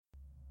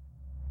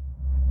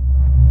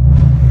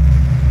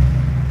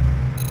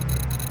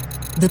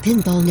The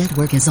Pinball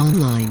Network is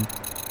online.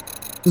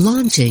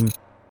 Launching.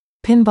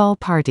 Pinball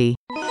Party.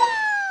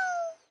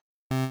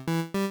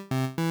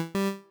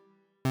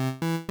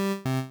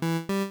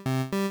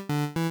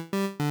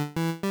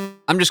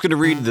 I'm just going to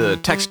read the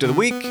text of the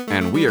week,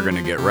 and we are going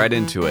to get right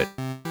into it.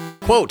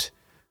 Quote,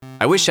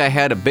 I wish I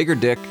had a bigger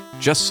dick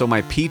just so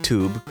my pee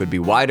tube could be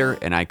wider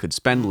and I could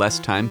spend less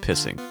time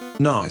pissing.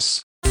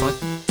 Nice.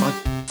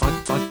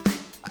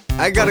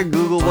 I gotta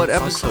Google what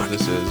episode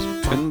this is.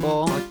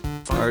 Pinball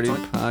Party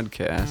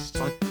Podcast.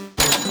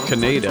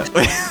 Canada.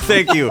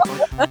 Thank you.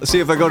 Let's see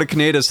if I go to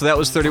Canada. So that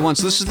was 31.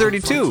 So this is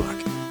 32.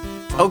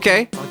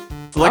 Okay.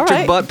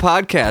 Electric Butt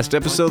Podcast,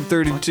 episode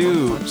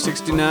 32,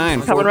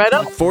 69. Coming right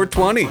up.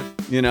 420,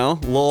 you know,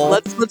 lol.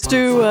 Let's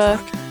do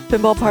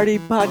Pinball Party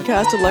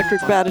Podcast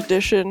Electric Bat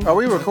Edition. Are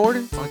we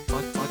recording?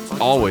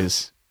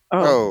 Always.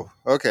 Oh,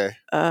 okay.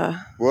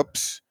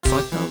 Whoops.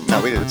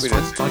 No, we didn't say Oh.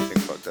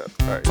 anything fucked up.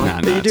 All right.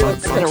 Nah, But you do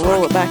have to kind of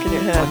roll it back in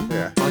your head.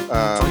 Yeah.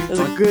 There's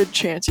a good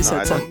chance you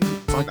said I something.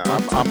 No,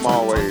 I'm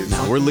always.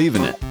 No, we're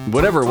leaving it.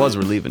 Whatever it was,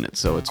 we're leaving it,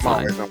 so it's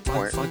fine. Always on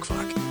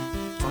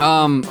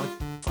point.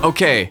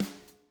 Okay.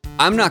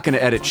 I'm not going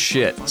to edit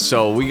shit,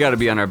 so we got to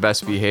be on our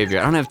best behavior.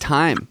 I don't have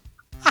time.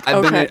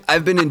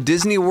 I've been in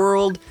Disney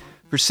World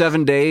for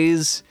 7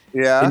 days,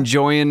 Yeah.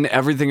 enjoying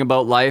everything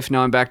about life.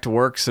 Now I'm back to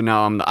work, so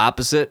now I'm the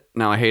opposite.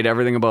 Now I hate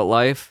everything about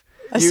life.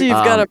 I see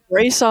you've got a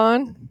brace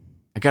on.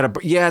 It's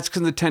because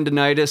of the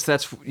tendonitis.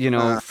 That's,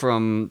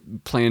 from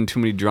playing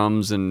too many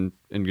drums and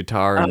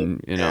guitar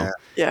and,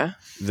 Yeah.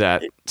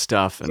 that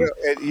stuff. And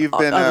You've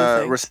been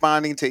other things.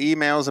 responding to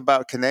emails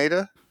about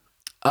Canada,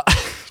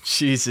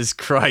 Jesus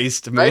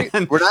Christ, man.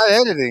 right? We're not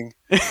editing.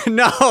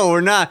 No,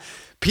 we're not.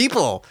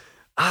 People,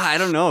 I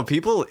don't know.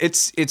 People,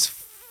 it's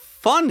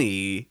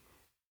funny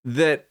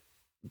that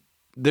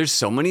there's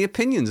so many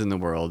opinions in the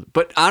world.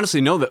 But honestly,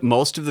 know that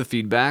most of the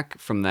feedback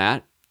from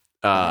that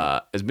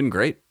has been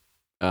great.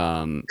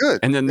 Good.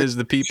 And then there's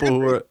the people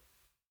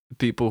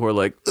who are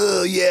like,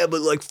 oh yeah,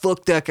 but like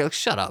fuck that guy.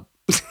 Shut up.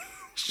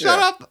 Shut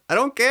up. I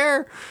don't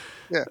care.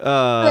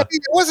 Yeah.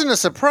 It wasn't a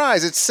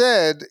surprise. It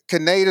said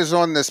Canada's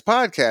on this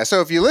podcast.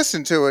 So if you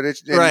listen to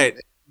it, Right.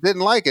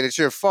 Didn't like it, it's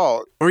your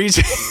fault. Or you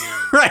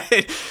right.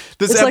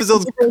 This It's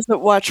episode's like those that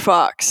watch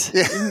Fox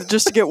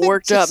just to get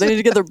worked up. They need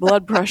to get their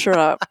blood pressure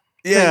up.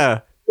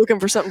 yeah. Looking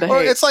for something to Or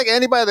hate. it's like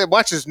anybody that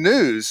watches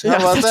news. Yeah, How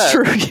about that's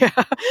that?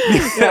 true.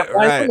 Yeah.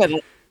 Right.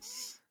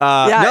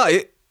 Yeah. No,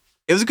 it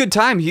was a good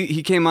time.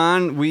 He came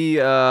on. We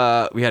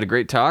had a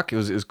great talk. It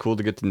was cool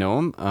to get to know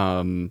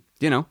him.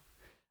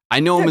 I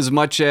know him as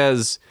much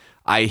as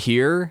I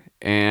hear,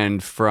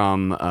 and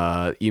from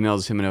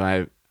emails him and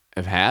I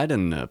have had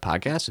and the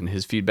podcast, and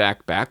his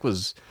feedback back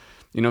was,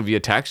 via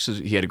text.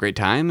 He had a great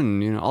time,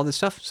 and all this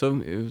stuff.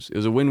 So it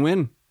was a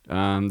win-win.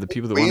 The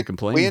people that want to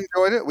complain, we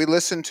enjoyed it. We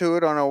listened to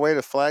it on our way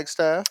to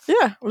Flagstaff.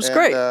 Yeah, it was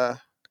great.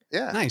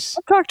 Yeah, nice.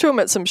 I've talked to him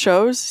at some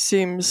shows.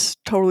 Seems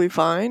totally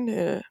fine.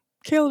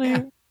 Kayla, do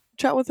you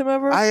chat with him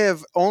ever? I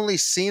have only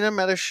seen him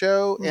at a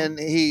show, and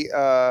he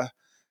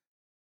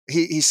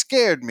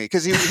scared me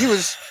because he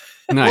was.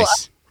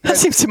 Nice. That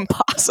seems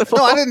impossible.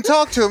 No, I didn't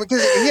talk to him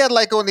because he had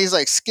like on these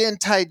like skin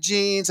tight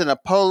jeans and a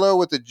polo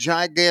with a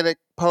gigantic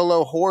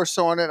polo horse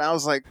on it. I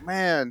was like,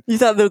 man. You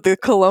thought that the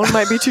cologne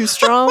might be too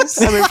strong?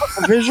 I mean,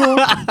 from the visual.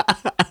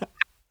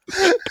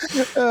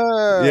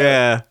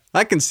 Yeah,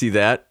 I can see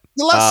that.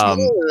 He's a lot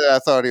smaller than I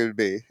thought he would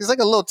be. He's like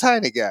a little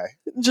tiny guy.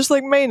 Just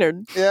like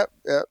Maynard. Yep.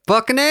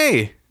 Fucking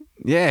A.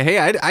 Yeah, hey,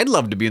 I'd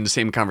love to be in the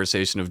same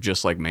conversation of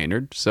just like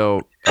Maynard.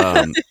 So,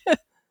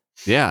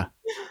 yeah.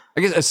 I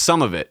guess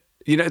some of it.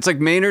 It's like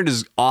Maynard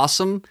is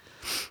awesome,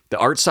 the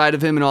art side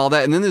of him and all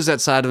that. And then there's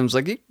that side of him. It's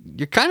like,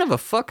 you're kind of a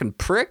fucking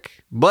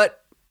prick,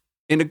 but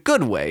in a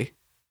good way.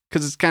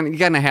 Because it's you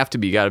kind of have to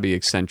be, you got to be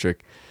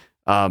eccentric.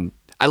 I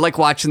like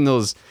watching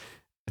those,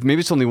 maybe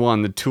it's only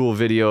one, the Tool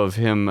video of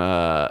him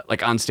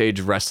like on stage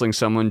wrestling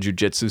someone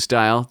jiu-jitsu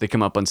style. They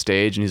come up on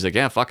stage and he's like,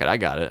 yeah, fuck it, I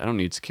got it. I don't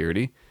need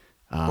security.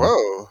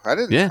 Whoa, I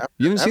didn't. Yeah,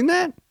 you haven't seen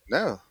that?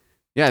 No.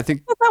 Yeah, I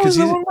think. That was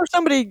the one where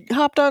somebody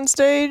hopped on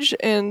stage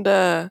and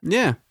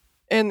yeah.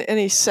 And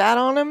he sat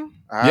on him.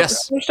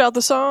 Yes. Pushed out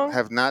the song.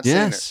 Have not seen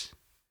it.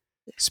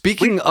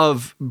 Speaking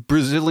of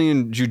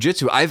Brazilian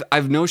jiu-jitsu,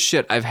 I've no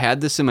shit. I've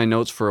had this in my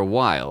notes for a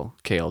while,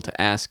 Kale,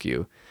 to ask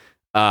you.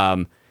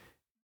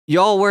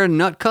 Y'all wear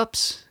nut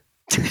cups?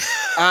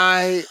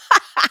 I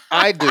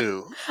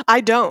do.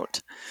 I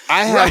don't.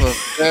 I have a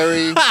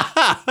very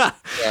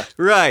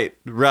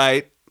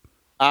Right.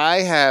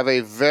 I have a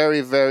very,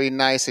 very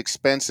nice,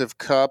 expensive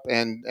cup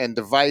and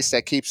device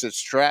that keeps it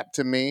strapped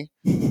to me.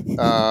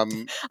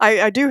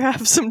 I do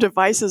have some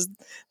devices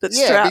that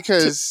strap.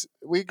 Because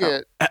we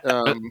get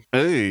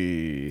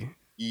Hey.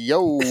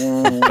 yo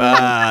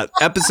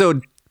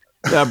Episode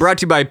brought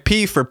to you by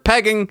P for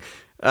Pegging.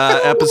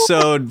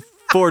 Episode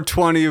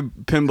 420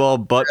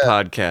 Pinball Butt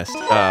Podcast.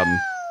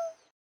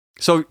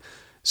 So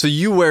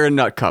you wear a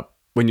nut cup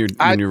when you're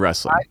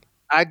wrestling.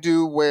 I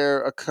do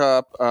wear a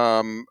cup,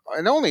 and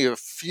only a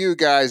few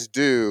guys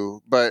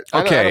do, but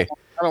okay.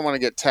 I don't want to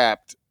get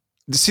tapped.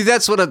 See,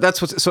 that's what.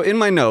 So in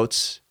my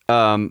notes,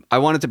 I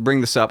wanted to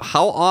bring this up.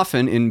 How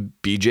often in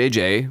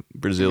BJJ,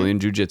 Brazilian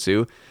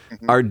Jiu-Jitsu,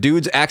 are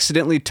dudes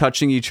accidentally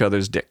touching each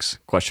other's dicks?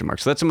 Question mark.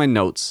 So that's in my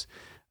notes.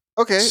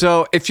 Okay.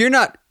 So if you're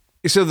not,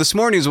 so this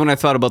morning is when I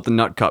thought about the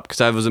nut cup,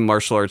 because I was in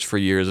martial arts for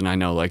years and I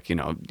know, like,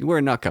 you wear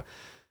a nut cup.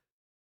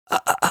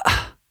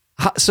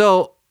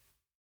 So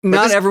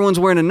not everyone's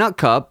wearing a nut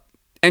cup,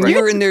 and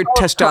you're in their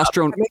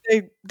testosterone. I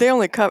mean, they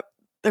only cup.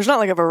 There's not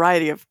like a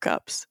variety of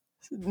cups.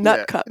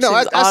 Nut cups. No,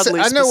 I know where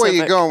you're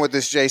specific. going with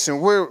this, Jason.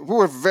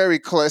 We're very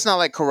close. It's not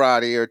like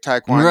karate or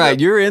taekwondo. Right,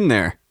 you're in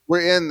there.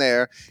 We're in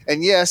there,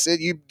 and yes,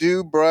 you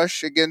do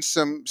brush against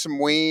some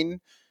ween,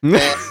 and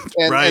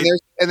Right.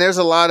 and there's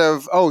a lot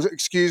of, oh,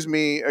 excuse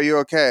me, are you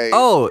okay?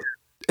 Oh,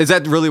 is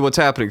that really what's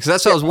happening? Because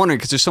that's what I was wondering.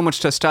 Because there's so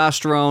much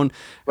testosterone,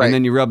 Right. and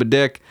then you rub a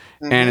dick,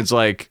 Mhm. and it's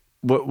like,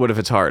 what if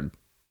it's hard?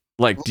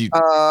 Like, do you?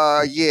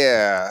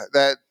 Yeah,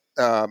 that.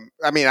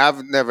 I mean,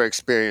 I've never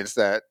experienced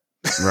that.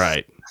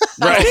 Right,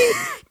 right.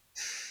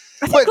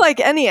 I think like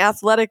any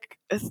athletic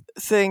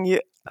thing,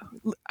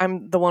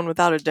 I'm the one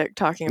without a dick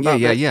talking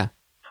about. Yeah.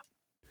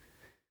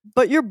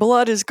 But your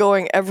blood is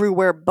going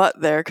everywhere but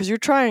there because you're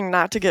trying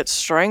not to get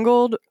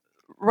strangled,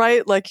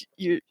 right? Like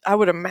I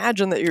would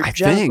imagine that your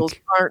genitals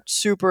aren't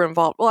super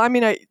involved. Well, I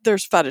mean,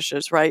 there's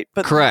fetishes, right?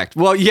 But Correct.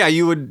 Well, yeah,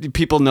 you would.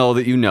 People know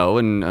that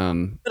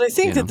and. But I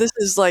think that this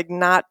is like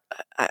not.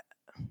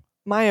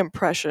 My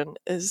impression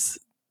is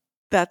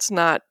that's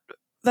not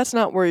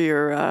where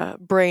your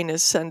brain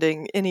is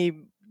sending any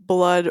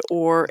blood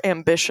or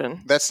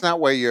ambition. That's not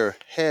where your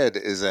head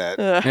is at.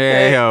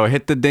 Hey,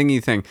 hit the dingy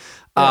thing.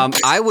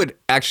 I would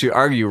actually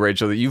argue,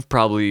 Rachel, that you've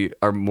probably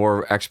are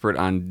more expert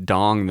on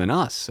dong than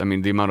us. I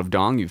mean, the amount of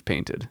dong you've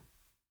painted.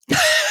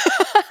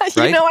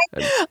 Right?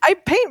 I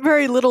paint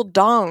very little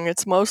dong.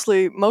 It's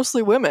mostly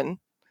women.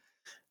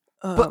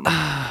 But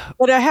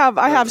I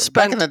have spent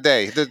back in the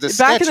day. The back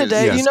sketches, in the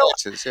day,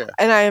 sketches, yeah.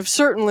 and I have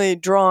certainly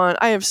drawn.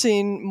 I have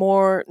seen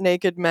more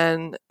naked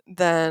men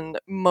than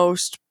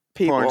most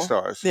people. Porn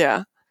stars.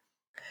 Yeah,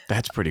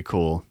 that's pretty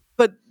cool.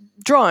 But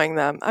drawing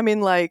them, I mean,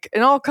 like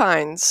in all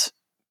kinds,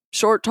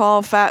 short,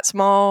 tall, fat,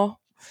 small,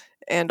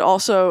 and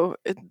also,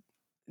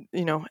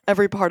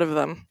 every part of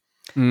them.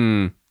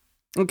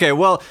 Okay,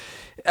 well,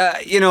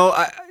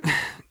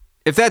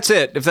 if that's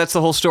it, if that's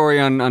the whole story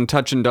on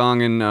touch and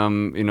dong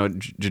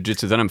and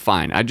jiu-jitsu, then I'm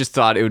fine. I just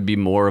thought it would be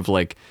more of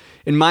like,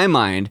 in my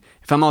mind,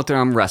 if I'm out there,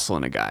 I'm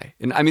wrestling a guy.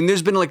 And I mean,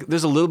 there's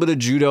a little bit of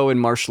judo and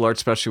martial arts,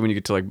 especially when you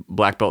get to like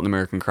black belt in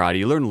American karate.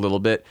 You learn a little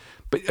bit,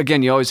 but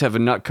again, you always have a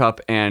nut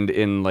cup, and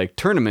in like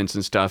tournaments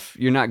and stuff,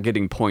 you're not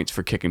getting points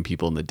for kicking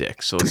people in the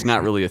dick, so it's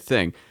not really a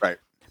thing. Right.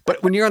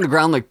 But when you're on the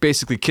ground, like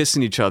basically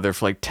kissing each other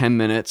for like 10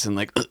 minutes and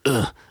like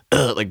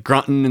like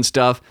grunting and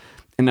stuff,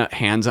 and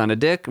hands on a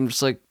dick, I'm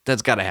just like,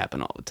 that's got to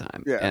happen all the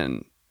time. Yeah.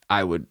 And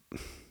I would.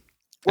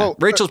 Well,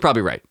 Rachel's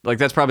probably right. Like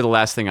that's probably the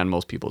last thing on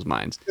most people's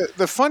minds.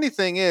 The funny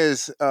thing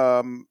is,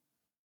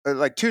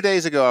 like 2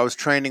 days ago, I was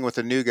training with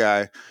a new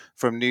guy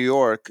from New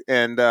York,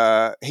 and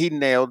he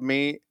nailed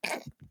me.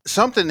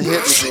 Something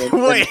hit me in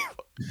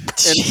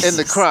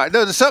the crotch.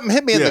 No, something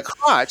hit me in the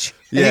crotch.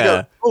 And he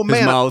goes, "Oh man!"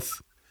 His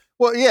mouth.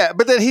 Well, yeah,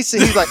 but then he's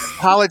like,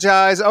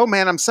 "Apologize." "Oh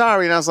man, I'm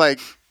sorry." And I was like,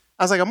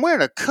 "I'm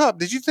wearing a cup.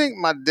 Did you think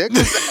my dick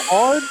was that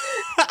hard?"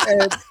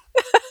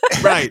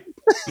 And right.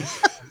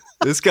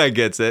 This guy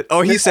gets it.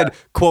 Oh, he said,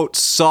 quote,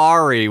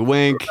 "sorry,"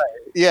 wink. Right.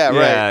 Yeah,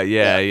 right.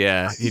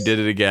 Yeah. He did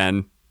it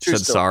again. True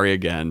Said story. sorry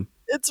again.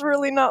 It's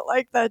really not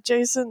like that,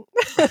 Jason.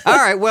 All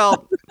right.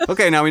 Well,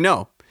 okay. Now we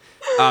know.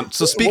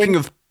 So speaking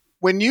of,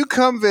 when you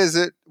come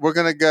visit, we're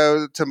gonna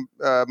go to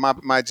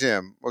my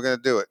gym. We're gonna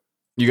do it.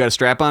 you got a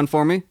strap on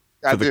for me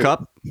I for the do.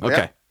 cup?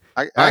 Okay.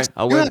 I All right.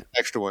 I'll do wear have it. an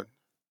extra one.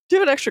 Do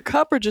you have an extra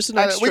cup or just an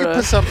extra? We can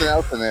put something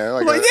else in there.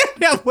 Like Well,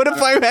 yeah. What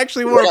if I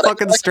actually wore a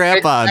fucking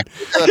strap on? a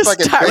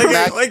fucking Big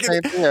Mac like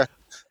thing, yeah.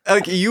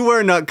 Like you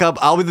wear a nut cup,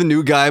 I'll be the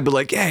new guy, but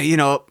like, yeah,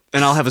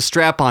 and I'll have a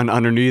strap on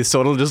underneath,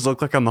 so it'll just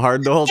look like I'm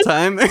hard the whole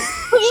time. It'll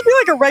just be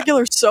like a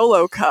regular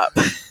solo cup.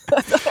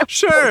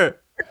 Sure.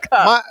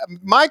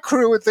 My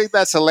crew would think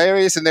that's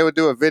hilarious, and they would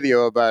do a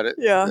video about it.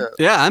 Yeah.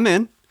 Yeah, I'm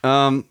in.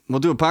 We'll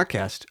do a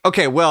podcast.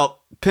 Okay,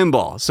 well,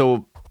 pinball.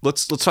 So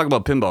let's talk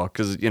about pinball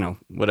because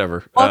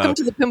whatever. Welcome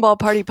to the Pinball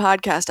Party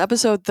Podcast,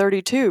 episode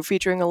 32,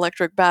 featuring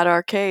Electric Bat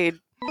Arcade.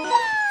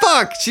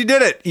 Fuck, she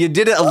did it. You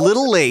did it a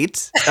little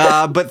late,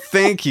 but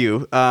thank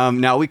you.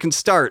 Now we can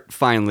start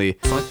finally.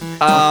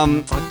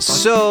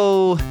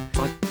 So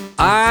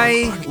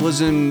I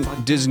was in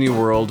Disney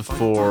World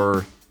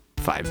for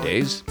 5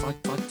 days,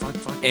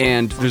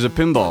 and there's a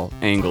pinball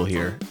angle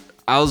here.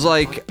 I was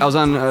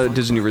on a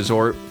Disney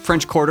resort,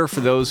 French Quarter.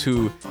 For those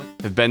who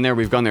have been there,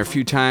 we've gone there a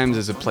few times.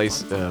 As a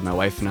place my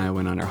wife and I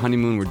went on our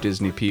honeymoon. We're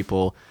Disney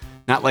people.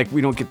 Not like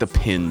we don't get the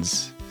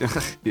pins.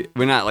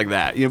 We're not like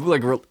that. We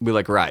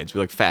like rides.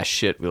 We like fast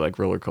shit. We like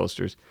roller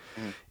coasters.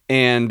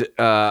 And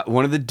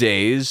one of the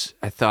days,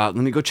 I thought,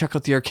 let me go check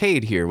out the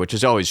arcade here, which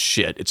is always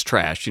shit. It's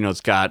trash.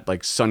 It's got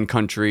like Sun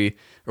Country,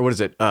 or what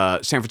is it?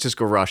 San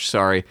Francisco Rush,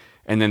 sorry.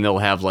 And then they'll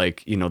have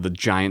like, the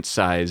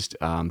giant-sized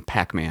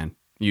Pac-Man.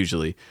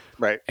 usually.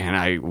 Right. And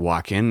I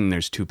walk in and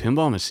there's 2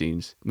 pinball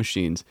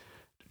machines,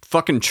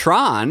 fucking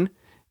Tron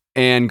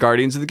and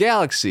Guardians of the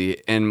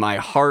Galaxy. And my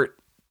heart,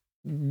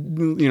 I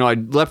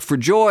leapt for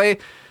joy,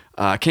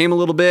 came a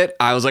little bit.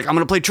 I was like, I'm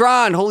going to play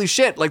Tron. Holy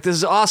shit. Like, this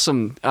is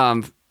awesome.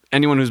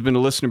 Anyone who's been a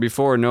listener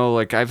before know,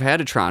 like, I've had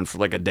a Tron for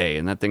like a day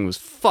and that thing was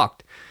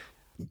fucked.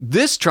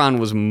 This Tron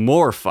was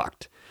more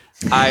fucked.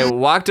 I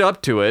walked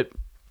up to it.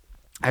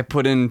 I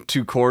put in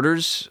 2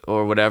 quarters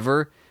or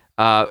whatever,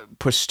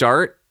 push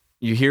start,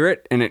 you hear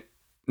it, and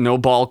no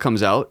ball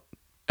comes out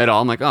at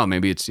all. I'm like, oh,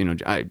 maybe it's,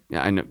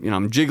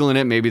 I'm jiggling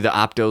it. Maybe the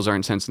optos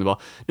aren't sensing the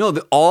ball. No,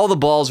 all the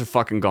balls are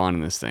fucking gone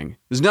in this thing.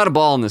 There's not a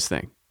ball in this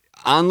thing.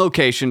 On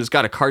location, it's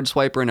got a card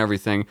swiper and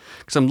everything.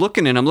 Because I'm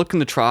looking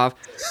the trough.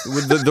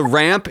 The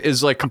ramp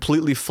is like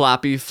completely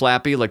flappy,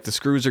 like the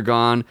screws are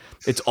gone.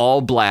 It's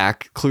all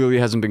black. Clearly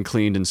hasn't been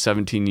cleaned in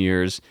 17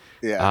 years.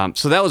 Yeah.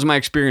 So that was my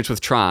experience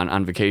with Tron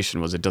on vacation.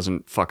 Was it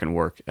doesn't fucking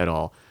work at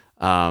all.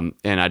 And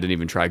I didn't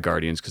even try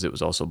Guardians because it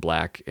was also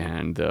black,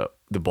 and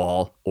the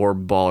ball or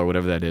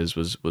whatever that is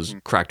was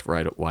cracked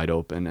wide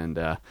open,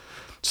 and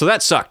so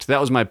that sucked.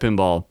 That was my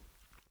pinball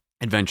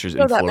adventures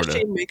in Florida. That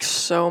machine makes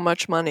so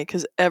much money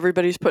because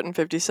everybody's putting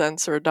 50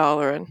 cents or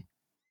 $1 in.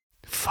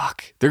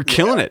 Fuck, they're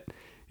killing it.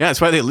 Yeah,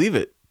 that's why they leave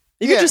it.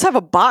 You could just have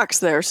a box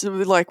there, so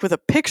like with a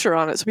picture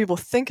on it, so people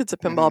think it's a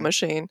pinball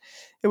machine.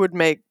 It would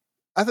make.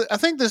 I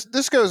think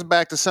this goes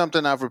back to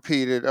something I've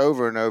repeated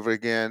over and over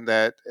again,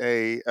 that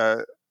a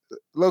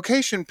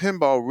location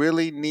pinball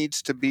really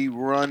needs to be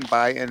run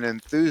by an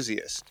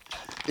enthusiast.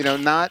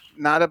 Not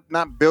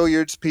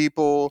billiards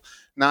people,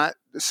 not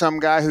some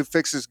guy who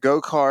fixes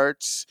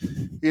go-karts.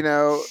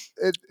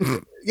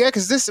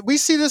 Because we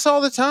see this all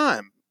the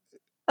time.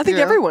 I think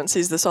everyone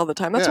sees this all the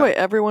time. That's why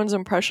everyone's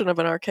impression of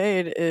an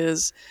arcade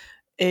is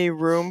a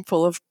room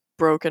full of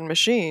broken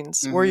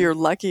machines, where you're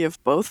lucky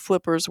if both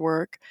flippers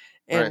work,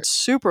 and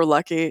super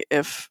lucky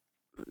if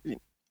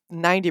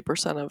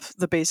 90% of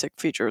the basic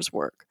features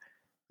work.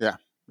 Yeah.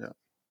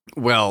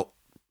 Well,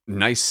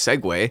 nice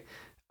segue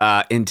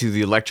into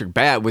the Electric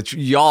Bat, which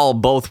y'all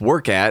both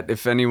work at.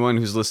 If anyone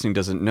who's listening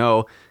doesn't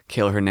know,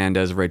 Kayla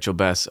Hernandez, Rachel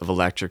Bess of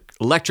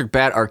Electric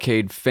Bat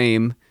Arcade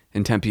fame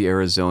in Tempe,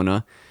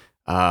 Arizona.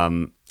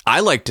 I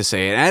like to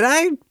say it, and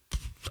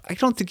I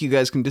don't think you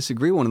guys can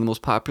disagree. One of the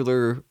most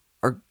popular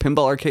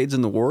pinball arcades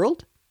in the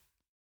world,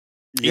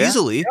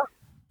 easily. Yeah.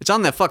 It's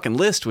on that fucking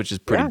list, which is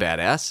pretty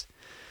badass.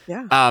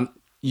 Yeah.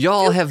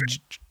 Y'all have.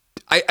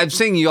 I'm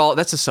saying y'all.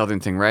 That's a Southern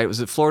thing, right?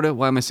 Was it Florida?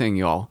 Why am I saying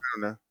y'all? I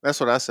don't know.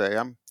 That's what I say.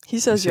 He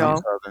says y'all.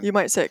 Southern. You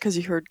might say it because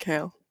you heard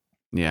Kale.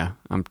 Yeah,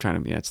 I'm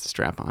trying to. Yeah, it's the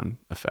strap-on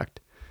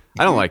effect.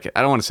 I don't like it.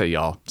 I don't want to say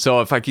y'all.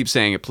 So if I keep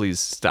saying it, please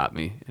stop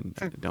me. And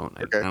I don't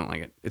like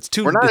it. It's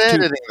too. We're not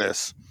editing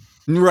this.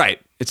 Right.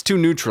 It's too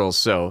neutral.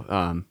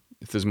 So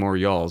if there's more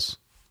y'alls,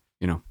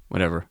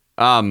 whatever.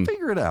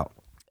 Figure it out.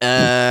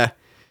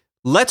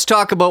 Let's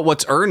talk about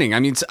what's earning.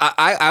 I mean,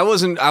 I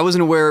wasn't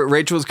aware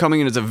Rachel was coming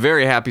in as a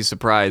very happy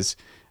surprise,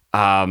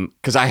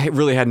 because I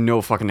really had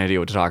no fucking idea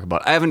what to talk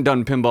about. I haven't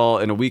done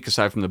pinball in a week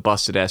aside from the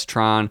busted ass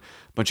Tron,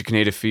 a bunch of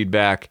Canada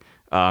feedback,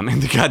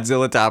 and the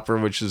Godzilla topper,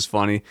 which is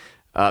funny.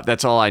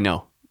 That's all I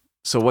know.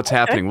 So what's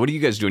happening? What are you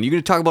guys doing? You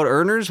going to talk about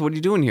earners? What are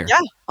you doing here? Yeah,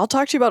 I'll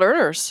talk to you about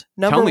earners.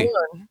 Number 1.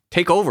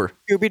 Take over.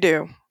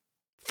 Scooby-Doo.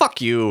 Fuck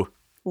you.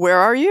 Where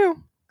are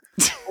you?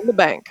 In the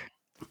bank.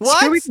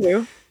 What?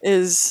 Scooby-Doo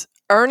is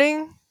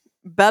earning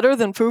better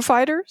than Foo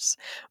Fighters,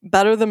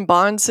 better than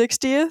Bond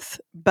 60th,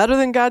 better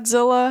than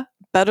Godzilla,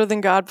 better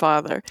than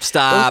Godfather.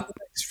 Stop. Those are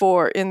the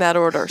 4 in that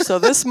order. So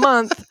this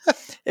month,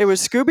 it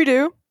was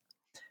Scooby-Doo,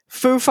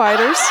 Foo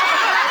Fighters.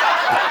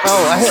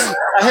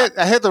 Oh,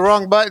 I hit the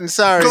wrong button.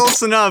 Sorry.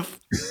 Close enough.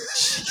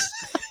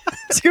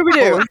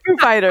 Scooby-Doo, Foo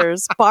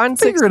Fighters, Bond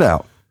 60th. Figure it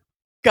out.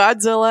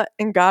 Godzilla,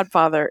 and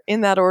Godfather.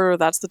 In that order,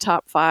 that's the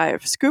top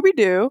 5.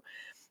 Scooby-Doo,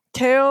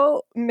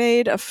 Kale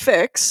made a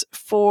fix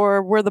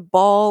for where the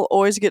ball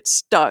always gets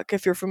stuck.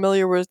 If you're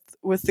familiar with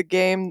the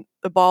game,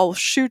 the ball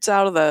shoots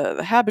out of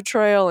the habit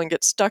trail and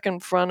gets stuck in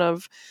front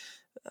of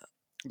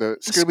the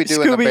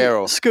Scooby-Doo in a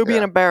barrel. Scooby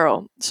in a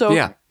barrel.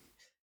 So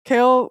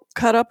Kale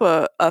cut up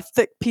a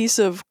thick piece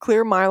of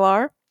clear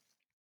Mylar.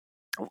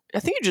 I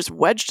think you just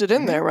wedged it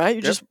in there, right?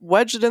 You just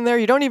wedged it in there.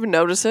 You don't even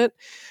notice it.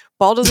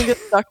 Ball doesn't get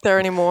stuck there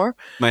anymore.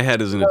 My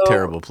head is in a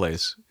terrible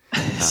place.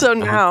 So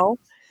now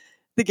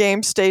the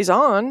game stays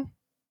on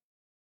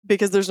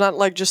because there's not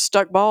like just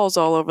stuck balls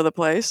all over the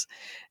place,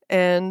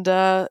 and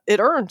it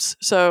earns.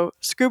 So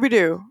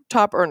Scooby-Doo,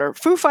 top earner.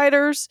 Foo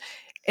Fighters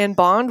and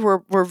Bond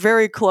were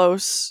very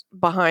close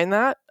behind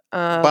that.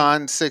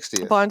 Bond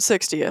 60th. Bond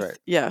 60th, right.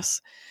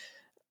 Yes.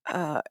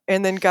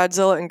 And then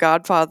Godzilla and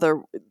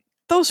Godfather,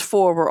 those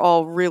 4 were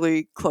all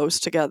really close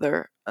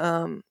together.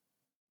 But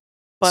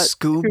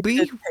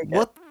Scooby?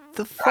 What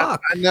the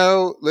fuck? I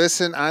know.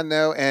 Listen, I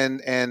know,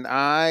 and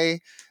I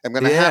am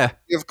going to have to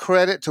give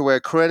credit to where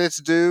credit's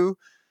due.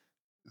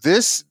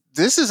 This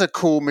is a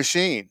cool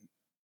machine,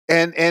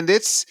 and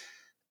it's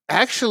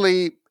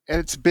actually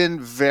it's been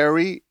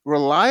very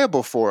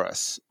reliable for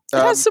us. It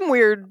has some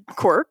weird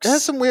quirks.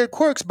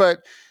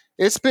 But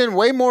it's been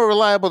way more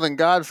reliable than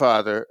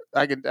Godfather.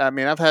 I've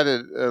had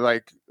to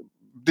like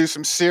do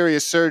some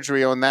serious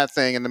surgery on that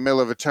thing in the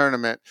middle of a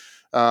tournament.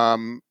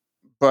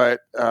 But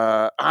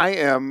I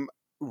am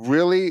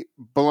really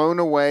blown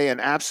away and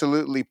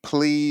absolutely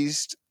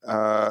pleased.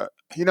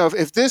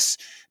 If this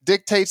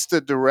dictates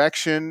the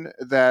direction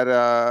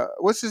that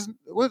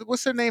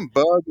what's their name,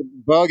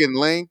 Bug and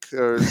Link,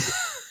 or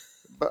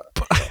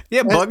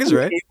Yeah, Bug is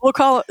right. We'll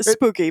call it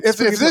spooky. If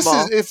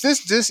Pinball.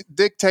 this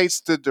dictates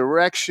the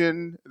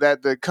direction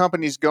that the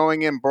company's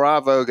going in,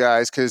 bravo,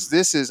 guys, because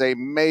this is a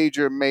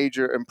major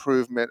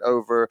improvement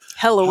over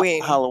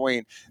Halloween.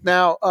 Halloween.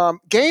 Now,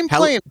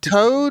 gameplay and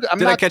code.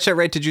 Did I catch that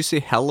right? Did you say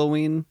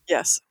Halloween?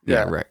 Yes.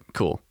 Yeah. Right.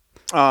 Cool.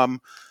 Gameplay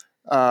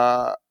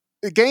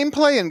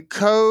and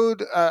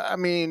code.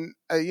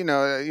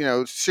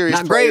 Serious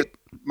Not great.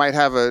 Might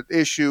have an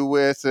issue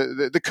with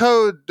the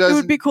code. Doesn't. It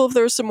would be cool if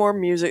there was some more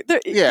music.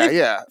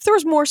 If there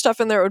was more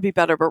stuff in there, it would be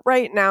better. But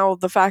right now,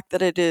 the fact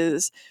that it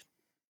is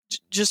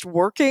just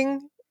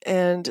working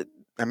and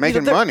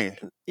making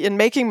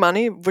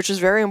money, which is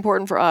very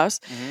important for us.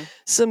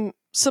 Mm-hmm.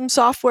 Some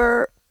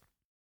software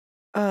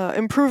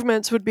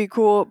improvements would be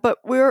cool. But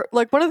we're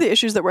like, one of the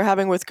issues that we're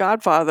having with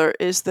Godfather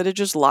is that it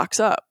just locks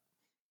up.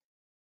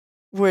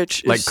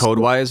 Which like is code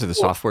wise, or the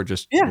software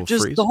just will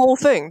just freeze? The whole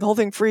thing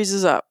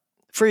freezes.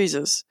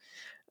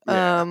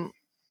 Yeah.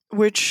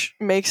 Which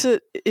makes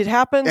it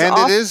happens,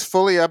 and it is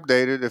fully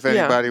updated if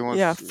anybody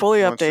wants.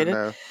 Fully wants updated. To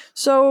know.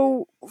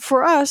 So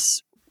for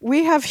us,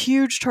 we have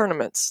huge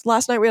tournaments.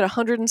 Last night we had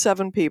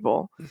 107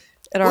 people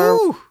in our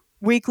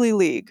weekly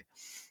league.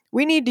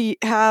 We need to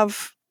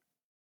have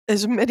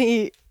as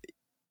many.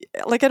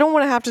 Like, I don't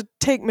want to have to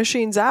take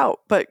machines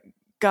out, but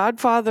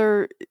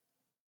Godfather.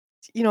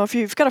 If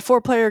you've got a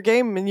 4-player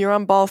game and you're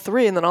on ball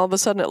 3 and then all of a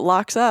sudden it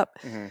locks up,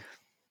 mm-hmm.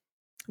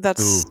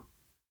 that's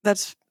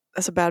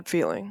a bad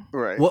feeling.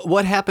 Right.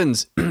 What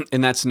happens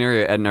in that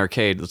scenario at an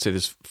arcade? Let's say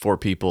there's 4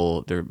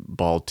 people, they're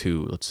ball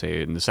 2, let's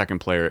say, and the second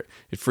player,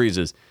 it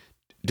freezes.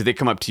 Do they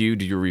come up to you?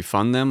 Do you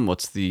refund them?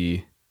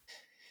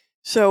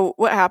 So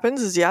what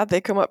happens is,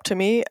 they come up to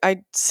me.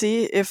 I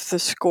see if the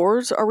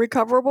scores are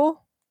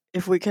recoverable,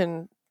 if we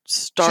can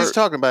start. She's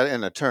talking about it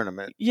in a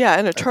tournament. Yeah,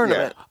 in a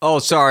tournament. Yeah. Oh,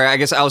 sorry. I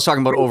guess I was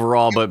talking about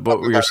overall, but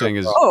what you're saying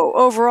is... Oh,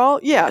 overall?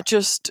 Yeah,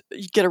 just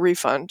you get a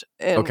refund.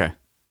 And, okay.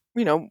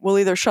 We'll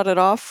either shut it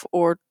off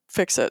or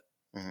fix it.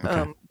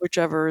 Okay.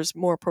 Whichever is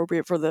more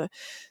appropriate for the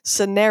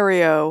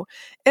scenario.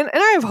 And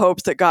I have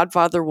hopes that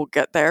Godfather will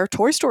get there.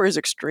 Toy Story is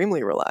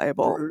extremely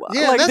reliable.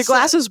 Yeah, the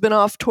glass has been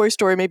off Toy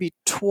Story maybe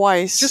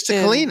twice. Just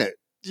to clean it.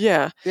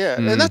 Yeah. Yeah,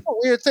 and that's a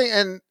weird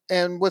thing.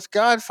 And with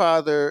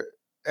Godfather,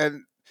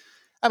 and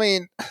I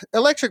mean,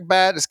 Electric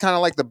Bat is kind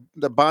of like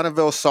the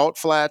Bonneville Salt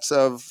Flats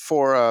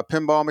for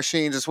pinball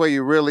machines. It's where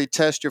you really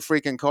test your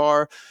freaking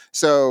car.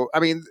 So,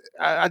 I mean,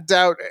 I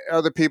doubt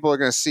other people are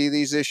going to see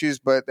these issues,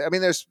 but I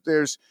mean,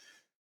 there's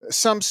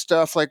some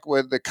stuff like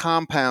where the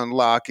compound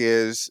lock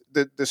is,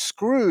 the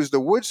screws, the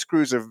wood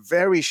screws are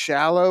very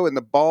shallow, and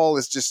the ball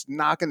is just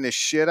knocking the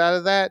shit out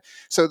of that.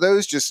 So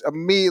those just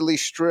immediately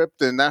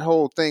stripped, and that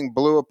whole thing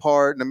blew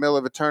apart in the middle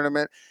of a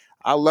tournament.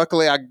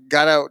 Luckily, I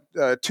got out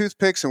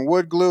toothpicks and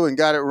wood glue and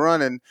got it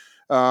running.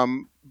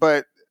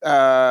 But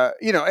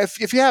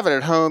if you have it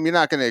at home, you're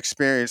not going to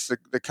experience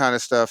the kind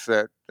of stuff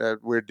that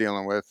we're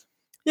dealing with.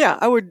 Yeah,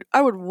 I would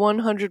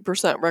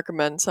 100%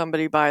 recommend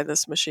somebody buy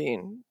this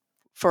machine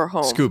for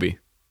home. Scooby.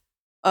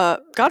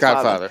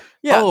 Godfather.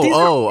 Yeah, these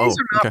are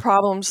not okay.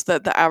 problems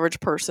that the average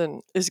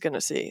person is going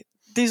to see.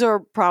 These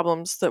are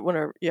problems that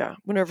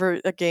whenever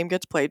a game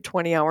gets played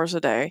 20 hours a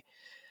day,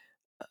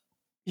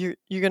 you're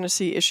going to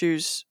see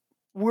issues.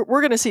 We're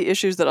going to see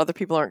issues that other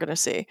people aren't going to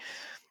see.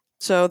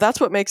 So that's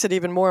what makes it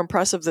even more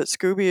impressive that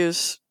Scooby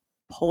is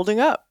holding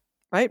up,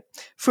 right?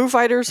 Foo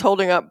Fighters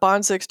holding up,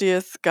 Bond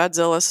 60th,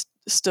 Godzilla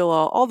still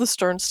all the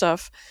Stern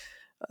stuff.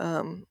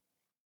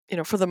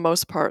 For the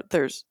most part,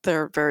 there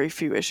are very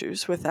few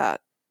issues with that.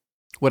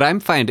 What I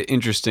find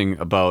interesting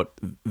about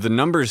the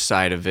numbers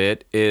side of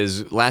it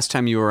is last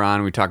time you were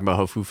on, we talked about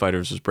how Foo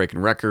Fighters was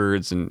breaking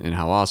records and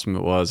how awesome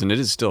it was, and it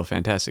is still a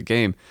fantastic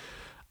game.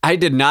 I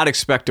did not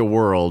expect a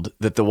world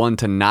that the one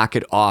to knock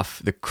it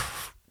off the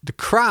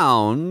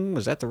crown,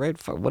 was that the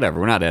right? Whatever,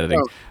 we're not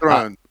editing.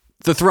 Throne.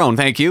 The Throne,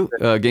 thank you.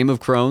 Game of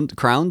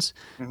Crowns,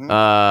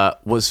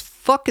 was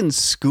fucking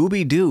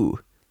Scooby-Doo.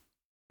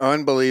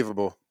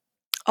 Unbelievable.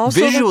 Also,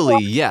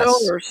 visually, yes.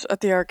 Stoners at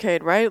the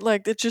arcade, right?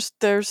 Like, it just,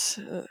 there's...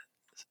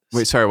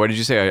 Wait, sorry, what did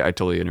you say? I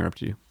totally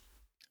interrupted you.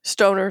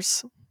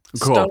 Stoners.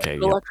 Cool, okay.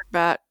 Electric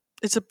Bat.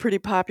 It's a pretty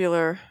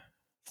popular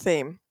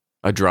theme.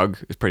 A drug.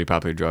 It's a pretty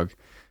popular drug.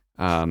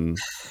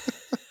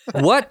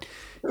 What?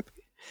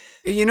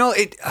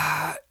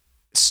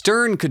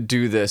 Stern could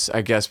do this,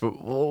 I guess,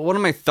 but one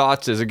of my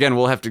thoughts is, again,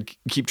 we'll have to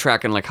keep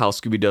tracking like how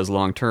Scooby does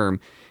long term,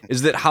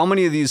 is that how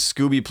many of these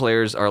Scooby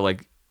players are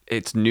like,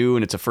 it's new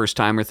and it's a first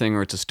timer thing,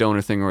 or it's a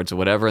stoner thing, or it's a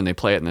whatever, and they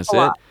play it and that's it?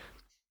 A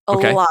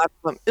lot of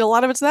them. A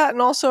lot of it's that,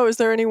 and also, is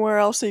there anywhere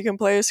else that you can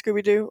play as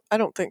Scooby-Doo? I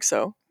don't think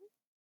so.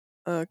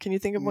 Can you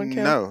think of one,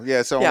 Cam? No,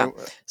 yeah, So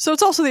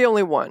it's also the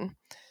only one.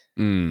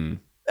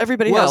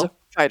 everybody has a Foo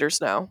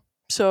Fighters now.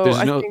 So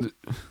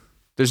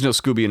there's no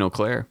Scooby and Eau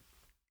Claire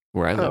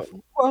where I live.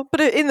 Well,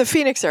 but in the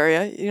Phoenix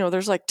area,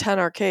 there's like 10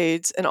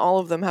 arcades, and all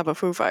of them have a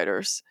Foo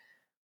Fighters.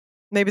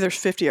 Maybe there's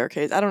 50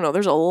 arcades. I don't know.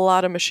 There's a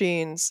lot of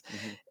machines,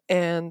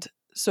 and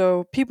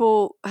so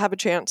people have a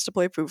chance to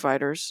play Foo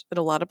Fighters in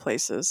a lot of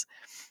places.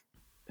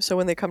 So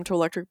when they come to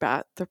Electric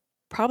Bat, they're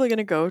probably going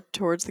to go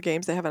towards the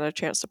games they haven't had a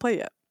chance to play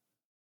yet.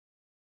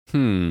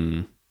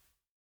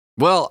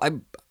 Well,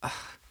 I'm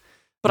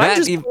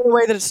just blown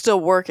away that it's still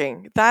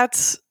working.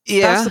 That's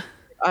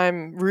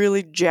I'm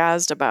really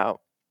jazzed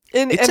about.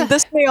 And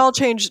this may all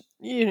change.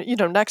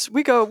 Next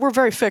we're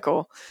very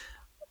fickle.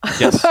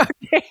 Yes.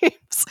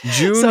 Games.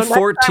 June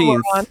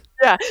 14th.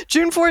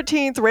 June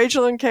 14th.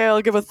 Rachel and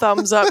Kale give a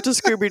thumbs up to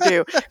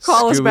Scooby-Doo.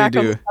 Call us back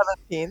on the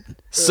 17th.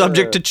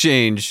 Subject to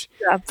change.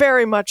 Yeah,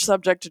 very much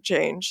subject to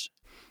change.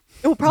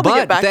 We'll probably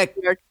get back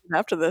to the arcade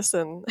after this.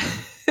 And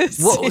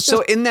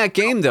so in that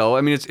game, though,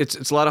 I mean,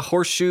 it's a lot of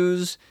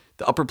horseshoes.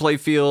 The upper play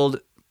field.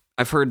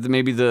 I've heard that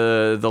maybe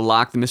the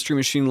lock, the mystery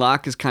machine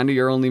lock, is kind of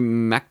your only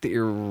mech that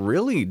you're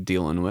really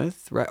dealing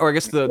with, right? Or I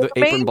guess the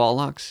apron ball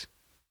locks.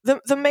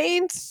 The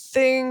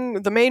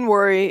main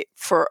worry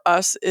for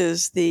us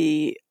is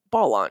the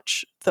ball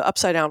launch, the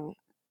upside down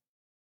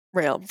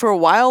rail. For a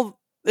while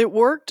it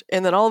worked,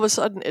 and then all of a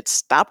sudden it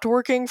stopped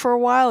working for a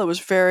while. It was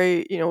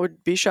very, it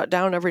would be shut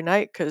down every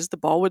night because the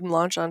ball wouldn't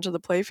launch onto the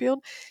playfield.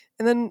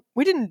 And then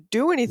we didn't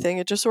do anything.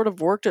 It just sort of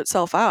worked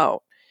itself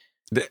out.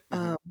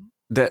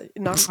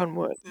 Knock on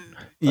wood.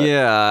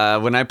 Yeah,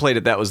 when I played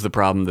it, that was the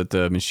problem that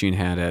the machine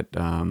had at,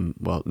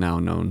 now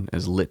known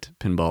as Lit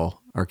Pinball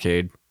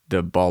Arcade.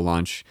 The ball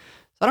launch.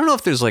 I don't know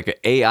if there's like an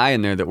AI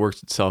in there that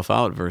works itself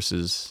out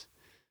versus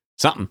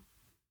something.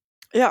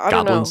 Yeah, I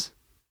Goblins.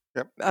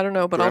 Don't know. Yep. I don't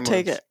know, but Gremlins. I'll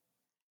take it.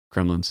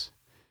 Gremlins.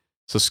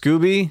 So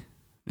Scooby,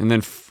 and then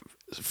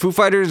Foo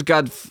Fighters,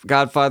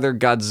 Godfather,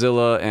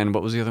 Godzilla, and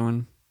what was the other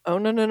one? Oh,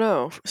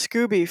 no.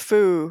 Scooby,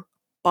 Foo,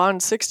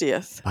 Bond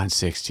 60th. Bond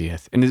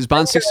 60th. And is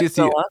Bond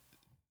 60th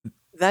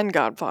then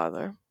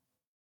Godfather.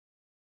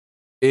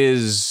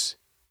 Is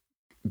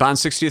Bond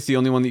 60th the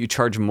only one that you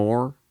charge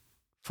more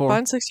for?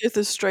 Bond 60th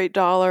is straight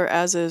dollar,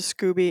 as is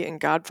Scooby and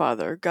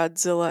Godfather.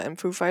 Godzilla and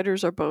Foo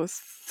Fighters are both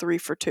 3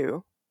 for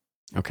 $2.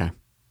 Okay.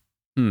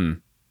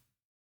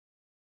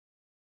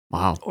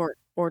 Wow.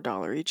 Or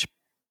dollar each.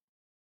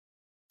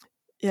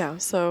 Yeah,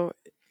 so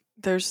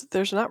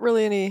there's not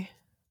really any.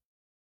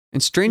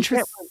 And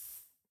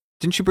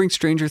didn't you bring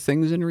Stranger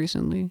Things in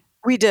recently?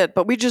 We did,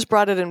 but we just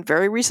brought it in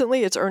very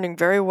recently. It's earning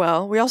very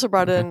well. We also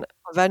brought in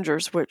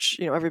Avengers, which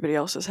everybody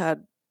else has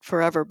had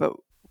forever, but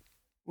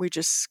we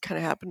just kind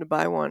of happened to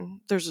buy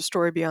one. There's a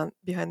story behind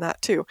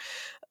that too.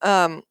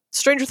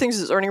 Stranger Things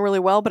is earning really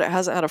well, but it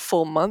hasn't had a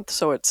full month,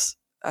 so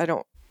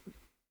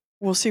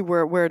we'll see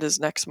where it is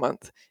next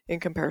month in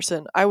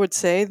comparison. I would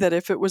say that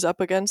if it was up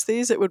against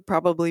these, it would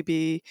probably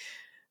be,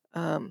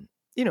 in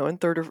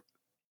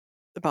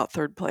about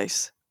third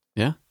place.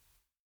 Yeah.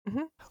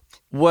 Mm-hmm.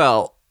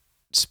 Well,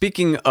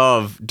 speaking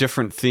of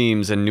different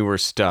themes and newer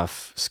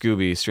stuff,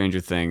 Scooby,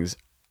 Stranger Things,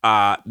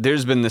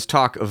 there's been this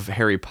talk of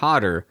Harry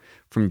Potter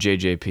from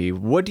JJP.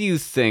 What do you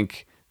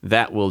think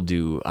that will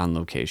do on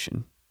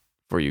location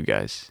for you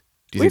guys?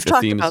 We've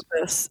talked about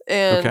this,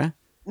 and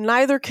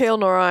neither Kale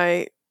nor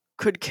I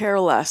could care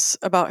less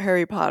about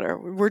Harry Potter.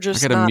 We're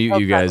just I gotta mute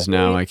you guys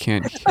now. I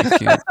can't.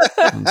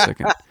 1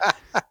 second.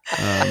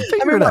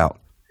 Figure it out.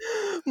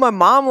 My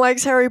mom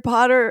likes Harry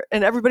Potter,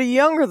 and everybody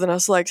younger than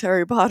us likes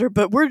Harry Potter,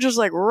 but we're just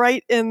like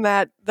right in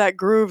that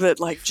groove that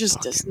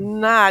does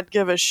not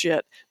give a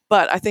shit.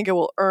 But I think it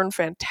will earn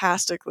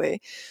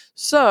fantastically.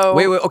 So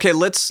wait. Okay,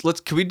 let's.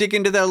 Can we dig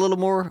into that a little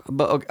more?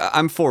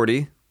 I'm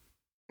 40.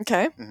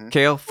 Okay. Mm-hmm.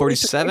 Kale,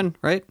 47,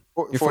 right?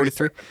 You're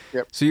 43.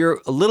 Yep. So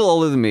you're a little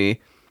older than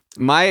me.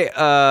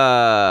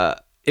 My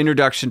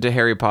introduction to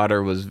Harry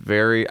Potter was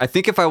I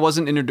think if I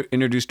wasn't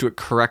introduced to it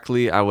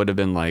correctly, I would have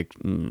been like,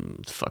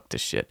 fuck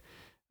this shit.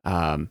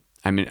 I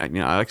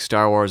like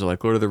Star Wars. I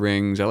like Lord of the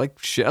Rings. I like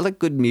shit. I like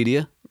good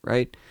media,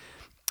 right?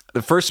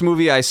 The first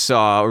movie I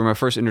saw, or my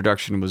first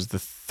introduction, was the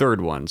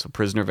third one, so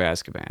Prisoner of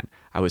Azkaban.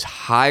 I was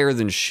higher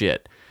than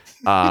shit.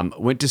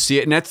 Went to see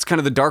it, and that's kind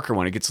of the darker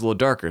one. It gets a little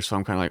darker, so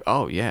I'm kind of like,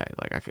 oh yeah,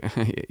 like I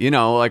can,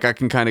 I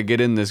can kind of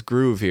get in this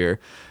groove here.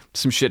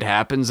 Some shit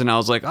happens, and I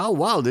was like, oh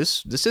wow,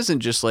 this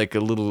isn't just like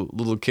a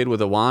little kid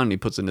with a wand he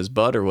puts in his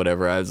butt or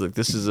whatever. I was like,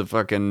 this is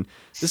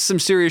some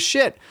serious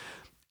shit.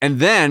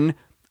 And then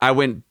I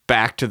went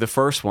back to the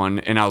first one,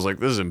 and I was like,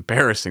 this is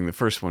embarrassing. The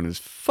first one is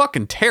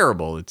fucking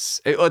terrible.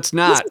 It's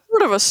not. This is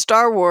sort of a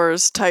Star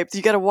Wars type.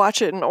 You got to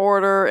watch it in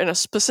order, in a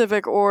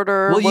specific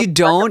order. Well, you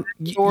don't.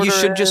 You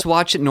should just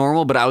watch it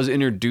normal, but I was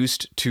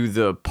introduced to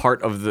the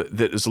part of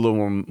that is a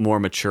little more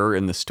mature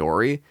in the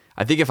story.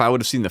 I think if I would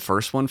have seen the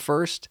first one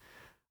first,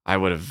 I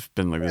would have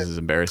been like, this is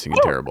embarrassing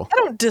and terrible. I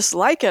don't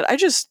dislike it. I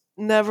just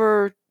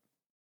never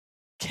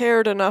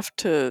cared enough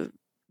to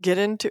get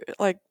into it.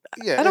 Like,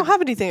 I don't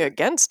have anything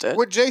against it.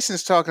 What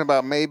Jason's talking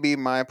about may be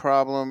my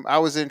problem. I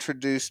was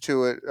introduced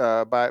to it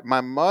by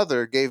my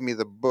mother gave me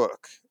the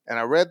book, and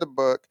I read the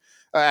book.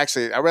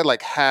 Actually, I read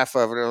like half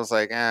of it. I was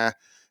like, eh.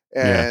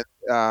 Yeah.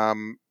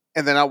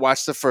 And then I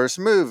watched the first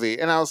movie,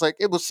 and I was like,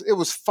 it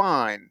was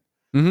fine.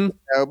 Mm-hmm.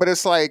 But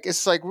it's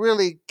like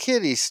really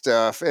kiddie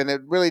stuff, and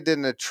it really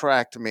didn't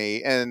attract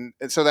me, and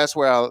so that's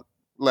where I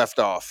left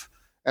off.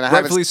 And I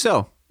haven't. Rightfully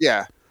so.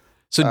 Yeah.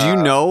 So do you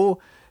know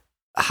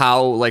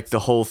how like the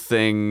whole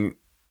thing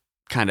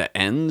kind of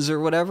ends or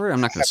whatever? I'm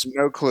not I going have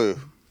no clue.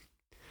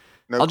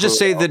 I'll just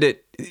say that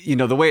it,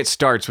 the way it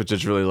starts, which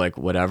is really like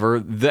whatever,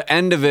 the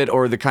end of it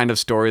or the kind of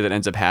story that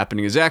ends up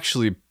happening is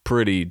actually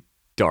pretty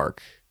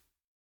dark,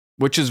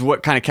 which is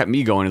what kind of kept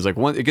me going. Is like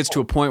it gets to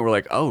a point where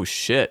like, oh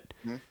shit,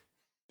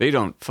 they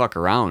don't fuck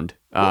around.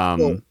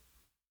 Well,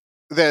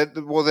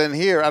 then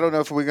here, I don't know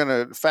if we're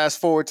going to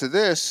fast forward to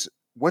this.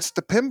 What's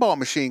the pinball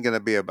machine going to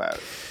be about?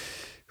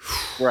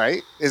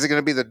 Right? Is it going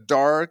to be the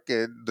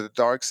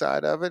dark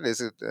side of it?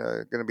 Is it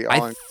going to be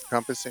all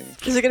encompassing?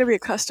 Is it going to be a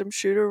custom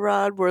shooter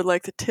rod where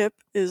like the tip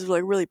is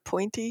like really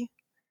pointy?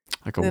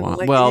 Like a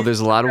wand. Well, there's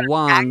a lot of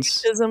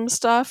wands. Magnetism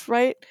stuff,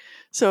 right?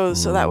 So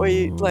that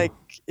way, like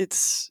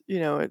it's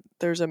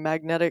there's a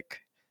magnetic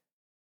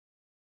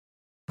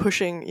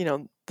pushing.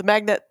 The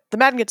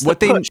magnet's what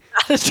the they push,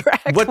 not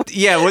attract.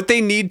 What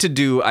they need to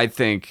do, I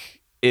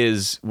think,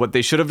 is what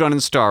they should have done in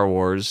Star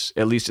Wars,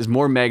 at least, is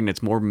more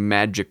magnets, more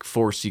magic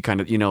forcey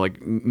kind of,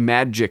 like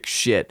magic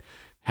shit.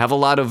 Have a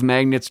lot of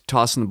magnets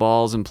tossing the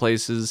balls in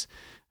places.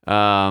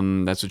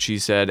 That's what she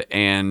said.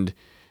 And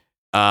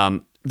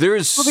there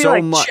is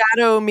so much.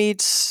 Shadow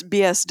meets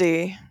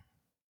BSD.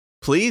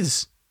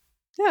 Please.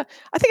 Yeah,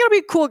 I think it'll be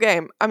a cool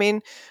game. I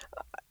mean,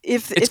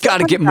 it's got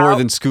to get more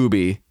than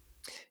Scooby.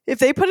 If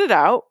they put it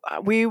out,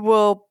 we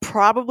will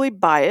probably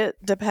buy it,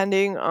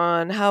 depending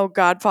on how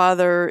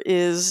Godfather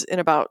is in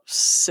about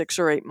 6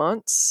 or 8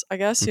 months, I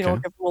guess. Give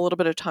them a little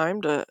bit of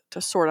time to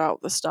sort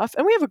out the stuff.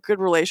 And we have a good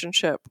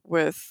relationship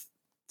with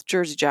the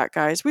Jersey Jack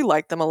guys. We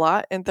like them a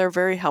lot, and they're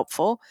very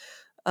helpful.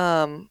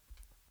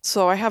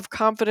 So I have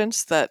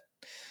confidence that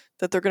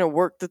they're going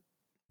to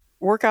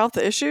work out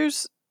the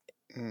issues.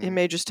 It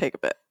may just take a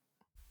bit.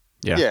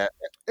 Yeah.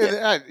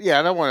 I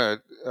don't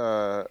want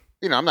to.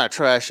 I'm not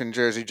trashing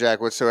Jersey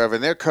Jack whatsoever.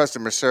 And their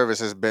customer service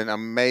has been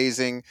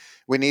amazing.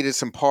 We needed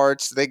some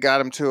parts. They got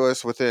them to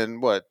us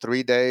within,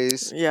 3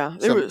 days? Yeah.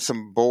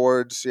 Some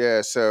boards.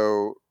 Yeah.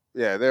 So,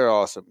 yeah, they're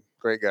awesome.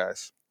 Great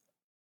guys.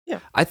 Yeah.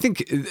 I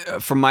think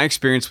from my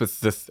experience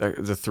with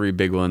the three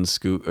big ones,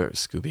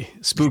 Scooby,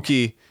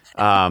 Spooky,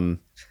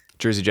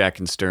 Jersey Jack,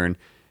 and Stern,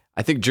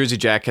 I think Jersey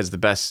Jack has the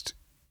best,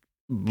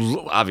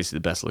 obviously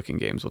the best looking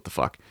games. What the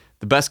fuck?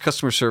 The best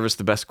customer service,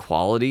 the best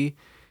quality.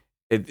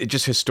 It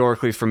just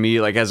historically for me,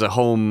 like as a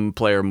home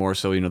player more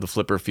so, the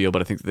flipper feel,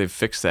 but I think they've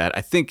fixed that. I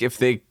think if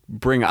they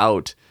bring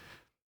out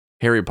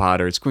Harry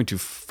Potter, it's going to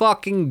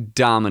fucking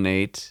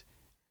dominate.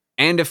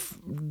 And if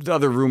the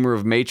other rumor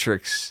of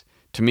Matrix,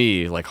 to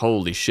me, like,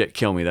 holy shit,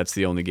 kill me. That's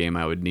the only game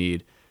I would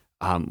need.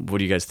 What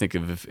do you guys think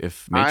of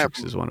if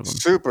Matrix is one of them?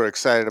 Super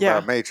excited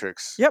about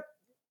Matrix. Yep.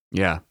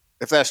 Yeah.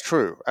 If that's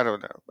true, I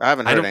don't know. I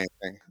haven't heard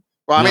anything.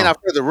 Well, I mean, I've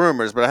heard the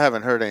rumors, but I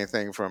haven't heard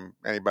anything from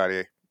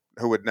anybody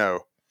who would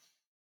know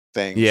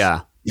things.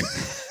 Yeah.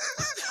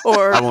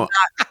 Or not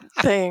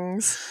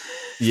things.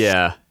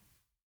 Yeah.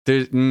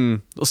 We'll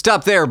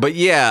stop there, but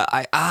yeah,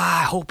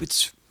 I hope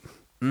it's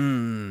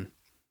I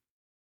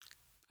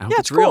hope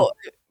it's real.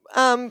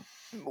 Cool.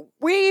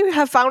 We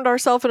have found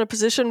ourselves in a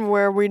position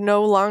where we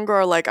no longer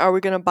are like, are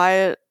we going to buy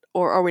it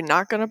or are we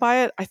not going to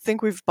buy it? I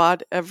think we've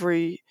bought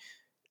every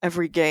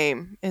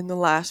game in the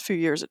last few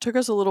years. It took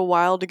us a little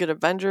while to get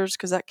Avengers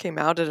because that came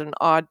out at an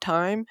odd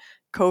time,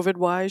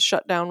 COVID-wise,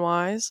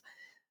 shutdown-wise.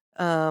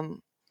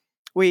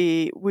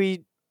 We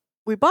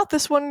bought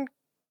this one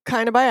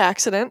kind of by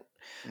accident.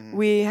 Mm-hmm.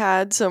 We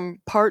had some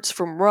parts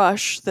from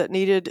Rush that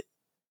needed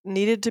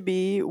to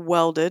be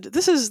welded.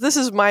 This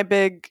is my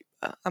big.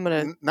 I'm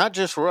gonna not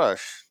just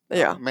Rush.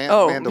 Yeah.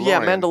 Mandalorian.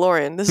 Yeah,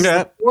 Mandalorian. This is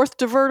the 4th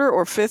diverter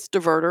or 5th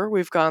diverter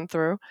we've gone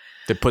through.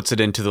 That puts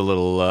it into the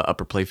little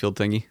upper playfield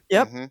thingy.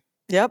 Yep. Mm-hmm.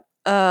 Yep.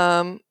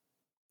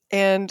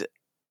 And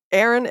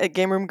Aaron at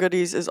Game Room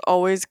Goodies is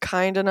always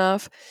kind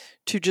enough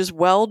to just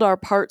weld our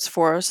parts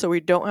for us so we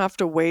don't have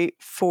to wait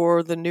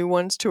for the new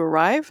ones to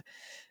arrive.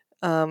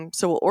 So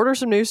we'll order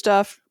some new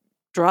stuff,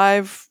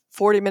 drive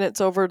 40 minutes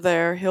over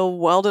there. He'll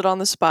weld it on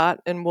the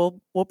spot, and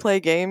we'll play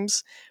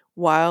games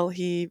while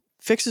he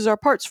fixes our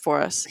parts for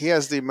us. He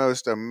has the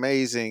most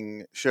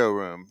amazing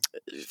showroom.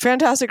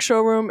 Fantastic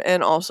showroom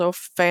and also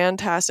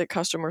fantastic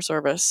customer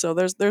service. So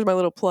there's my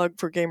little plug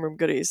for Game Room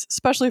Goodies,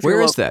 especially if Where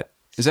is that?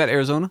 Is that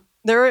Arizona?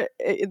 They're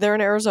in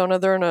Arizona.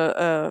 They're in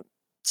a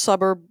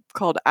suburb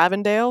called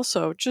Avondale,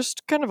 so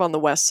just kind of on the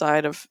west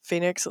side of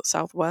Phoenix,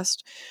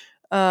 southwest.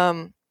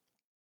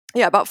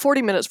 About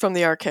 40 minutes from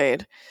the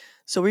arcade.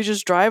 So we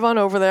just drive on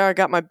over there. I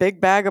got my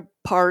big bag of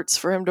parts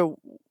for him to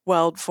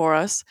weld for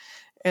us.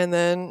 And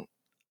then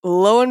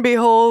lo and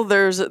behold,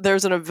 there's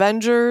an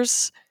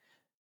Avengers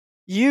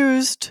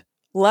used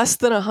less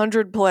than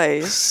 100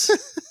 plays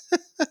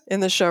in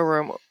the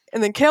showroom.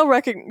 And then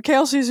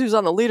Kale sees who's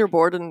on the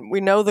leaderboard, and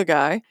we know the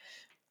guy.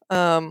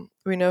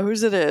 We know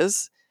whose it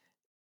is.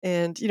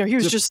 And he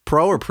was just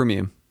pro or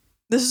premium.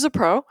 This is a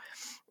pro,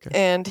 Okay.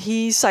 and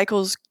he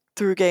cycles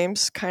through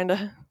games kind of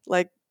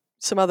like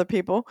some other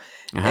people,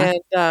 Uh-huh.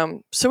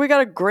 and so we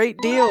got a great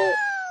deal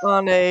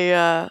on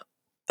a.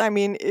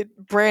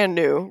 Brand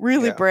new,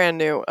 really brand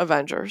new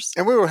Avengers.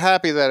 And we were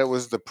happy that it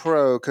was the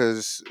Pro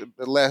because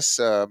less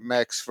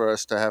mechs for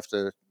us to have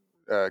to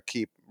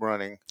keep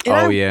running.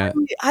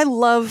 And I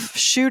love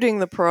shooting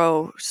the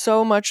Pro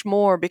so much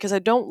more because I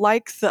don't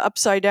like the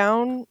upside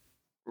down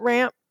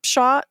ramp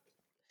shot.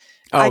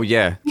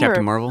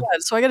 Captain Marvel.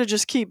 So I got to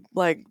just keep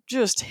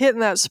just hitting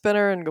that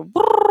spinner and go.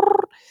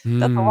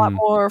 That's a lot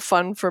more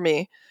fun for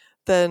me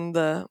than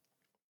the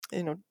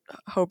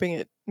hoping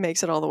it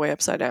makes it all the way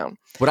upside down.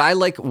 What I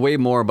like way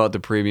more about the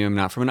premium,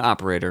 not from an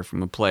operator,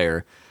 from a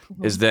player,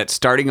 is that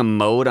starting a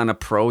mode on a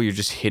pro, you're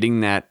just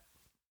hitting that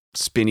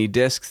spinny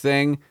disc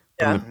thing.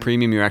 On the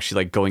premium, you're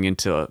actually going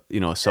into a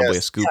subway,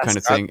 a scoop kind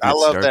of thing. I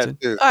love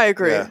that too. I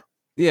agree.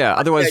 Yeah.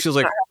 Otherwise, it feels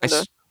like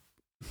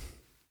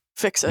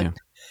fix it.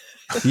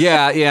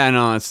 Yeah.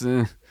 No, it's.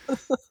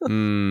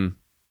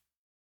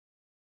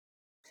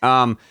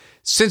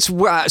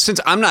 Since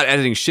I'm not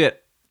editing shit.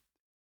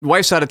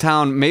 Wife's out of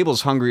town.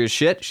 Mabel's hungry as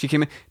shit. She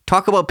came in.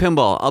 Talk about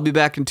pinball. I'll be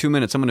back in 2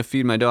 minutes. I'm going to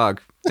feed my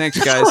dog.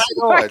 Thanks, guys.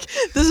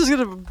 This is going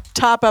to be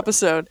top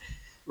episode.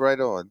 Right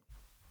on.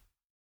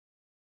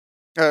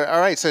 All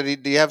right. So do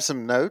you have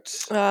some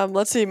notes?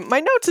 Let's see.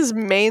 My notes is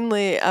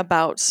mainly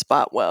about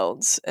spot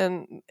welds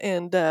and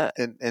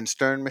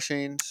stern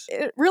machines.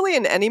 Really,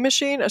 in any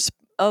machine,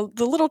 the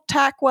little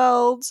tack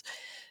welds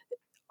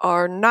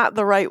are not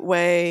the right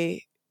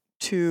way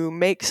to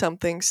make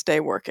something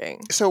stay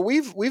working. So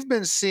we've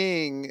been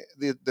seeing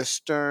the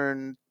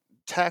stern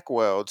tack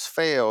welds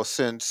fail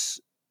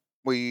since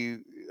we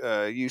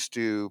used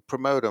to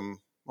promote them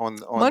on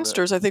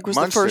Munsters. I think was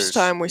the first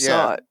time we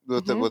saw it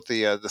with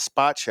the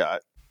spot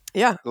shot.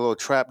 Yeah, the little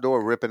trap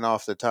door ripping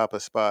off the top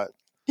of spot.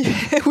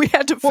 We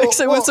had to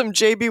fix it with some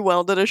JB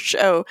weld at a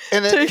show,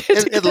 and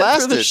it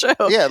lasted. The show.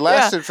 Yeah, it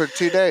lasted for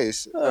 2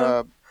 days.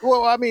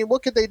 Well, I mean,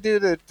 what could they do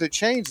to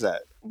change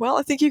that? Well,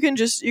 I think you can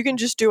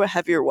just do a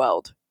heavier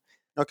weld.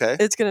 Okay.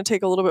 It's going to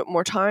take a little bit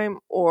more time,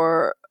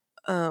 but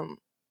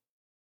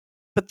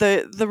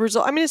the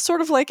result. I mean, it's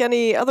sort of like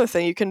any other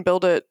thing. You can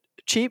build it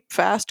cheap,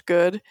 fast,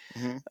 good,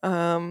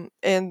 and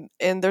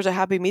there's a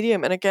happy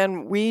medium. And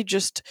again,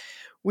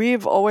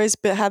 we've always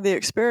had the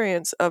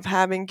experience of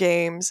having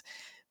games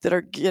that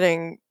are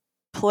getting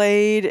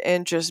played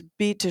and just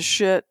beat to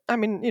shit. I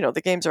mean,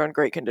 the games are in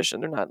great condition.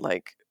 They're not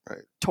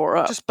tore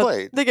up, just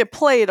played. They get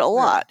played a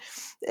lot.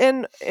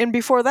 And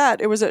before that,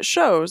 it was at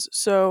shows.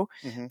 So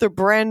they're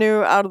brand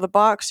new out of the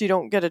box. You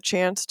don't get a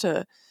chance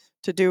to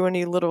do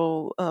any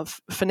little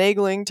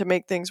finagling to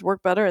make things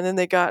work better. And then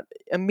they got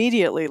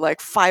immediately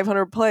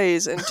 500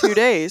 plays in 2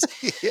 days.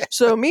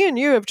 So me and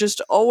you have just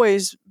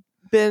always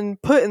been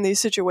put in these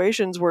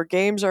situations where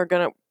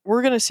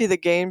we're gonna see the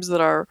games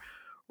that are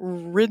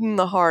ridden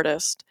the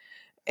hardest.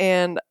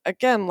 And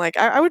again,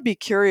 I would be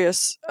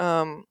curious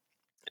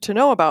to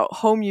know about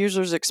home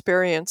users'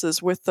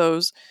 experiences with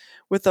those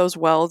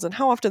welds and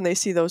how often they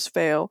see those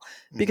fail,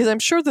 because I'm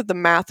sure that the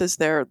math is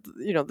there.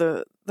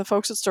 The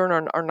folks at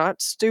Stern are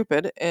not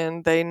stupid,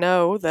 and they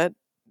know that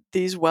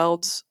these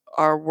welds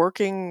are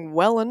working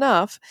well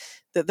enough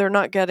that they're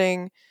not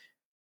getting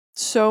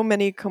so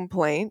many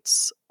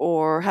complaints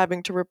or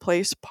having to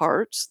replace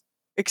parts.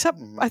 Except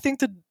I think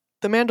the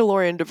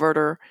Mandalorian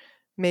diverter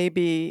may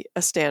be a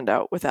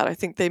standout with that. I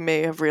think they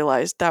may have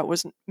realized that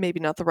was maybe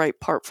not the right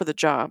part for the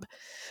job.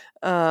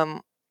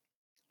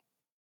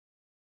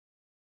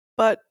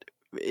 But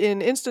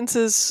in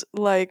instances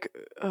like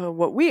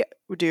what we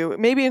do,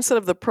 maybe instead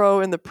of the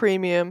Pro and the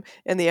Premium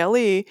and the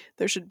LE,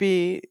 there should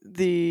be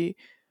the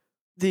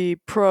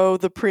Pro,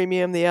 the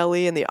Premium, the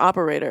LE, and the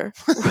Operator,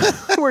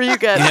 where you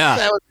get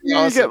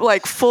you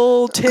get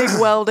full TIG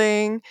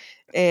welding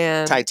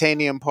and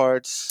titanium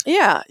parts.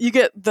 Yeah, you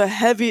get the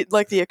heavy,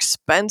 the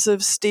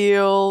expensive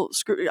steel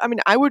screw. I mean,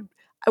 I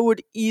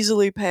would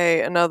easily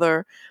pay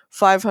another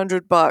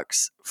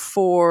 $500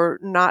 for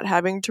not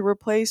having to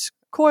replace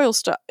coil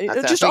stuff. I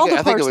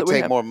think it would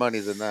take more money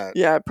than that.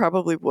 Yeah, it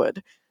probably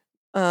would.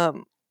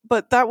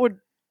 But that would,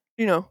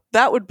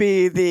 that would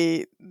be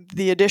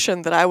the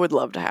addition that I would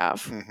love to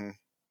have.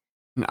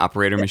 An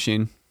operator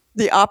machine.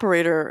 The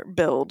operator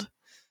build.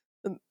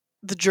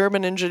 The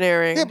German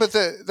engineering. Yeah, but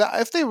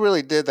if they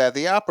really did that,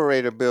 the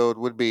operator build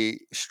would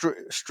be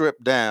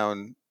stripped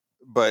down,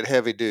 but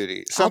heavy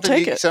duty. Something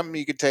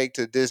you could take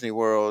to Disney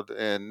World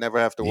and never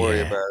have to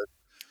worry about.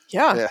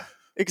 Yeah.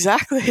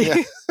 Exactly.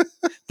 Yeah.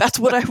 That's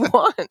what I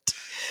want.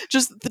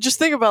 Just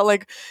think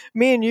about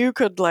me and you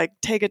could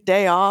take a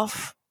day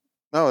off.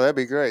 Oh, that'd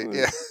be great.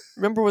 Yeah.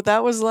 Remember what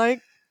that was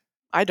like?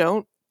 I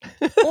don't.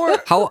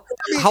 Or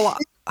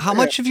how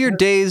much of your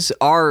days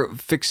are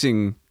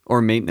fixing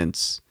or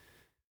maintenance?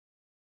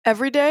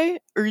 Every day?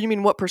 Or you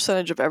mean what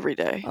percentage of every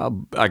day?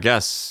 I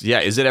guess. Yeah.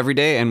 Is it every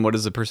day? And what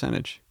is the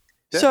percentage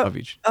of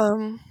each?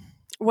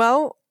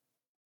 Well,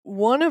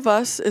 one of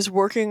us is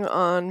working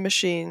on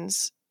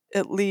machines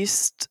at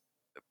least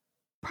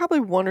probably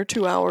 1 or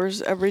 2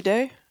 hours every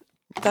day.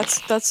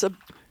 that's a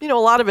a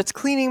lot of it's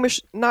cleaning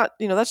not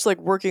that's like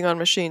working on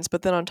machines,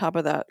 but then on top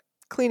of that,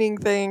 cleaning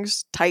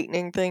things,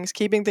 tightening things,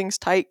 keeping things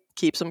tight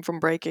keeps them from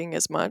breaking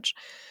as much.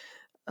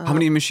 How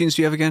many machines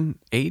do you have again?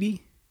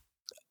 80?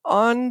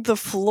 On the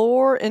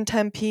floor in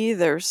Tempe,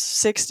 there's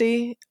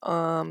 60.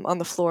 On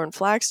the floor in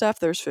Flagstaff,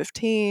 there's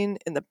 15.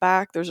 In the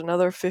back, there's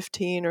another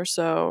 15 or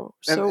so.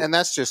 And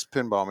that's just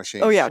pinball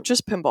machines. Oh yeah,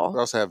 just pinball. We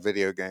also have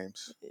video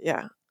games.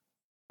 Yeah.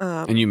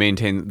 And you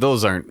maintain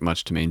those aren't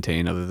much to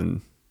maintain other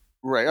than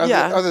right.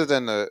 Other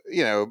than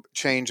the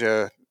change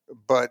a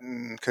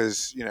button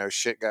because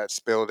shit got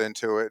spilled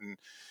into it,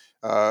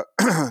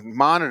 and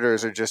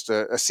monitors are just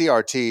a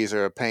CRTs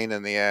are a pain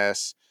in the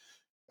ass.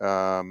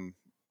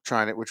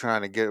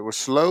 We're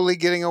slowly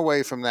getting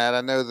away from that.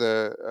 I know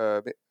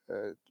the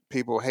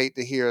people hate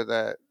to hear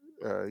that.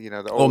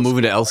 The old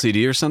moving to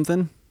LCD or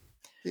something.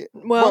 Yeah.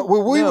 Well,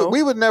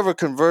 we would never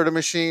convert a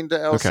machine to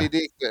LCD.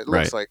 Okay. It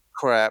looks like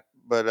crap,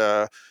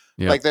 but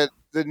like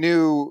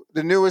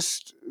the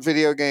newest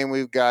video game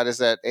we've got is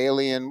that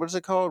Alien. What is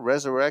it called?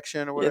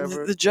 Resurrection or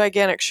whatever. The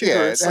gigantic shooter.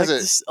 Yeah, it's like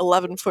this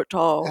 11-foot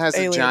tall. It has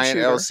alien a giant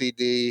shooter.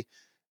 LCD,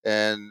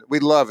 and we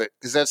love it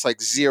because that's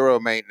like zero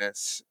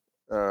maintenance.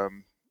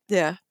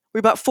 Yeah. We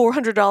bought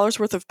 $400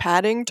 worth of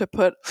padding to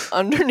put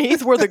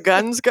underneath where the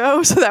guns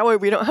go, so that way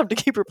we don't have to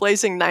keep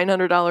replacing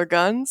 $900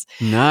 guns.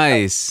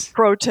 Nice.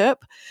 Pro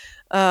tip.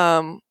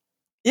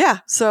 Yeah.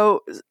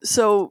 So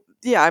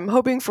yeah, I'm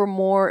hoping for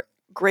more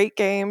great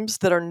games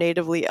that are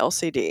natively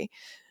LCD.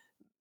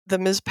 The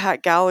Ms.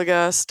 Pat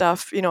Galaga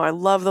stuff, I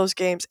love those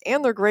games,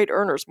 and they're great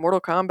earners.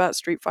 Mortal Kombat,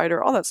 Street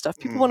Fighter, all that stuff.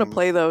 People want to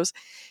play those,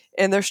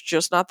 and there's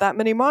just not that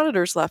many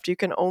monitors left. You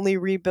can only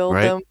rebuild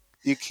them.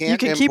 You can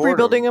keep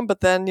rebuilding them,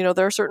 but then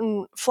there are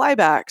certain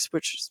flybacks,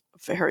 which is a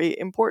very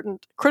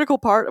important, critical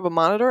part of a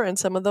monitor, and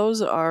some of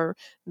those are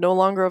no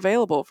longer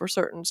available for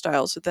certain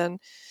styles. So then,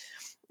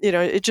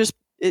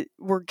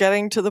 we're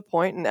getting to the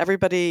point, and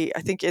everybody,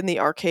 I think, in the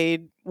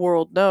arcade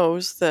world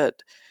knows that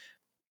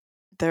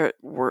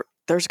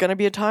there's going to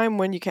be a time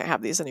when you can't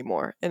have these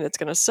anymore, and it's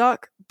going to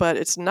suck. But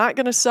it's not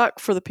going to suck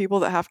for the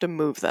people that have to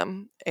move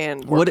them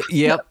and work.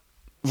 Yep.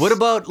 What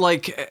about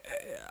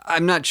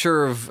I'm not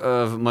sure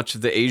of much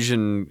of the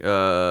Asian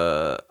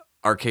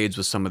arcades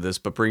with some of this,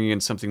 but bringing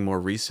in something more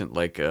recent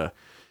like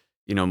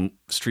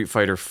Street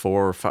Fighter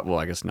 4 or 5, well,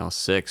 I guess now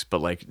 6,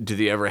 but do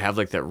they ever have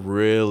that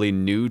really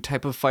new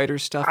type of fighter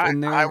stuff in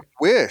there?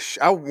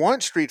 I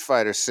want Street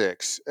Fighter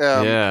 6.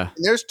 Yeah.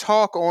 There's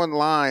talk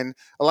online.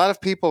 A lot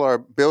of people are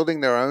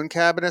building their own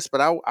cabinets,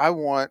 but I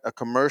want a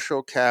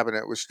commercial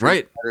cabinet with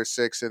Street Fighter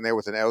 6 in there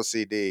with an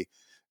LCD.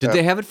 Did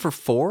they have it for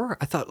 4?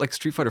 I thought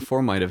Street Fighter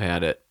 4 might have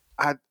had it.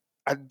 I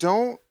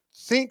don't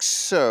think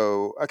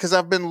so because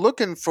I've been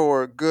looking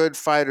for good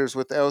fighters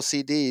with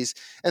LCDs,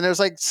 and there's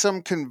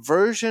some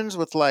conversions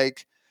with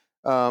some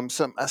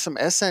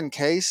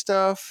SNK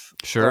stuff.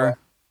 Sure,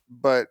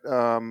 but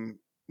no,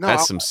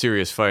 that's some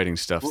serious fighting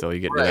stuff though.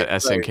 You get into that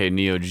SNK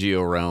Neo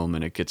Geo realm,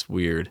 and it gets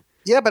weird.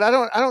 Yeah, but I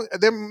don't.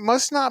 There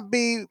must not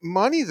be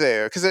money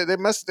there because they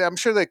must. I'm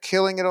sure they're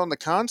killing it on the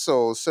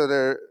consoles, so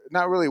they're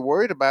not really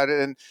worried about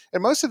it. And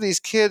most of these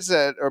kids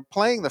that are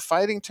playing the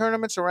fighting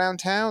tournaments around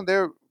town,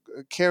 they're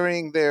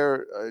carrying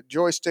their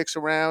joysticks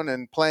around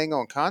and playing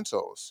on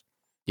consoles.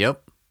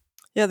 Yep.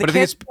 Yeah, the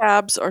candy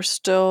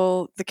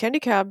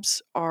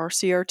cabs are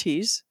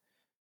CRTs.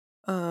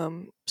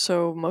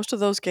 So most of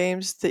those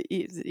games that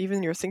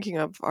even you're thinking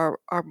of are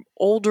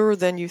older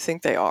than you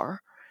think they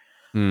are.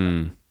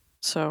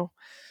 So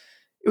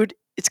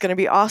it's going to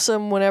be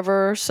awesome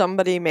whenever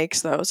somebody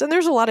makes those. And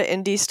there's a lot of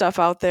indie stuff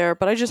out there,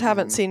 but I just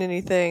haven't seen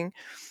anything.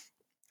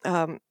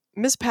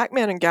 Ms.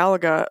 Pac-Man and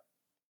Galaga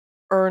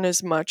earn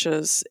as much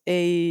as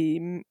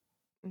a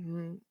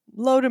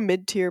low to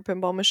mid-tier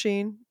pinball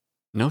machine.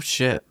 No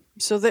shit.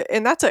 So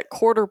and that's at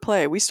quarter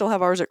play. We still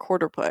have ours at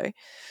quarter play.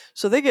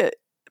 So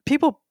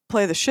people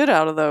play the shit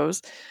out of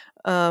those.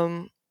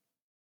 Are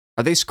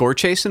they score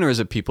chasing, or is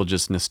it people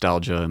just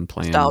nostalgia and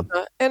playing?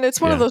 Nostalgia. And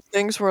it's one of those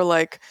things where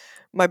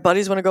my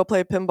buddies want to go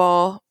play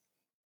pinball.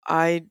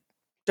 I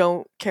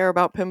don't care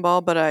about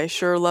pinball, but I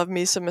sure love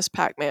me some Miss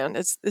Pac-Man.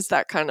 It's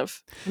that kind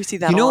of, we see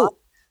that a lot.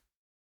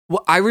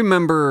 Well, I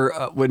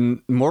remember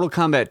when Mortal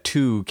Kombat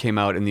 2 came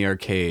out in the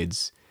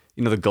arcades,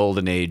 the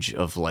golden age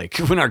of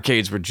when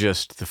arcades were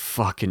just the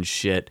fucking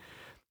shit.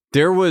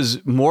 There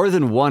was more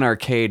than one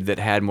arcade that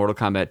had Mortal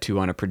Kombat 2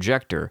 on a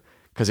projector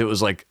because it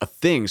was a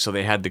thing. So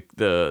they had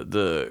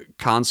the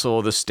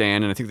console, the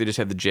stand, and I think they just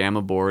had the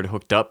JAMA board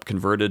hooked up,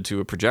 converted to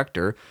a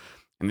projector,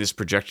 and this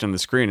projection on the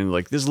screen. And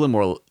there's a little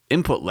more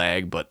input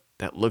lag, but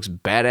that looks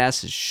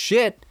badass as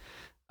shit.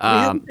 We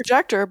have a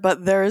projector,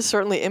 but there is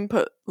certainly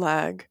input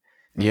lag.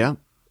 Yeah.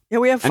 Yeah,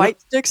 we have fight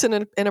sticks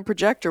and a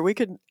projector. We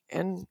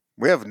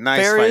have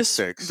nice fight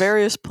sticks.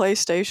 Various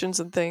PlayStations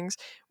and things.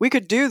 We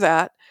could do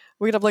that.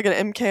 We could have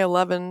an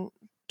MK11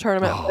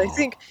 tournament. But I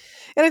think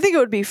it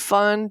would be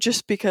fun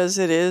just because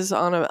it is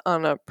on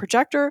a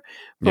projector.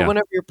 But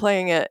whenever you're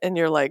playing it and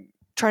you're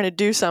trying to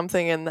do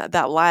something and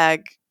that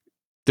lag.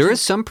 There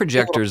is some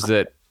projectors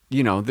that,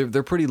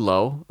 they're pretty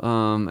low.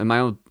 And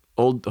my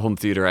old home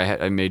theater,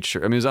 I made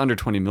sure. I mean, it was under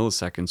 20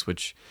 milliseconds,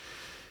 which,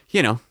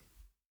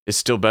 is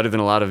still better than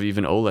a lot of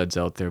even OLEDs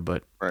out there.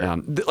 But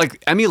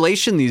like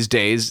emulation these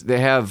days, they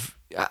have.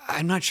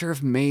 I'm not sure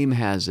if MAME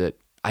has it.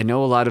 I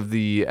know a lot of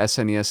the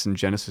SNES and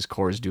Genesis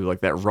cores do, like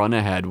that run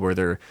ahead where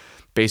they're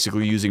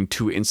basically using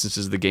 2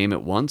 instances of the game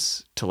at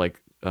once to like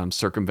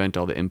circumvent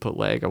all the input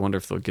lag. I wonder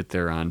if they'll get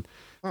there on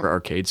for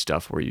arcade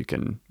stuff where you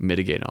can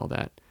mitigate all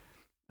that,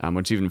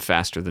 which is even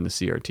faster than a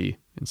CRT.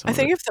 I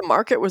think if the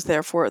market was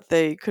there for it,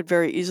 they could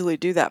very easily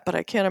do that. But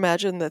I can't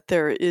imagine that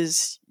there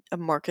is a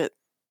market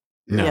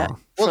yet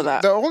for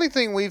that. The only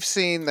thing we've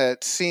seen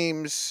that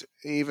seems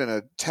even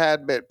a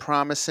tad bit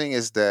promising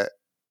is the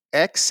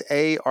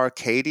XA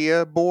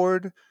Arcadia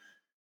board.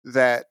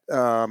 That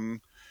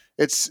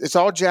it's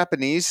all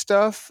Japanese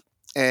stuff,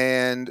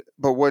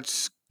 but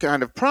what's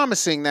kind of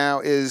promising now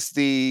is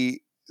they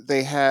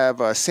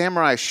have a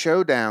Samurai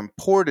Showdown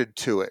ported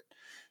to it.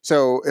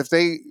 So if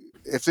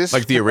this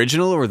like the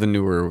original or the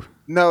newer?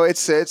 No,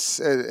 it's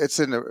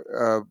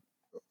an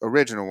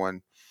original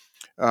one.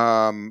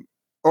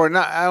 Or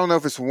not, I don't know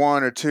if it's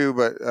 1 or 2,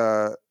 but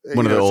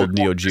one of the old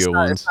Neo Geo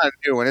ones. It's not a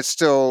new one. It's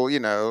still,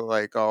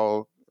 like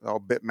all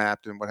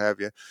bitmapped and what have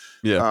you.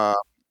 Yeah.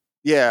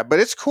 Yeah, but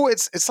it's cool.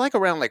 It's like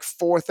around like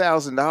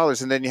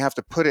 $4,000, and then you have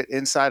to put it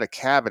inside a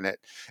cabinet.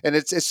 And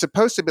it's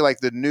supposed to be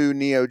like the new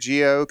Neo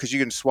Geo because you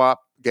can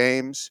swap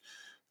games.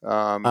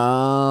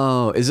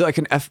 Is it like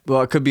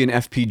it could be an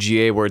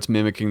FPGA where it's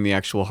mimicking the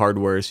actual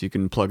hardware, so you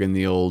can plug in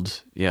the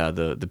old,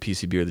 the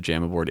PCB or the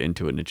JAMA board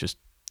into it, and it just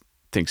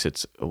thinks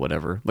it's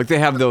whatever. Like they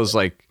have those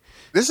like.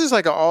 This is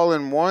like an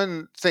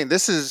all-in-one thing.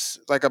 This is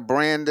like a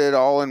branded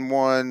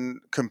all-in-one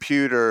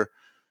computer.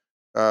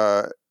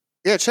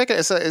 Yeah, check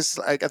it. It's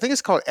like I think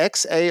it's called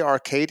XA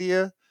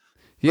Arcadia.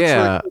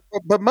 Yeah, really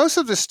cool. But most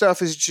of the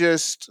stuff is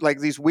just like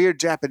these weird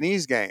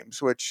Japanese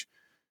games, which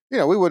we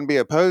wouldn't be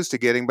opposed to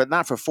getting, but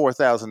not for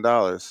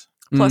 $4,000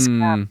 plus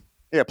cab.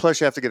 Yeah, plus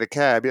you have to get a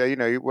cab.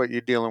 Yeah, what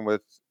you're dealing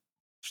with,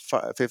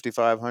 $5,500,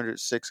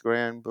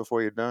 $6,000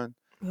 before you're done.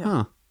 Yeah.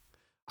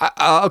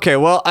 Huh. Okay,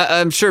 well,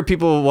 I'm sure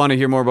people want to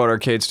hear more about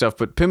arcade stuff,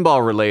 but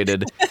pinball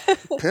related.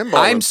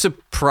 I'm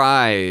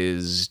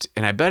surprised,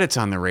 and I bet it's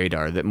on the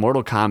radar, that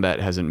Mortal Kombat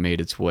hasn't made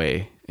its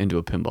way into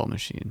a pinball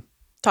machine.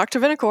 Talk to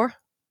Vinicor.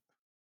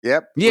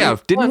 Yep. Yeah,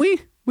 didn't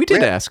we? We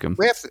did ask him.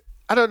 We have to,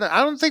 I don't know.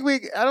 I don't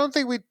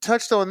think we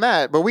touched on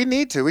that, but we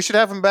need to. We should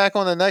have him back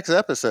on the next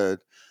episode.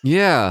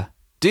 Yeah,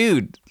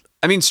 dude.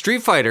 I mean,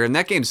 Street Fighter, and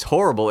that game's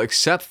horrible,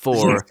 except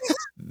for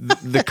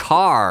the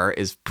car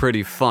is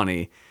pretty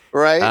funny.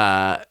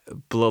 Right.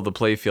 Below the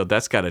playfield,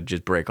 that's got to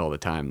just break all the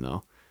time,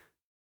 though.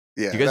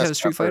 Yeah. You guys have a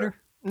Street Fighter?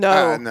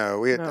 No.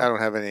 No. I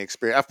don't have any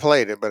experience. I've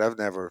played it, but I've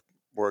never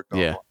worked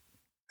on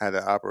how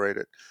to operate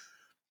it.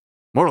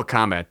 Mortal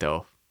Kombat,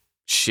 though,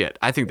 shit,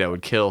 I think that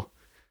would kill.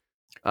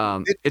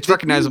 It's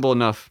recognizable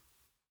enough.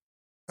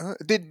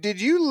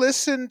 Did you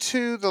listen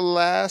to the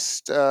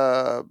last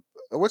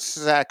what's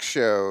Zach's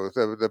show?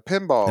 The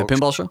pinball. The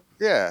pinball show?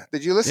 Yeah.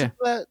 Did you listen to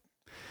that?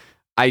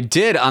 I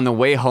did on the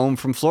way home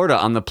from Florida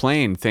on the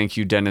plane. Thank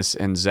you, Dennis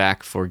and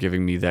Zach, for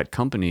giving me that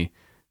company.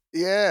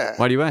 Yeah.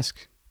 Why do you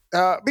ask?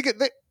 Because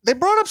they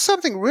brought up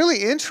something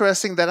really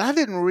interesting that I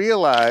didn't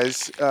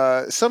realize.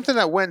 Something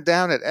that went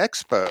down at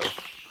Expo.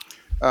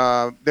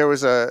 There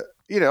was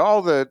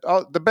all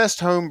the best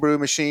homebrew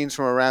machines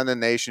from around the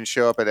nation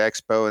show up at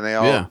Expo, and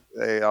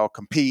they all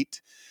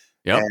compete,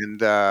 and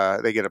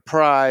they get a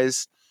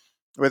prize.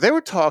 But they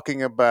were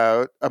talking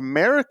about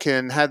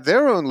American had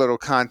their own little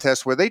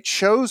contest where they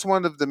chose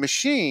one of the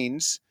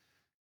machines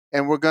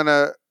and were going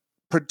to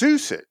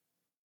produce it.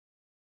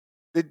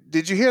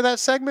 Did you hear that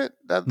segment?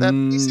 That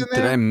piece in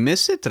there? Did I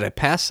miss it? Did I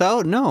pass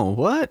out? No.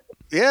 What?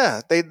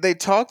 Yeah, they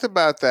talked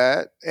about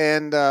that,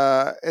 and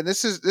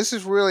this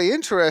is really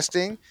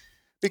interesting.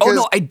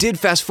 Because, I did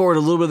fast forward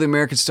a little bit of the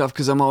American stuff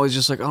because I'm always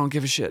just like, I don't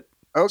give a shit.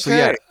 Okay. So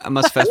yeah, I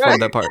must fast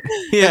forward that part.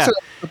 Yeah. So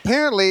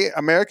apparently,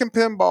 American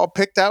Pinball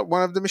picked out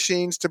one of the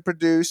machines to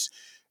produce.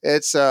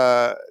 It's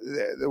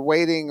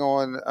waiting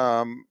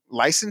on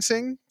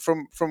licensing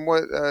from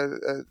what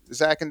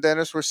Zach and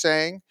Dennis were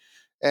saying.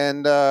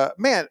 And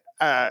man,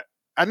 I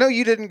know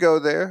you didn't go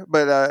there,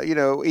 but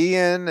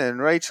Ian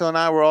and Rachel and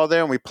I were all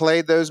there, and we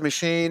played those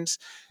machines.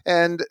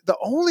 And the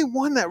only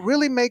one that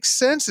really makes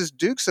sense is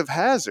Dukes of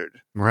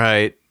Hazzard.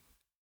 Right.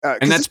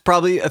 And that's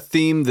probably a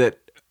theme that,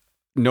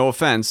 no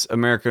offense,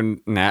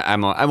 American, I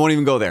won't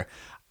even go there.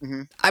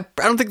 Mm-hmm. I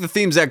don't think the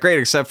theme's that great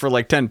except for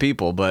like 10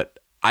 people, but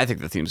I think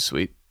the theme's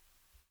sweet.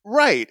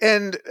 Right.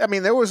 And I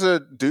mean, there was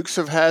a Dukes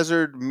of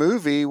Hazzard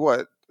movie.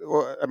 That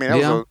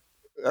was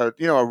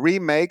a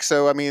remake.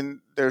 So, I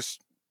mean, there's,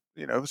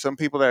 some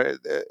people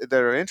that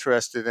are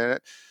interested in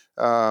it,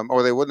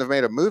 or they wouldn't have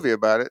made a movie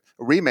about it,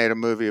 remade a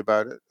movie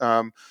about it.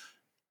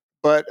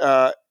 But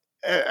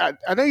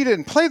I know you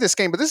didn't play this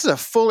game, but this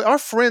is our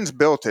friends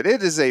built it.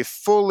 It is a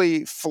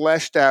fully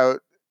fleshed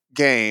out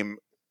game,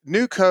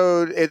 new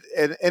code,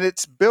 and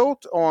it's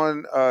built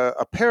on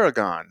a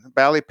Paragon,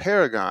 Bally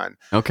Paragon.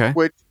 Okay.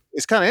 Which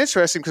is kind of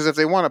interesting because if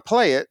they want to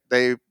play it,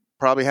 they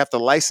probably have to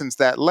license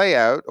that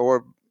layout,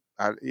 or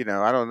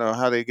I don't know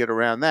how they get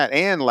around that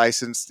and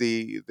license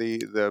the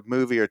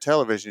movie or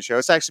television show.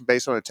 It's actually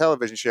based on a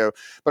television show,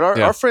 but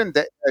our friend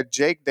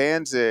Jake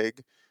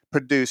Danzig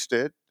produced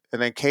it,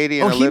 and then Katie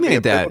and he Olivia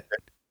made that. built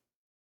it.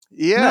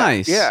 Yeah,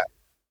 Nice. yeah,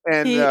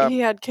 and he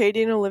had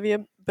Katie and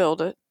Olivia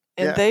build it,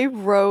 and they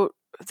wrote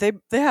they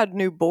had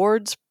new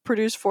boards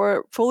produced for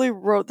it. Fully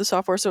wrote the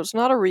software, so it's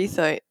not a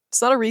retheme.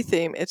 It's not a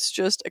retheme. It's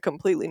just a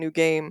completely new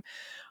game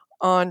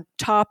on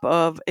top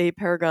of a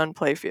Paragon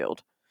playfield.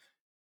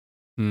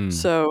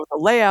 So the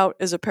layout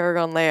is a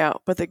Paragon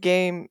layout, but the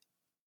game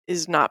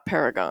is not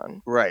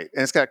Paragon. Right.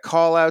 And it's got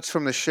call outs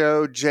from the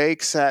show.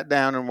 Jake sat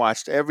down and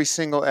watched every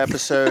single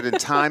episode and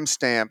time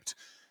stamped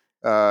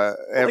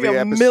every like a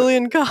episode.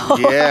 million call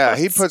Yeah,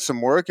 he put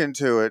some work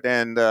into it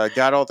and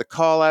got all the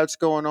call outs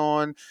going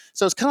on.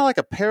 So it's kind of like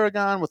a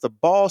Paragon with a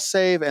ball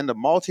save and a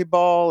multi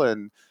ball,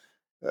 and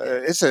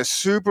it's a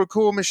super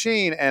cool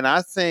machine. And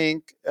I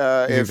think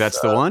if that's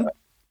the one,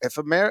 if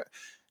America.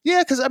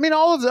 Yeah, because I mean,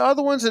 all of the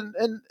other ones,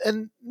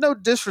 and no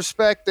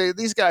disrespect,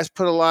 these guys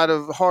put a lot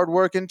of hard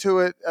work into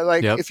it.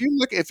 Like if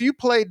you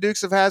played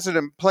Dukes of Hazzard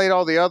and played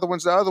all the other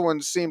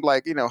ones seemed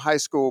like high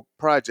school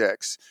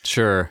projects.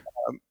 Sure.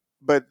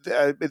 But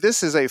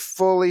this is a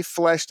fully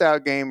fleshed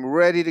out game,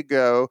 ready to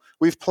go.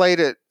 We've played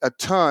it a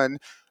ton.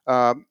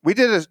 We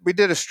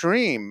did a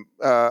stream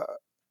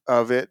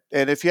of it,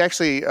 and if you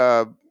actually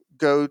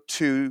go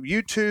to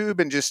YouTube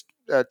and just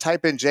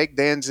type in Jake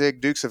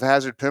Danzig Dukes of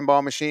Hazzard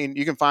pinball machine,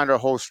 you can find our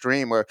whole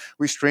stream where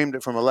we streamed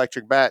it from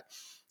Electric Bat.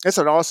 It's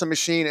an awesome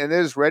machine, and it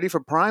is ready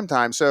for prime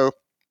time. So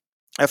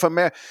it's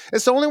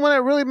the only one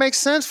that really makes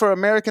sense for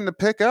American to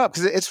pick up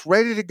because it's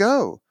ready to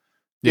go.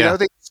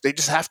 They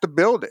just have to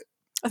build it.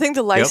 I think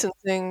the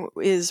licensing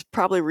is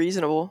probably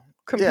reasonable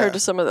compared to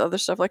some of the other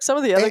stuff. Like some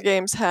of the other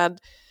games had,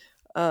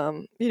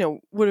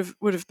 would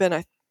have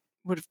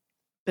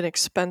been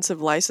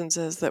expensive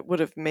licenses that would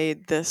have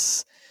made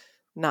this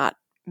not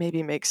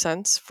maybe make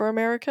sense for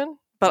American.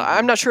 But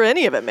I'm not sure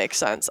any of it makes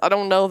sense. I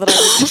don't know that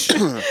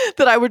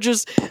I would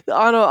just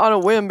on a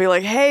whim be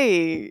like,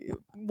 hey,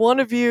 one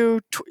of you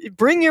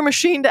bring your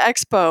machine to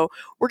Expo.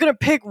 We're gonna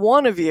pick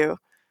one of you.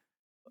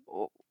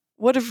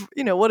 What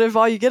if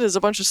all you get is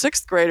a bunch of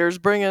sixth graders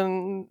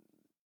bringing,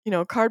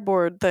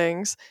 cardboard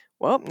things?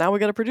 Well, now we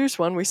got to produce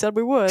one. We said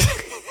we would.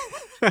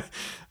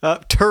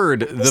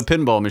 Turd, the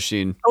pinball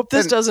machine. Hope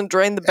this doesn't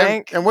drain the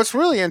bank. And what's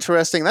really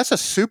interesting, that's a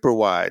super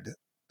wide.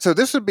 So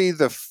this would be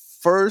the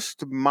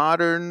first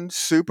modern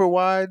super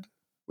wide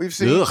we've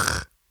seen.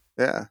 Ugh.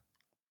 Yeah.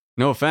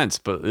 No offense,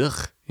 but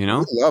ugh, We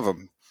love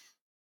them.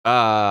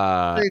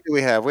 How many do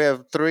we have? We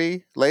have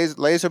 3.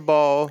 Laser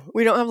ball.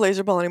 We don't have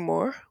laser ball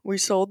anymore. We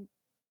sold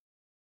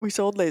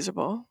laser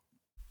ball.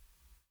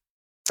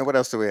 And what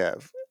else do we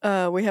have?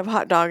 We have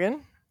hot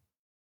doggin'.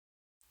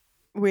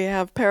 We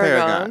have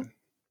Paragon.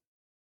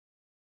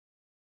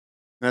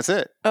 That's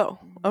it. Oh,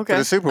 okay. For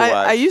the super wide.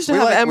 I used to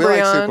have Embryon. We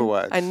like super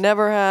wides. I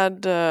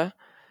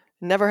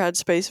never had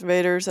Space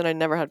Invaders, and I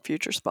never had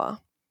Future Spa.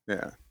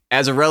 Yeah.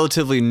 As a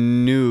relatively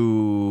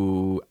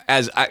new,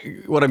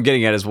 what I'm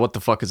getting at is what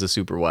the fuck is a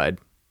super wide?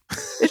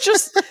 It's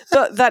just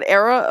that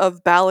era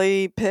of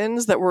Bally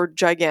pins that were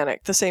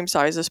gigantic, the same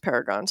size as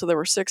Paragon. So there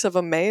were 6 of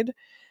them made.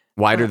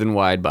 Wider than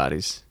wide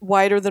bodies.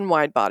 Wider than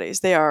wide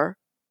bodies. They are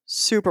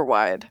super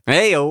wide.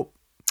 Hey-o.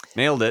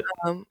 Nailed it.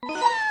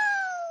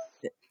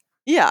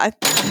 Yeah.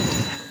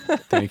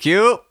 Thank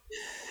you.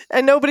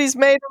 And nobody's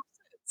made them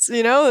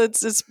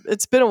since.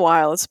 It's been a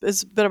while.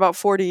 It's been about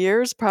 40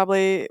 years,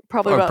 probably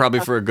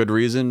for a good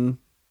reason.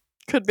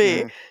 Could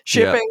be.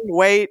 Shipping,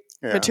 weight,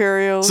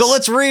 materials. So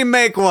let's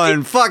remake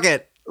one. Fuck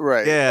it.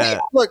 Right. Yeah.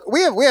 Look,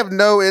 we have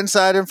no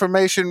inside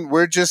information.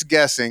 We're just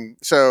guessing.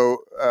 So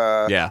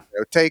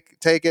take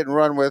it and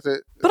run with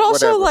it. But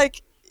also whatever.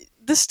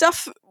 the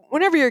stuff,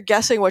 whenever you're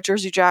guessing what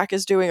Jersey Jack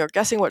is doing or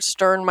guessing what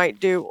Stern might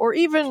do, or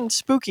even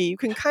Spooky, you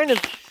can kind of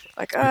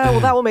well,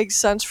 that will make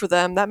sense for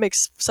them. That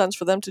makes sense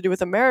for them to do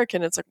with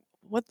American. It's like,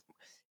 what?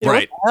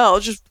 Right. What the hell?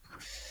 Just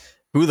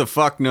who the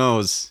fuck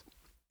knows?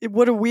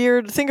 What a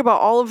weird, think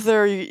about all of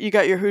their, you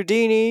got your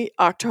Houdini,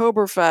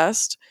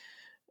 Oktoberfest,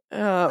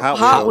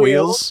 Hot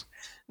Wheels.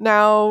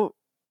 Now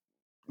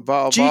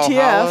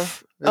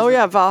GTF.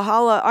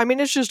 Valhalla. I mean,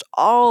 it's just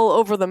all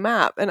over the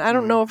map. And I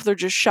don't know if they're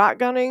just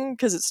shotgunning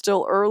because it's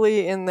still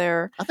early in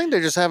their... I think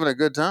they're just having a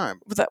good time.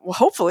 Well,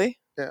 hopefully.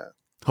 Yeah.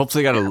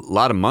 Hopefully got a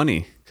lot of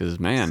money because,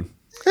 man,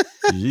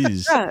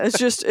 jeez. Yeah, it's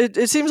just,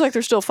 it seems like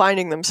they're still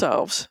finding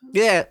themselves.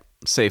 Yeah,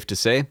 safe to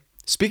say.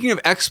 Speaking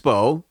of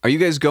Expo, are you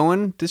guys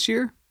going this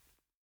year?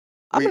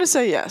 I'm going to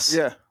say yes.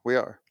 Yeah, we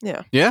are.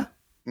 Yeah. Yeah?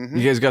 Mm-hmm.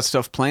 You guys got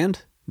stuff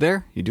planned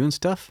there? You doing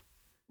stuff?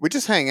 We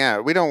just hang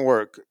out. We don't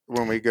work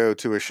when we go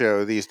to a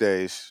show these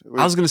days.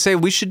 I was going to say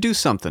we should do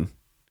something.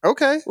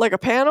 Okay. Like a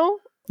panel?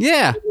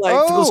 Yeah.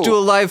 Let's do a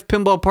live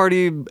pinball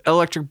party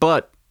electric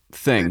butt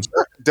thing.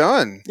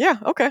 Done. Yeah,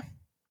 okay.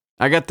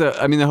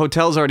 The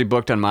hotel's already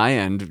booked on my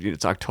end.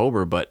 It's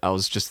October, but I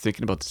was just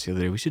thinking about this the other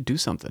day. We should do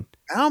something.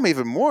 Now I'm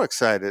even more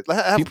excited.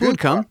 People would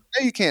come. I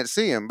know you can't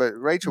see him, but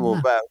Rachel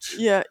will vouch.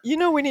 Yeah,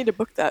 we need to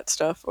book that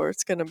stuff or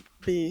it's going to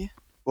be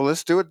Well,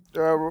 let's do it.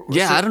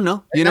 Yeah, I don't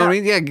know. You know what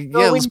I mean?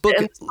 Yeah. Let's book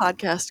it.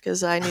 Podcast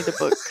because I need a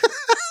book.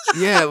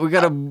 Yeah, we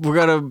got a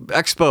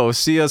expo.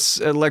 See us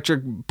at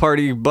Electric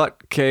Party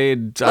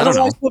Buttcade. I don't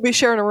know. We'll be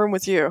sharing a room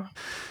with you.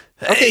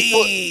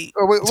 Hey,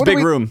 it's a big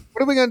room.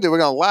 What are we gonna do? We're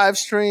gonna live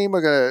stream.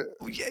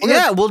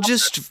 We'll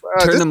just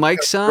turn the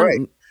mics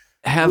on,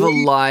 have a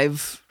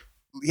live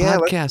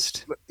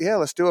podcast.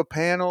 Let's do a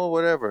panel.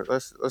 Whatever.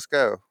 Let's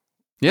go.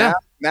 Yeah.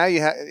 Now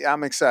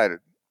I'm excited.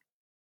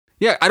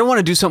 Yeah, I don't want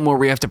to do something where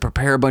we have to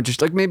prepare a bunch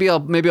of like maybe I'll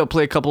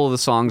play a couple of the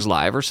songs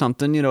live or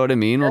something. You know what I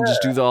mean? We'll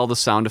just do all the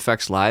sound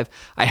effects live.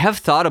 I have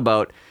thought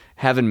about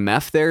having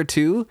Meth there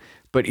too,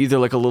 but either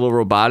like a little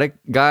robotic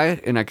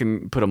guy and I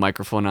can put a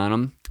microphone on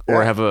him,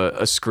 or have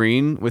a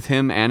screen with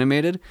him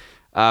animated.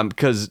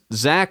 Because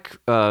Zach,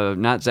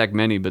 not Zach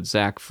Many, but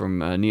Zach from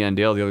Neon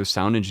Dale, the other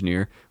sound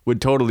engineer,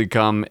 would totally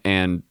come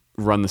and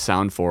run the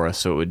sound for us.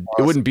 So it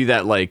wouldn't be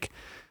that like,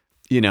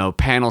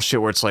 panel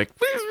shit where it's like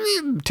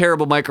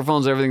terrible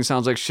microphones, everything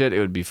sounds like shit.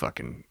 It'd be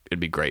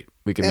great.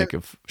 We could make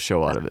a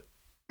show out of it.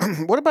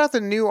 What about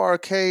the new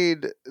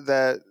arcade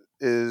that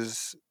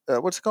is,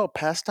 what's it called?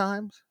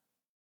 Pastimes?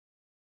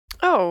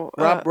 Oh,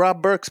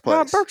 Rob Burke's place.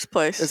 Rob Burke's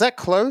place. Is that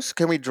close?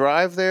 Can we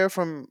drive there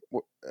from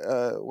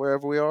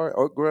wherever we are,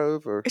 Oak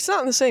Grove? Or it's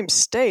not in the same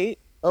state.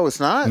 Oh,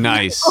 it's not?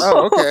 Nice.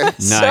 Oh, okay.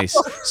 Nice.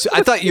 So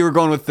I thought you were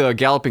going with the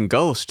Galloping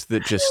Ghost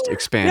that just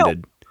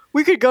expanded. No,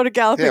 we could go to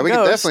Galloping Ghost. Yeah, we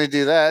could definitely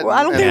do that. Well,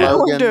 I don't think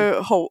we're going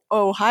to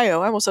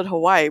Ohio. I almost said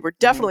Hawaii. We're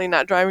definitely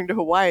not driving to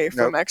Hawaii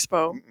from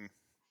Expo.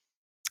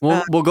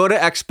 We'll go to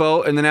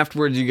Expo, and then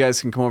afterwards you guys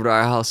can come over to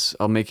our house.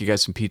 I'll make you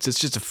guys some pizza. It's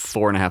just a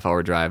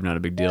 4.5-hour drive, not a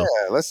big deal.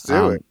 Yeah, let's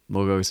do it.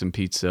 We'll go get some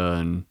pizza.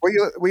 And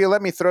Will you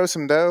let me throw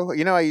some dough?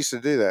 I used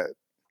to do that.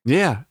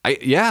 Yeah,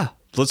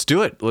 let's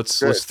do it.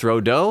 Let's throw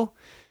dough.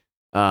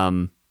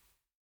 But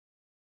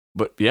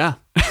yeah,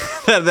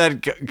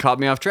 that caught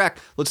me off track.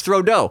 Let's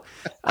throw dough.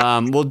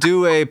 We'll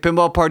do a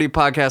Pinball Party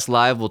podcast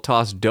live. We'll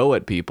toss dough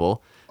at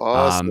people.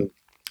 Awesome.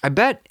 I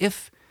bet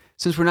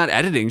since we're not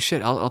editing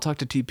shit, I'll talk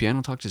to TPN.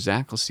 I'll talk to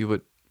Zach. I'll see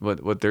what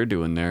they're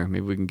doing there.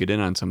 Maybe we can get in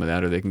on some of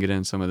that, or they can get in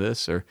on some of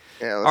this. Or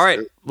all right,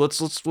 let's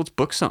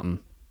book something.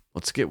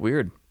 Let's get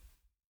weird.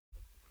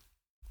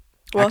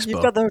 Well, Expo.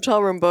 You've got the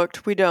hotel room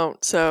booked. We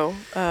don't. So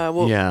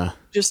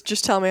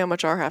just tell me how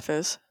much our half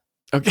is.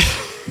 Okay.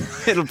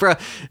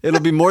 It'll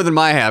be more than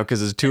my half because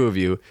there's two of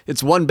you.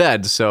 It's one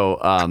bed, so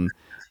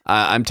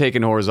I'm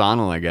taking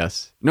horizontal, I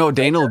guess. No,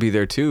 Dana will be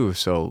there too,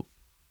 so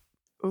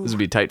this will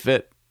be a tight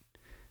fit.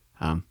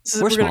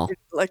 We're small,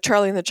 like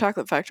Charlie and the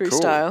Chocolate Factory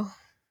style.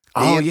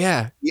 Oh Ian,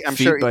 yeah, I'm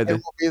sure Ian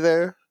will be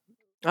there.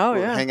 Oh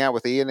We'll yeah, hang out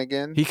with Ian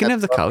again. He can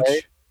have the couch.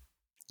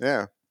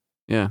 Yeah.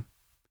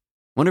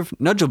 Wonder if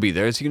Nudge will be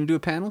there. Is he going to do a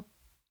panel?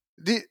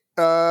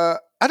 I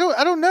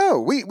don't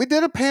know. We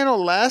did a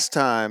panel last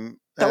time.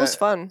 That was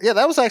fun. Yeah,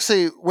 that was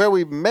actually where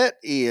we met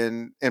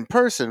Ian in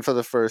person for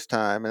the first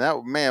time,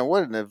 and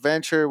what an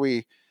adventure!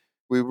 We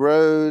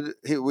rode.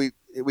 We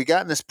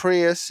got in this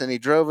Prius, and he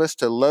drove us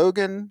to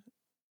Logan.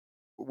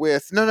 It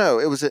was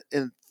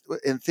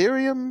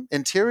Interium,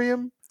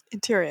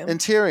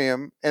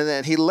 and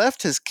then he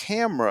left his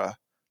camera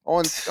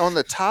on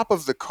the top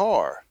of the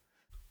car,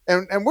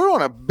 and we're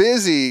on a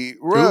busy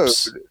road.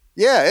 Oops.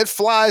 Yeah, it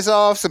flies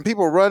off. Some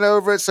people run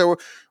over it, so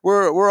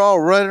we're all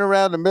running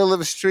around the middle of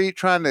the street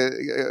trying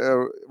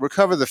to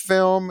recover the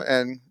film,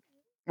 and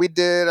we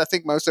did. I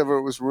think most of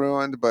it was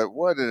ruined, but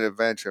what an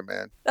adventure,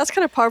 man! That's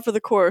kind of par for the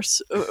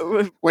course.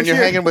 When you're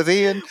hanging with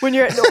Ian, I was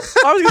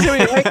going to say when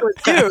you're hanging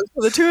with you,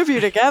 so the two of you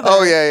together.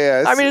 Oh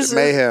yeah. It's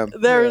mayhem.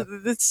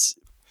 It's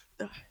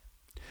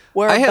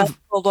wear a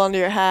belt onto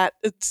your hat.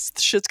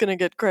 Shit's gonna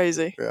get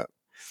crazy. Yeah.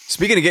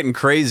 Speaking of getting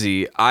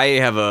crazy, I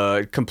have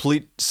a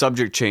complete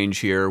subject change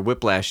here,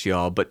 whiplash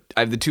y'all, but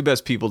I have the two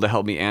best people to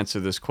help me answer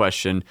this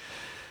question.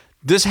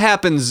 This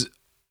happens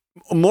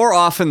more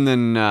often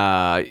than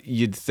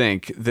you'd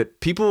think,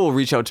 that people will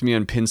reach out to me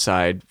on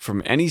Pinside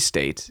from any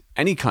state,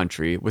 any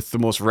country, with the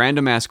most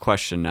random-ass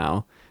question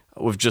now,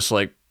 with just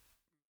like,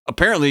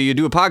 apparently you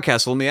do a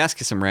podcast, so let me ask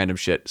you some random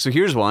shit. So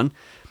here's one.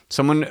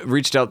 Someone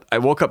reached out. I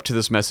woke up to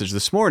this message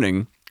this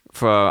morning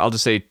for, I'll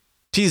just say,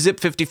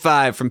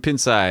 TZip55 from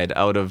Pinside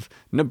out of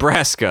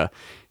Nebraska.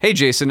 Hey,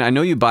 Jason, I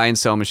know you buy and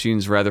sell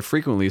machines rather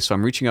frequently, so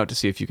I'm reaching out to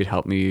see if you could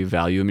help me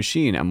value a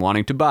machine I'm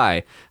wanting to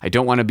buy. I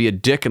don't want to be a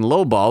dick and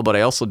lowball, but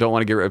I also don't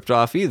want to get ripped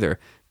off either.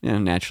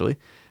 Naturally.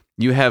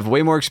 You have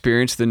way more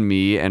experience than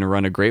me and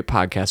run a great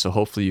podcast, so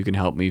hopefully you can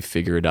help me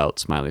figure it out.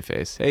 Smiley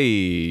face. Hey,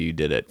 you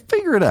did it.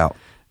 Figure it out.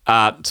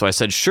 So I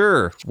said,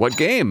 sure. What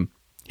game?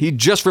 He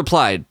just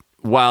replied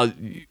while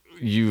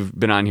you've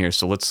been on here,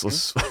 so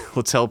let's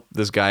help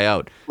this guy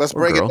out. Let's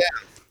break it down.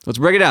 Let's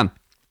break it down.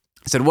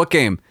 I said, what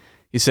game?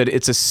 He said,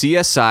 it's a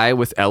CSI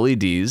with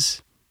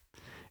LEDs.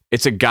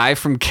 It's a guy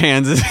from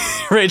Kansas.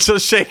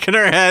 Rachel's shaking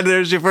her head.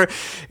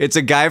 It's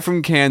a guy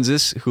from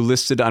Kansas who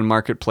listed on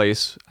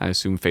Marketplace, I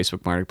assume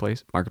Facebook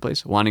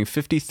Marketplace, wanting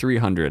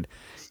 $5,300.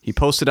 He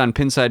posted on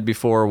Pinside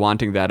before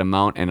wanting that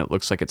amount, and it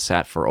looks like it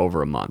sat for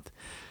over a month.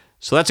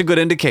 So that's a good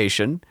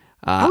indication.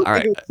 I would All think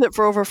right, it would sit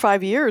for over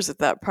 5 years at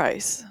that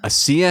price. a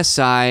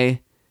CSI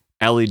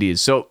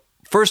LEDs. So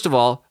first of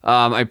all,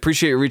 I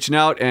appreciate you reaching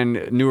out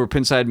and newer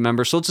Pinside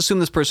member. So let's assume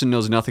this person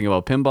knows nothing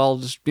about pinball,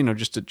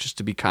 just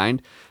to be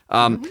kind.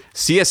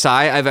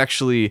 CSI, I've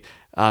actually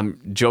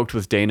joked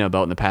with Dana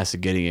about in the past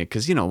of getting it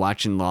because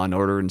watching Law and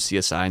Order and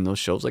CSI and those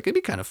shows, like it'd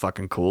be kind of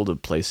fucking cool to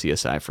play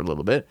CSI for a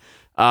little bit.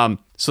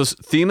 So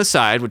theme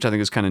aside, which I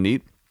think is kind of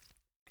neat,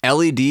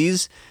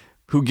 LEDs.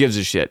 Who gives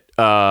a shit?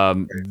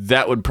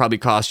 That would probably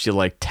cost you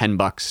like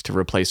 $10 to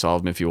replace all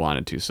of them if you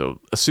wanted to. So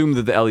assume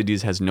that the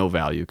LEDs has no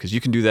value because you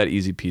can do that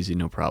easy peasy,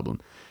 no problem.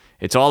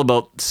 It's all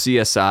about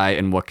CSI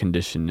and what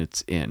condition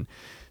it's in.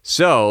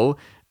 So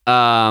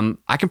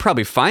I can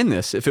probably find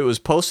this. If it was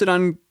posted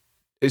on,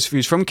 if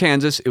he's from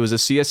Kansas, it was a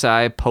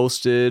CSI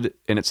posted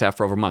and it sat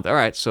for over a month. All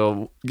right,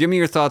 so give me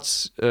your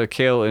thoughts,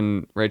 Kale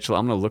and Rachel.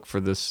 I'm going to look for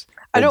this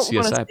I don't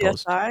CSI want a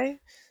post. CSI,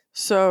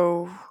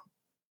 so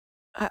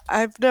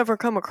I've never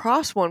come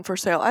across one for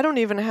sale. I don't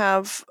even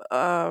have,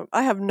 I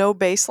have no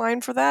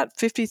baseline for that.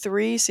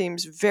 53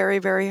 seems very,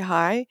 very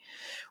high.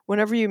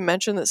 Whenever you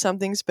mention that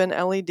something's been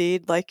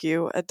LED'd like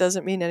you, it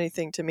doesn't mean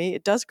anything to me.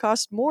 It does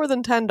cost more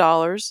than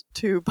 $10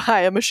 to buy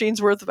a machine's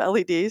worth of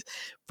LEDs.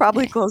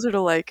 Probably closer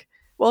to it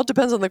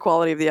depends on the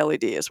quality of the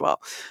LED as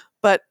well.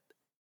 But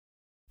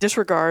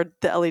disregard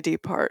the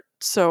LED part.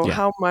 So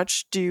how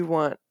much do you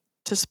want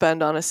to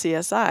spend on a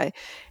CSI?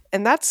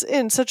 And that's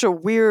in such a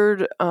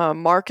weird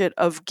market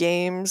of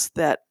games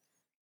that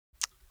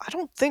I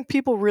don't think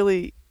people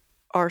really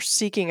are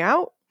seeking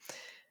out.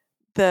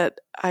 That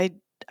I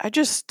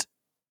just,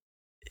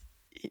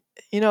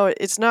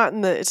 it's not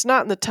in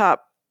the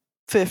top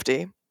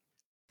 50.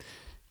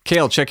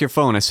 Kale, check your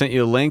phone. I sent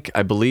you a link.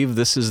 I believe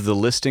this is the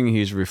listing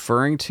he's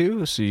referring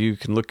to, so you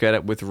can look at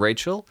it with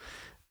Rachel.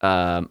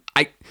 I'm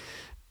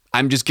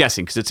just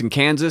guessing because it's in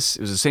Kansas.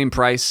 It was the same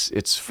price.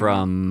 It's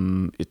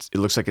from. It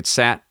looks like it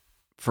sat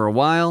for a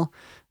while.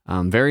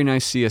 Very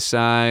nice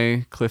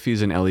CSI,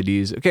 Cliffies, and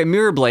LEDs. Okay,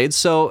 mirror blades.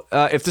 So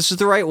if this is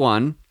the right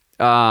one,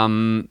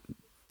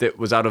 that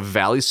was out of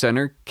Valley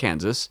Center,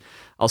 Kansas,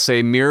 I'll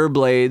say mirror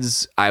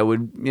blades. I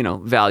would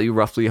value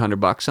roughly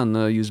 $100 on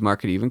the used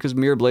market even because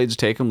mirror blades,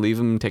 take them, leave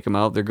them, take them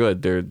out. They're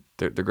good.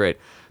 They're great.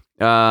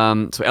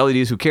 So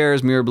LEDs, who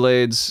cares? Mirror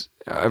blades,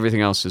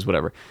 everything else is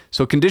whatever.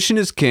 So condition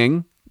is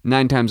king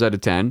 9 times out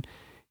of 10.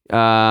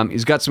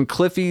 He's got some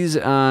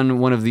Cliffies on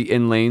one of the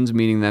in lanes,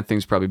 meaning that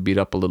thing's probably beat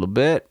up a little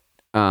bit,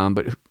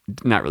 but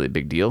not really a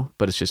big deal,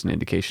 but it's just an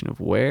indication of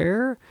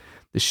wear.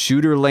 The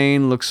shooter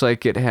lane looks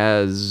like it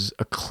has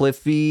a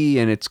Cliffy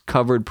and it's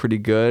covered pretty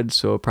good,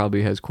 so it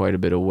probably has quite a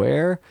bit of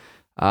wear.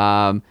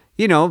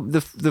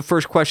 The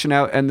first question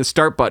out, and the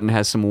start button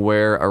has some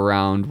wear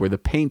around where the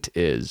paint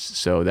is,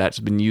 so that's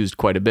been used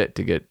quite a bit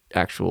to get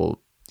actual,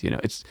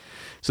 it's...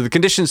 So the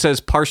condition says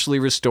partially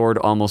restored,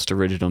 almost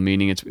original,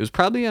 meaning it was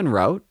probably en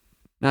route.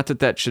 Not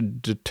that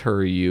should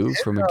deter you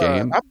from a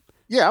game.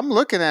 I'm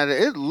looking at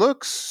it. It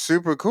looks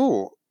super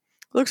cool.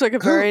 Looks like a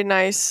very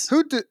nice...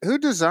 Who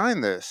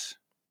designed this?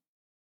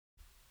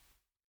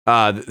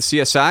 The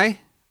CSI?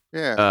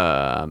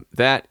 Yeah.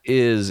 That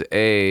is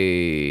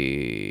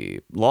a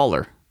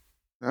Lawler.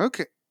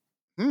 Okay.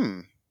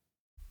 It's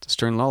a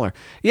Stern Lawler.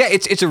 Yeah,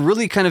 it's a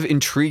really kind of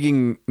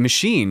intriguing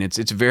machine.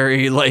 It's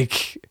very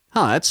like,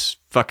 that's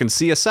fucking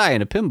CSI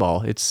in a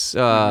pinball. It's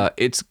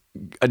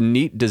a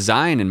neat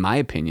design in my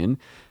opinion.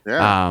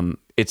 Yeah.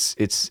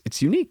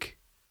 It's unique.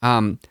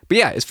 But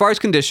yeah, as far as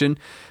condition,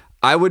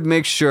 I would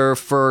make sure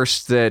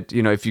first that,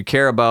 if you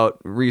care about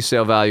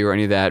resale value or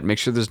any of that, make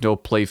sure there's no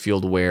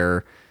playfield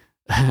wear,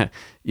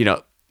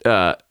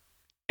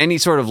 any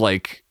sort of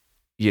like,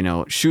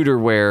 shooter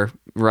wear,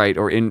 right?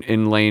 Or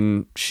in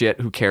lane shit,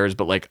 who cares?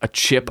 But like a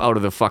chip out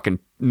of the fucking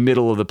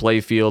middle of the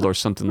playfield or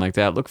something like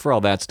that. Look for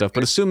all that stuff.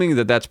 But assuming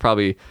that that's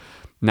probably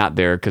not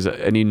there because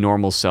any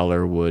normal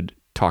seller would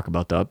talk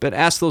about that. But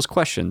ask those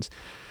questions.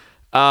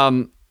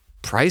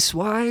 Price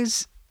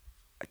wise,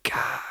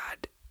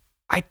 God,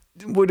 I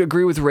would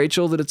agree with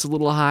Rachel that it's a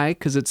little high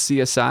because it's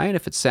CSI, and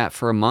if it sat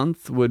for a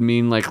month would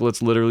mean like,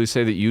 let's literally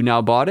say that you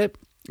now bought it.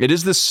 It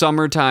is the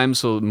summertime,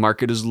 so the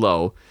market is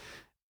low.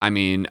 I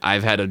mean,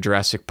 I've had a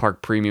Jurassic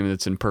Park Premium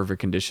that's in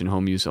perfect condition,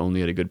 home use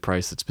only at a good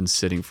price that's been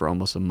sitting for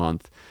almost a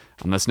month.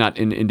 That's not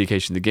an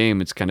indication of the game.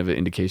 It's kind of an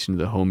indication of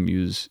the home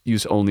use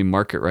only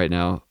market right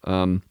now.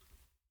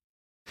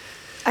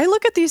 I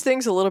look at these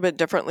things a little bit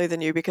differently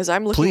than you because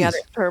I'm looking at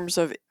it in terms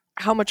of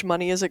how much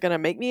money is it going to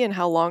make me and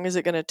how long is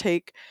it going to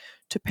take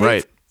to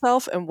pay for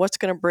itself and what's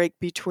going to break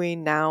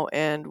between now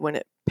and when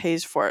it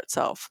pays for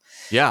itself.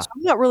 Yeah. So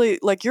I'm not really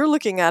like you're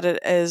looking at it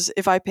as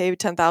if I pay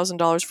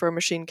 $10,000 for a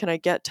machine, can I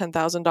get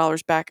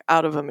 $10,000 back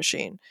out of a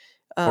machine?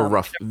 Or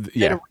rough,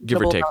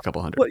 give or take a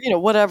couple hundred.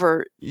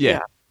 Whatever.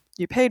 Yeah,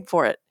 you paid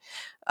for it.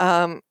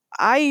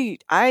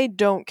 I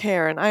don't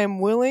care, and I am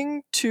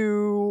willing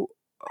to,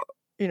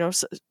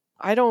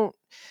 I don't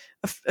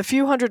a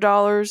few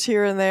 $100s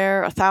here and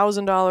there,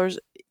 $1,000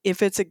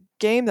 if it's a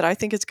game that I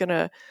think it's going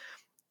to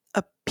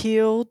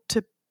appeal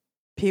to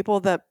people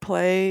that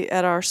play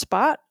at our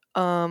spot,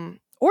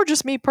 or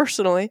just me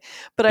personally.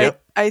 But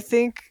I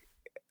think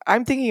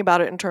I'm thinking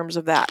about it in terms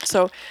of that.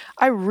 So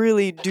I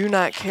really do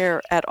not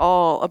care at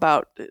all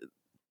about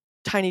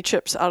tiny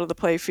chips out of the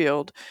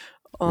playfield.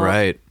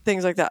 Right.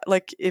 Things like that.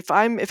 Like if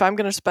I'm going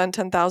to spend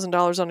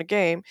 $10,000 on a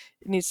game,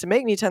 it needs to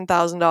make me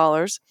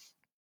 $10,000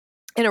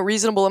 in a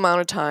reasonable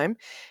amount of time.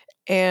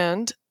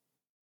 And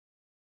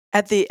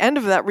at the end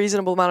of that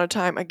reasonable amount of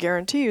time, I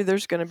guarantee you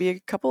there's going to be a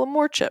couple of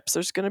more chips.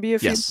 There's going to be a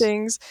few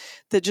things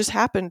that just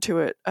happen to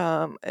it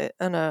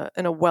in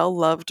a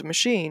well-loved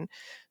machine.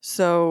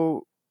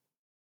 So,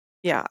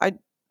 yeah,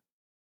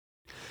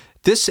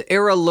 This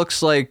era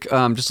looks like,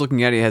 just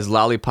looking at it, it has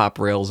lollipop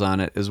rails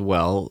on it as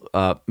well,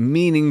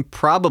 meaning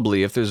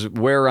probably if there's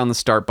wear around the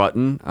start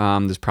button,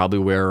 there's probably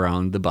wear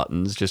around the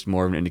buttons, just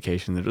more of an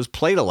indication that it was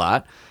played a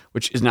lot,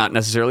 which is not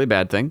necessarily a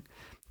bad thing.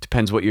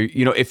 Depends what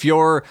if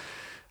you're,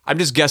 I'm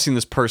just guessing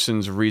this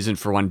person's reason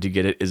for wanting to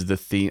get it is the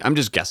theme. I'm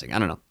just guessing. I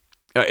don't know.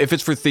 If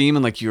it's for theme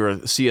and like you're a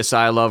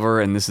CSI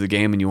lover and this is the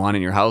game and you want it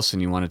in your house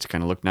and you want it to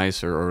kind of look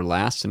nice or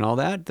last and all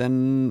that,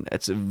 then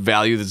it's a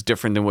value that's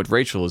different than what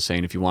Rachel is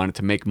saying. If you want it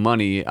to make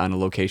money on a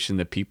location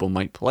that people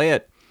might play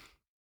it,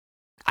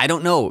 I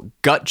don't know.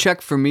 Gut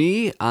check for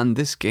me on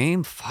this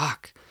game,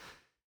 fuck.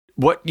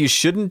 What you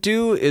shouldn't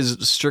do is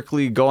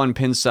strictly go on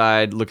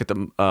Pinside, look at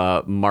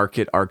the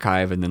market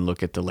archive, and then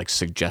look at the like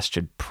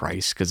suggested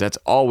price, because that's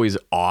always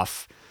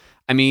off.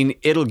 I mean,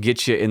 it'll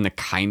get you in the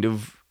kind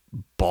of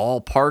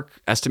ballpark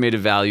estimated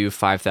value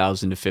 $5,000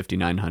 to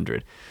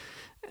 $5,900.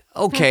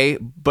 Okay,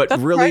 but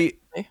that's really,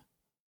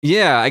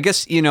 yeah, I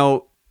guess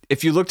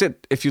if you look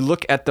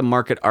at the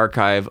market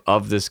archive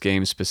of this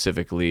game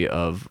specifically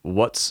of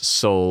what's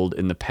sold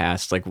in the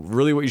past, like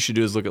really what you should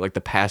do is look at like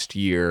the past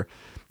year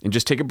and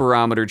just take a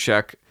barometer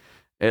check.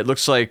 It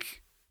looks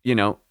like,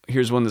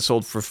 here's one that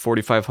sold for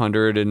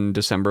 $4,500 in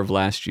December of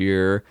last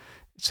year.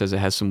 It says it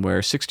has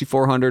somewhere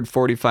 $6,400,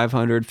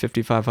 $4,500,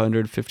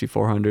 $5,500,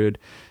 $5,400,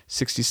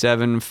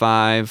 $67,500,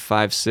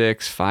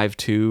 $5,600,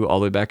 $5,200, all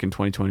the way back in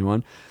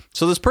 2021.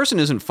 So this person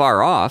isn't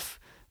far off.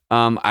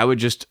 I would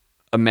just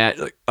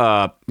imagine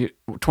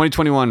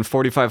 2021,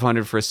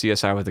 $4,500 for a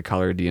CSI with a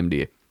color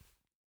DMD.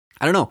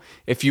 I don't know.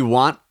 If you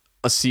want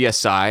a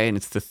CSI and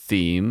it's the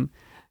theme,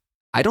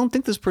 I don't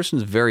think this person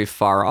is very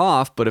far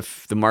off, but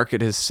if the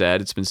market has said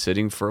it's been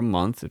sitting for a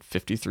month at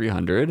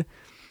 $5,300,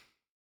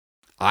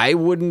 I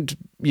wouldn't,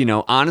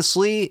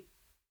 honestly,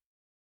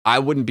 I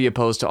wouldn't be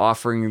opposed to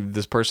offering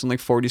this person like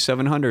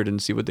 $4,700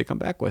 and see what they come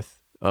back with.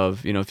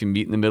 If you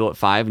meet in the middle at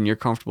 $5,000 and you're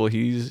comfortable,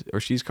 he's or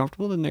she's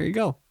comfortable, then there you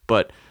go.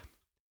 But,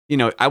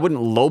 I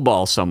wouldn't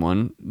lowball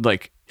someone.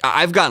 Like,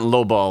 I've gotten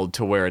lowballed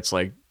to where it's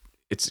like,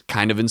 it's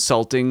kind of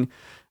insulting.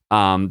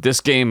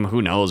 This game,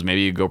 who knows?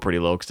 Maybe you go pretty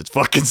low because it's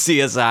fucking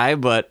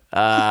CSI, but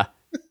I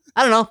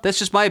don't know. That's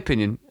just my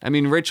opinion. I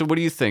mean, Rachel, what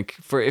do you think?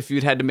 For if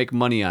you'd had to make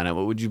money on it,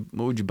 what would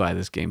you buy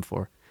this game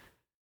for?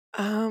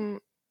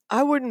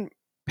 I wouldn't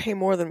pay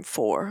more than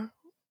 $4,000.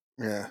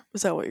 Yeah.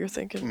 Is that what you're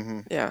thinking? Mm-hmm.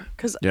 Yeah.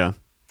 Because yeah,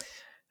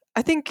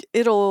 I think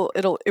it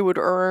would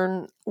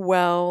earn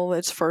well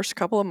its first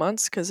couple of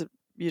months because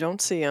you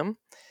don't see them.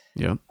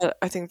 Yeah. But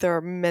I think there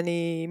are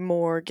many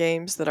more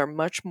games that are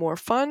much more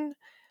fun,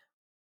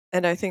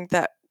 and I think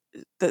that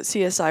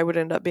CSI would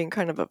end up being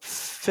kind of a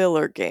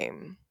filler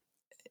game.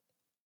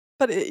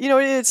 But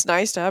it's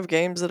nice to have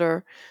games that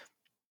are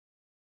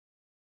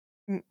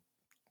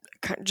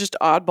just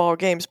oddball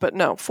games. But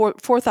no,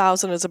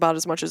 $4,000 is about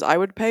as much as I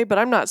would pay. But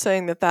I'm not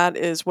saying that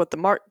is what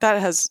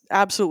that has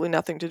absolutely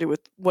nothing to do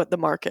with what the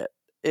market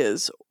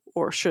is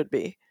or should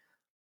be.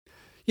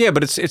 Yeah,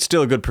 but it's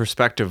still a good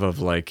perspective of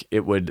like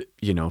it would,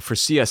 for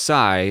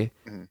CSI,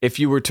 if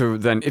you're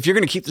going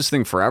to keep this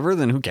thing forever,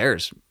 then who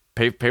cares?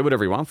 Pay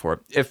whatever you want for it.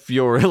 If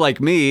you're like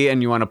me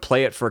and you want to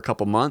play it for a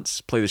couple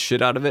months, play the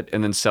shit out of it,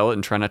 and then sell it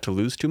and try not to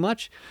lose too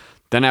much,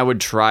 then I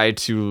would try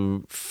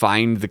to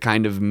find the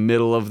kind of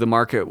middle of the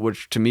market,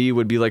 which to me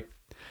would be like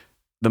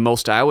the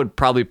most I would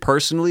probably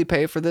personally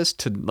pay for this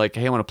to like,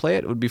 hey, I want to play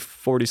it. It would be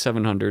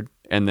 $4,700,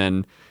 and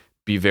then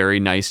be very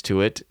nice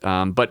to it.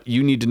 But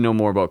you need to know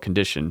more about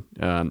condition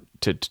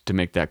to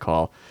make that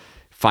call.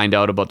 Find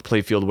out about the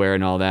playfield wear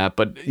and all that.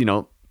 But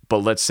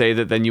let's say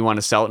that then you want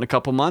to sell it in a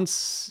couple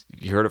months.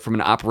 You heard it from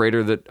an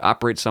operator that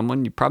operates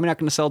someone. You're probably not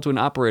going to sell it to an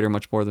operator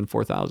much more than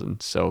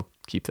 $4,000. So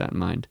keep that in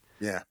mind.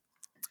 Yeah.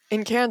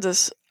 In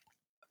Kansas,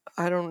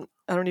 I don't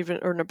even,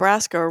 or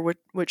Nebraska or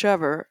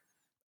whichever,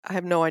 I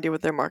have no idea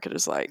what their market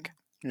is like.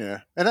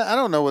 Yeah. And I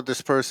don't know what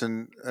this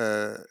person,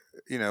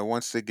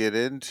 wants to get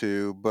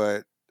into,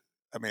 but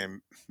I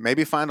mean,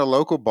 maybe find a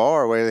local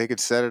bar where they could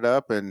set it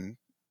up and,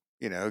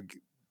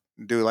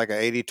 do like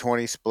a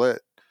 80-20 split.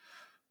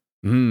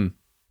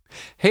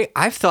 Hey,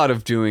 I've thought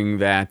of doing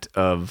that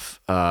of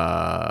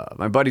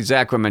my buddy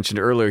Zach, who I mentioned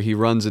earlier. He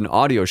runs an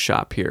audio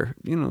shop here,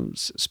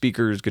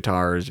 speakers,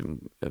 guitars,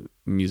 and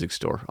music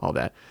store, all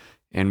that.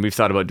 And we've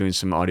thought about doing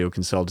some audio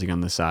consulting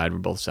on the side. We're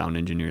both sound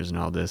engineers and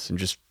all this and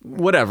just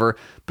whatever.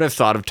 But I've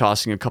thought of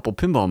tossing a couple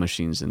pinball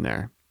machines in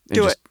there.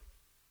 Do it.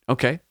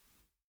 Okay.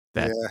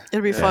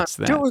 It'll be fun.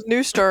 Do it with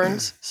new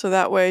Stearns, so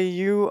that way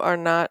you are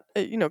not,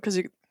 because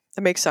it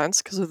makes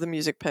sense because of the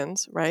music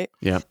pins, right?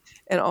 Yeah.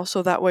 And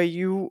also that way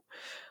you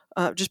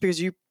just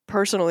because you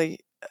personally,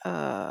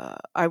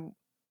 I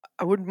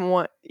wouldn't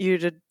want you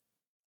to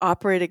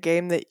operate a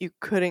game that you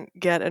couldn't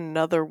get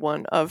another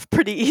one of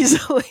pretty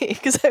easily,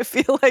 because I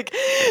feel like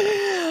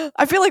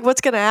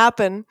what's going to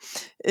happen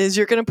is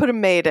you're going to put a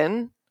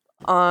maiden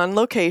on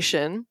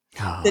location,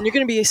 then you're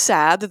going to be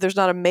sad that there's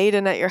not a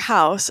maiden at your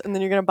house, and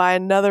then you're going to buy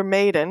another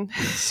maiden.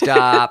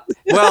 Stop.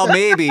 Well,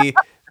 maybe,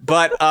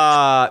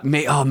 but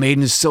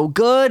Maiden is so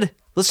good.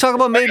 Let's talk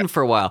about Maiden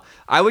for a while.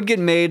 I would get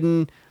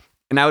Maiden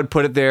and I would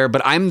put it there,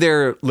 but I'm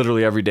there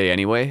literally every day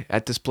anyway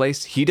at this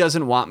place. He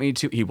doesn't want me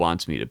to. He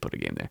wants me to put a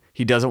game there.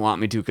 He doesn't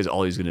want me to because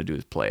all he's going to do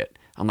is play it.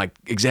 I'm like,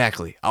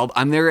 exactly.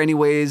 I'm there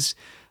anyways.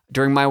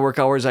 During my work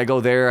hours, I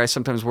go there. I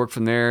sometimes work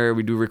from there.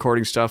 We do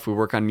recording stuff. We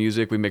work on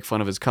music. We make fun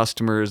of his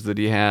customers that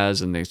he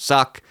has, and they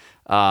suck.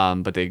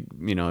 But they,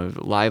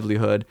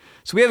 livelihood.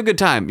 So we have a good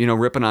time,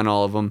 ripping on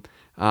all of them.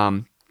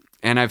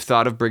 And I've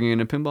thought of bringing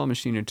in a pinball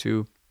machine or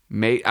two.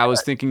 I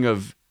was thinking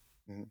of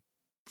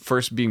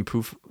first being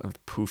Pooh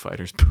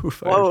Fighters.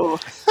 Whoa.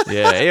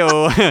 Yeah,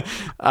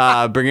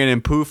 ayo. Bringing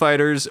in Pooh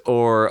Fighters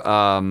or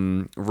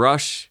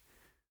Rush,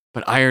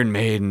 but Iron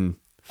Maiden.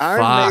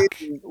 Iron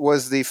Maiden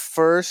was the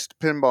first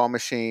pinball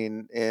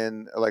machine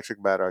in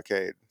Electric Bat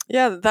Arcade.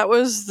 Yeah, that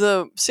was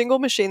the single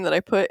machine that I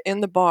put in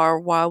the bar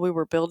while we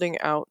were building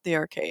out the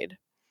arcade.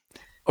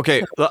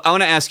 Okay, I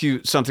want to ask you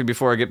something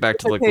before I get back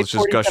to let's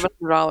just gush.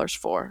 $4,700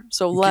 for,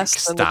 so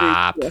less than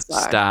the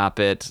Stop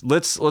it.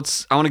 Let's.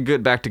 I want to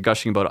get back to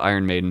gushing about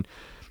Iron Maiden,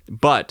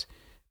 but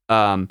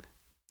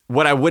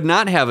what I would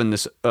not have in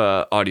this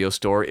audio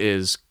store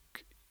is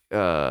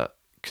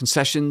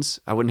concessions.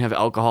 I wouldn't have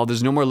alcohol.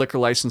 There's no more liquor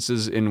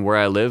licenses in where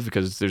I live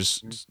because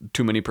there's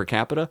too many per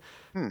capita.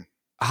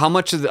 How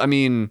much is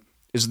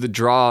the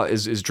draw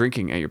is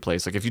drinking at your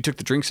place? Like if you took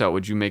the drinks out,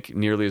 would you make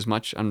nearly as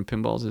much on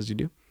pinballs as you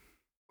do?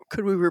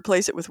 Could we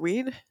replace it with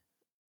weed?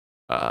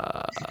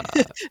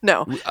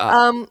 No. We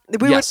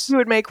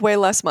would make way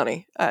less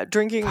money.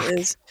 Drinking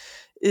is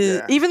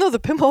even though the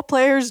pinball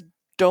players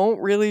don't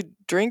really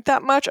drink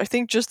that much, I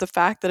think just the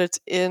fact that it's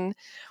in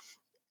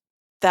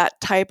that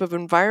type of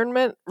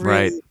environment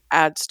really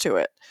adds to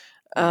it.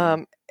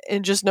 And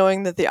just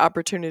knowing that the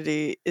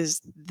opportunity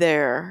is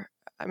there.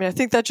 I mean, I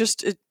think that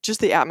just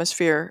the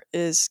atmosphere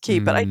is key.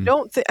 But I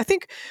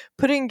think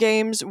putting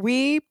games,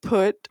 we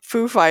put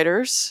Foo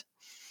Fighters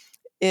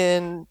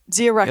in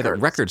Zia Records. Yeah, the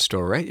record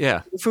store, right?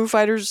 Yeah. The Foo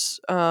Fighters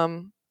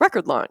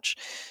record launch.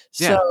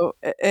 So,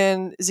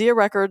 and Zia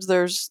Records,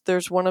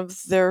 there's one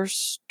of their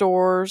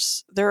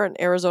stores. They're an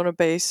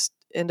Arizona-based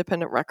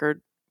independent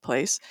record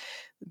place.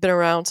 Been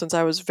around since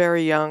I was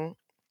very young.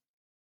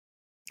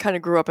 Kind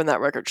of grew up in that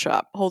record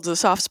shop. Holds a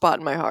soft spot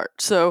in my heart.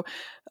 So,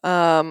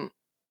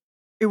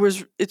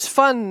 it's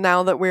fun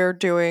now that we're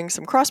doing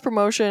some cross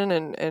promotion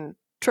and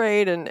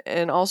trade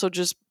and also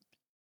just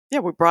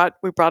we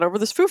brought over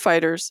this Foo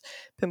Fighters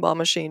pinball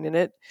machine, and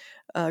it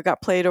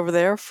got played over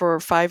there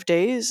for 5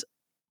 days,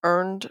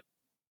 earned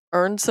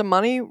some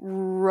money,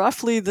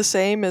 roughly the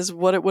same as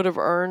what it would have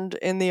earned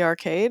in the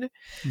arcade.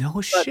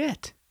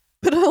 Shit.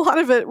 But a lot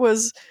of it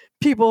was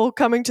people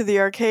coming to the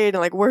arcade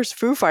and like, where's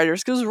Foo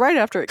Fighters? Because it was right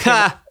after it came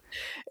out.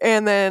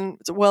 And then,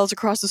 it's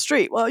across the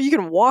street. Well, you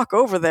can walk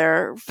over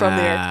there from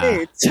the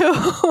arcade.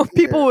 So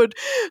people would,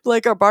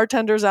 like our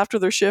bartenders after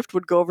their shift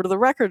would go over to the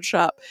record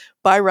shop,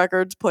 buy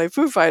records, play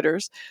Foo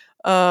Fighters.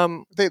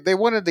 They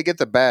wanted to get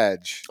the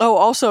badge. Oh,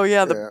 also,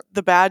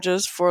 the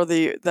badges for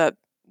the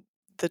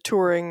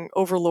touring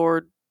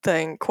overlord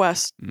thing,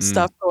 quest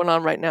stuff going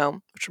on right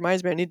now, which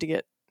reminds me I need to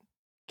get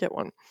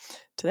one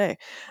today.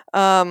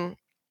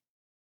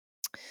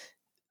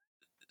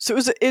 So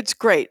it's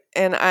great,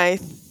 and I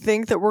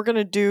think that we're going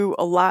to do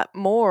a lot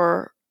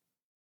more.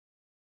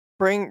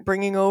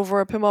 Bringing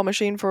over a pinball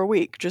machine for a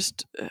week.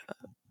 Just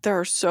there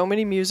are so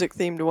many music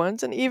themed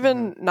ones, and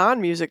even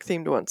non-music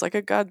themed ones, like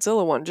a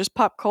Godzilla one. Just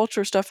pop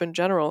culture stuff in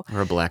general,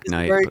 or a Black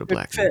Knight. Put a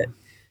Black fit. Knight.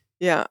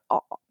 Yeah,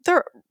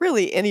 there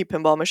really any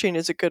pinball machine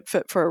is a good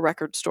fit for a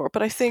record store.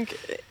 But I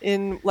think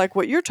in like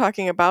what you're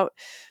talking about,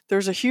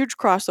 there's a huge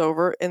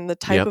crossover in the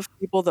type of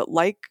people that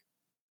like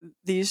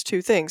these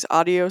two things.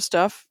 Audio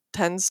stuff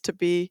tends to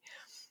be,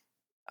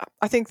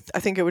 I think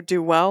it would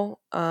do well.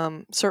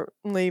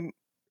 Certainly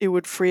it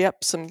would free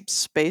up some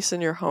space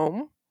in your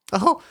home.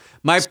 Oh,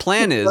 my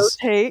plan is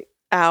rotate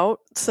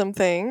out some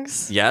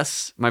things.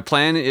 Yes, my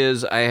plan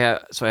is I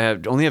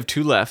only have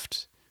 2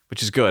 left,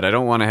 which is good. I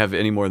don't want to have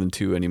any more than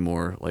 2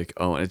 anymore. Like,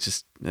 I want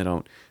to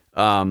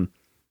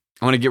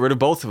get rid of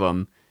both of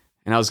them.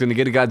 And I was going to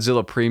get a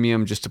Godzilla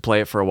Premium just to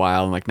play it for a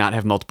while and like not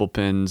have multiple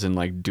pins and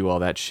like do all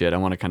that shit. I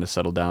want to kind of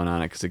settle down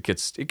on it because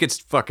it gets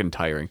fucking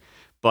tiring.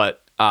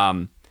 But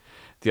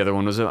the other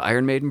one was an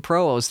Iron Maiden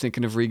Pro. I was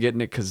thinking of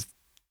re-getting it because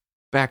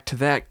back to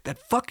that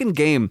fucking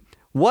game.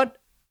 What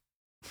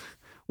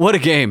a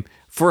game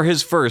for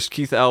his first,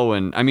 Keith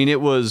Elwin. I mean,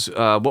 it was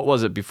what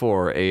was it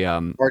before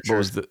Archer? What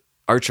was the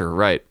Archer?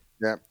 Right.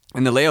 Yeah.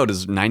 And the layout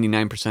is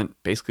 99%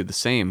 basically the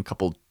same,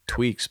 couple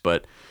tweaks,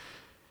 but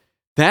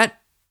that.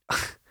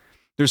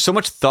 There's so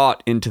much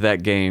thought into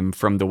that game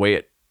from the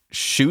way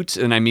shoots,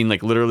 and I mean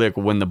like literally like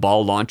when the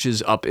ball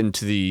launches up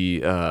into the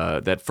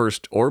that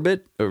first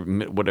orbit or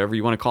whatever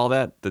you want to call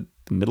that, the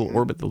middle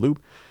orbit, the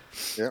loop,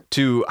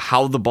 to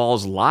how the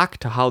ball's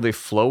locked, to how they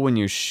flow when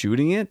you're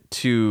shooting it,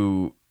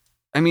 to,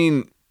 I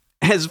mean,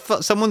 as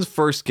someone's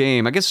first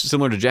game, I guess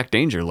similar to Jack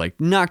Danger, like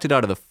knocked it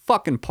out of the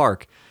fucking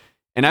park.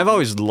 And I've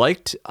always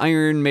liked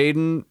Iron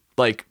Maiden,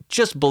 like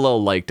just below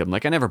liked them.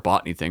 Like I never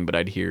bought anything, but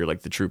I'd hear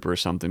like the Trooper or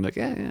something, like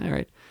yeah, all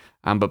right.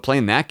 But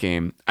playing that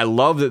game, I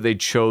love that they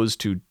chose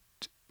to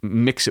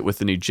mix it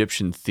with an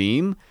Egyptian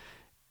theme,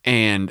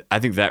 and I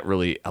think that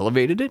really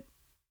elevated it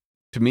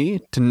to me,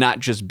 to not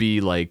just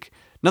be like,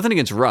 nothing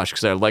against Rush,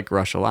 because I like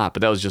Rush a lot,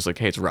 but that was just like,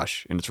 hey, it's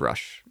Rush,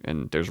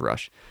 and there's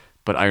Rush.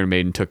 But Iron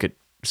Maiden took it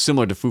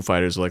similar to Foo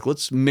Fighters, like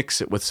let's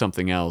mix it with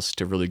something else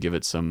to really give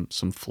it some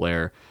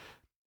flair.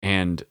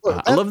 And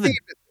I love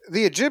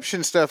the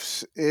Egyptian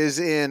stuff is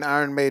in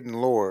Iron Maiden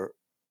lore.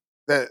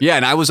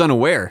 And I was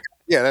unaware.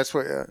 Yeah, that's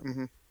what.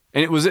 Mm-hmm.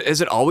 And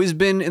has it always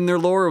been in their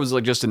lore, or was it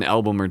like just an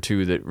album or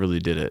two that really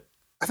did it?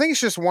 I think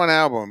it's just one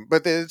album,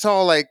 but it's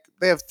all like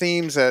they have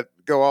themes that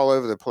go all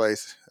over the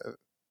place.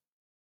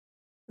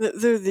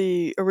 They're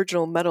the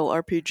original metal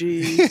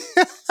RPG.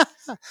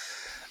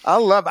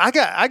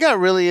 I got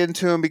really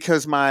into them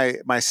because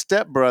my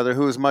stepbrother,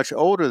 who was much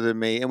older than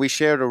me, and we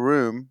shared a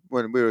room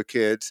when we were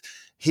kids,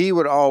 he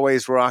would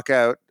always rock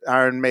out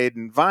Iron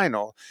Maiden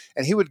vinyl,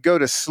 and he would go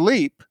to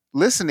sleep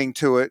listening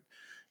to it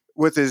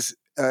with his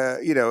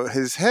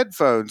his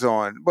headphones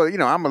on. Well,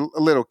 I'm a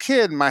little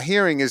kid, and my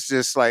hearing is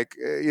just like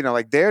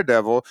like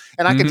Daredevil,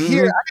 and I could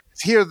hear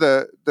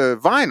the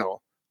vinyl.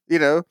 You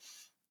know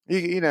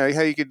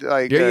how you could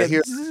like hear,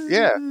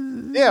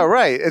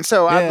 right. And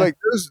so I'm like,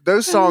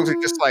 those songs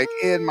are just like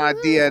in my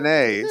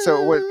DNA.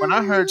 So when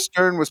I heard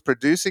Stern was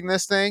producing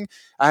this thing,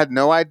 I had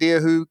no idea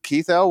who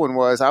Keith Elwin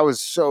was. I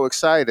was so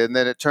excited, and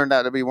then it turned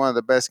out to be one of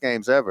the best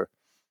games ever.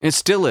 It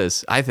still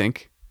is, I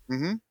think.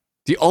 Mm-hmm.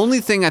 The only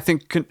thing I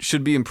think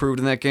should be improved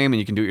in that game, and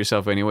you can do it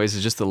yourself anyways,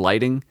 is just the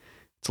lighting.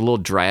 It's a little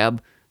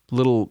drab,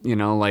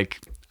 like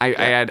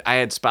I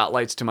had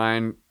spotlights to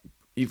mine,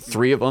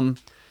 3 of them,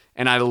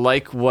 and I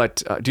like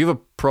what. Do you have a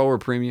Pro or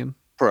Premium?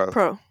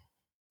 Pro.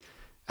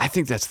 I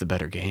think that's the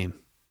better game,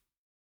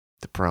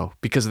 the Pro,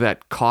 because of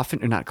that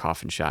not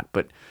coffin shot,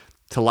 but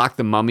to lock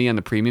the mummy on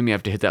the Premium, you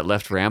have to hit that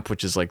left ramp,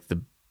 which is like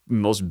the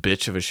most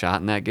bitch of a shot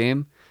in that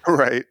game,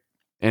 right?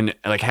 And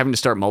like having to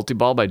start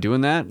multi-ball by doing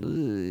that.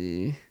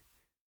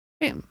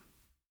 Damn.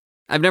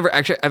 I've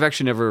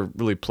actually never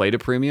really played a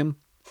Premium.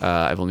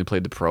 I've only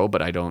played the Pro,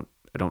 but I don't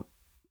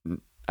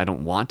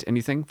want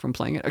anything from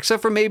playing it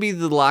except for maybe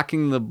the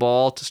locking the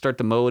ball to start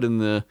the mode and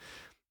the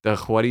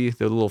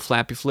little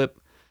flappy flip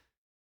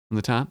on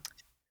the top.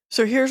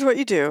 So here's what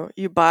you do: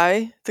 you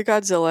buy the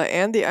Godzilla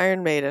and the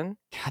Iron Maiden.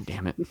 God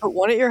damn it! You put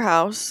one at your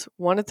house,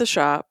 one at the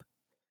shop.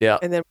 Yeah,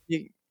 and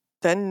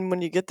then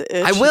when you get the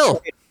itch, I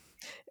will.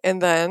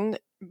 And then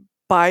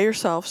buy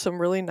yourself some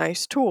really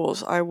nice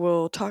tools. I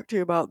will talk to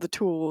you about the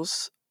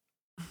tools.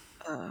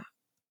 Okay.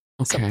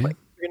 You're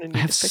gonna need I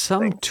have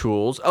some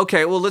tools.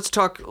 Okay, well, let's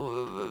talk.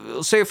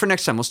 We'll save it for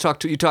next time. Let's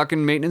talk. You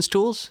talking maintenance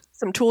tools?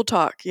 Some tool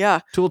talk,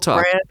 yeah. Tool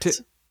talk.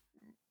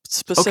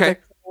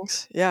 Specific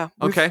things, yeah.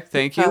 Okay,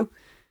 thank you.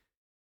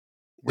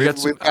 We've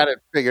got it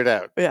figured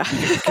out. Yeah.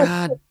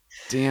 God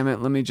damn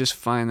it! Let me just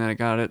find that I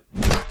got it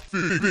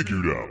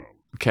figured out.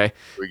 Okay.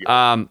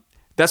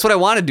 That's what I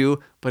want to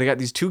do, but I got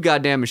these 2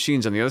 goddamn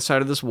machines on the other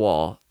side of this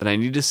wall that I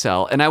need to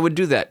sell, and I would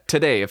do that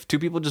today if 2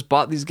 people just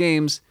bought these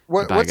games.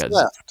 What's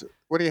left?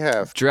 What do you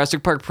have?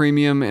 Jurassic Park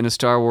Premium and a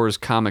Star Wars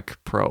Comic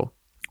Pro.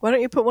 Why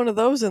don't you put one of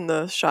those in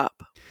the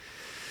shop?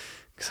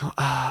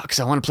 Because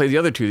I want to play the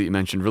other 2 that you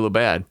mentioned really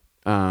bad.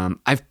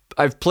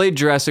 I've played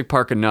Jurassic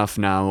Park enough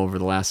now over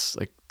the last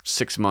like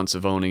 6 months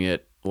of owning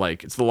it.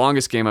 Like it's the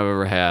longest game I've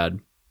ever had.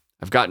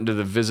 I've gotten to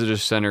the visitor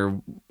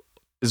center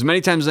as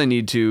many times as I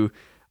need to.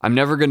 I'm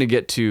never going to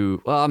get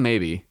to,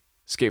 maybe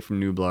Escape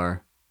from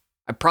Nublar.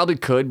 I probably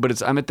could,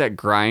 but I'm at that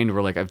grind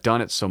where like I've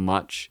done it so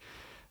much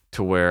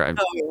to where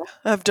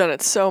I've done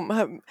it so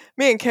much.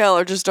 Me and Kale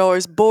are just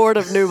always bored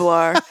of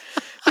Nublar.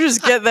 We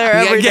just get there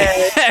every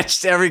day.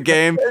 Just every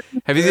game.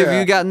 Have either of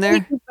you gotten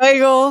there?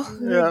 Bagel,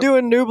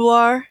 doing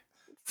Nublar.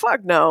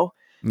 Fuck no.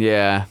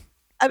 Yeah.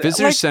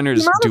 Visitor Center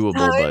is doable,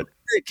 but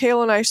that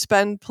Kale and I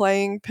spend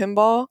playing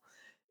pinball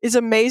is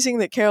amazing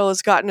that Carol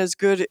has gotten as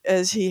good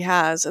as he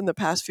has in the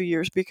past few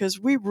years, because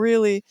we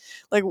really,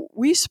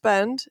 we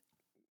spend,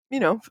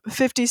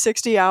 50,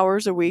 60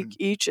 hours a week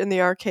each in the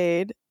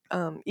arcade,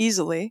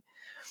 easily.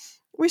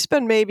 We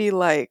spend maybe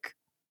like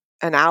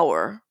an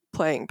hour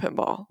playing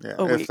pinball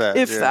a week,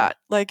 if that.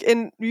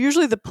 And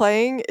usually the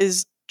playing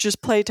is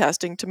just play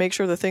testing to make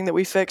sure the thing that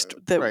we fixed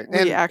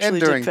we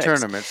actually during did fix.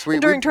 Tournaments. We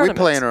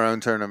play in our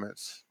oin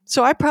tournaments.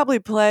 So I probably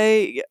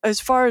play, as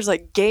far as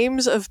like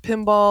games of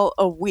pinball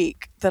a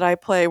week that I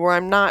play, where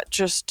I'm not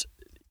just,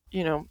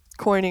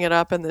 coining it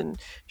up and then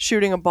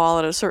shooting a ball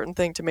at a certain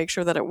thing to make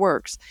sure that it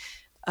works.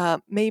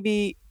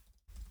 Maybe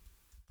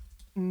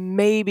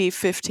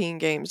 15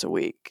 games a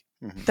week.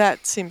 Mm-hmm.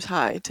 That seems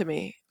high to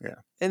me. Yeah.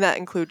 And that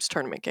includes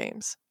tournament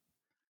games.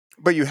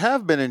 But you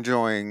have been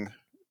enjoying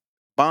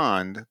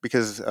Bond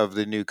because of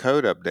the new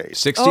code update.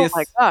 60th? Oh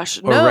my gosh,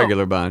 or no.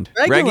 regular Bond?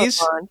 Regular Reggies?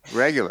 Bond.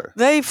 Regular.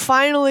 They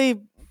finally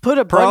put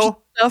a Pro? bunch of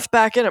stuff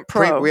back in at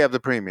Pro. We have the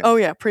premium. Oh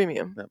yeah,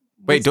 premium. Yep.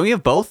 Wait, don't you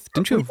have both?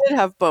 Didn't you? We did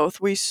have both.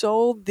 We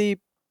sold the.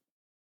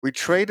 We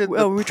traded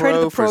the we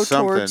traded the for Pro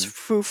something. towards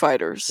Foo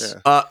Fighters.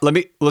 Yeah.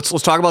 Let's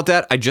talk about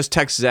that. I just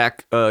text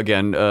Zach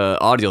again,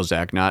 audio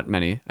Zach, not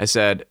many. I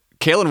said,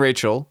 Kale and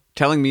Rachel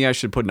telling me I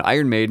should put an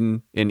Iron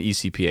Maiden in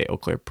ECPA, Eau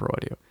Claire Pro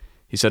Audio.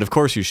 He said, of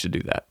course you should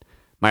do that.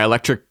 My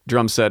electric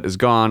drum set is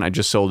gone. I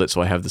just sold it,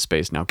 so I have the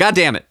space now. God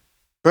damn it.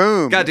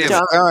 Boom. God damn it's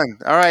it. done.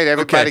 All right,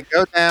 everybody,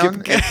 go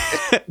down.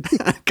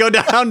 Go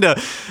down to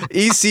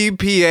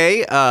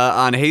ECPA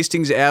on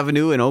Hastings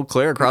Avenue in Eau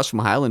Claire across from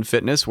Highland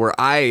Fitness, where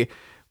I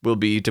will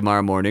be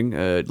tomorrow morning,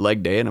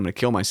 leg day, and I'm going to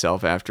kill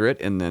myself after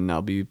it, and then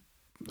I'll be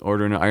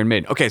ordering an Iron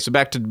Maiden. Okay, so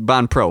back to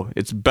Bond Pro.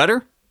 It's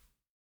better?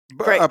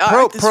 Great.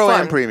 Pro it's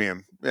fun. and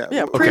premium.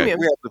 Yeah, premium.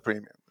 We have the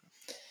premium.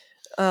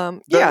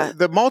 Yeah.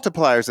 The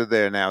multipliers are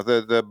there now.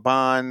 The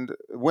Bond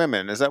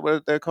women, is that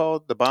what they're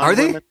called? The Bond Are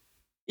they? women?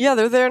 Yeah,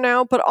 they're there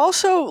now, but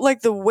also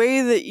like the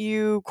way that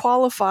you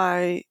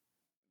qualify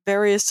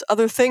various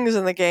other things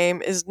in the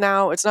game is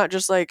now it's not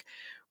just like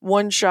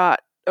one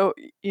shot. Oh,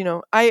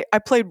 I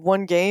played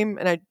one game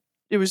and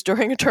it was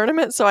during a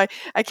tournament, so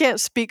I can't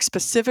speak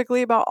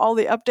specifically about all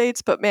the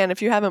updates, but man,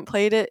 if you haven't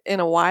played it in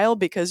a while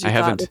because you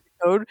thought that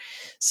the code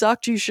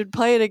sucked, you should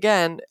play it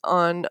again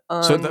on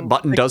So the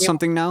button does game.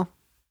 something now?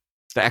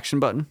 The action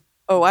button?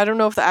 Oh, I don't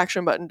know if the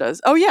action button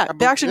does. Oh yeah,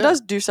 the action yeah.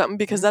 does do something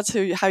because that's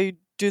how you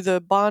do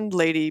the Bond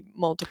lady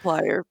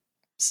multiplier.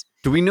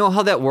 Do we know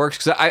how that works?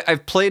 Because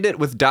I've played it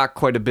with Doc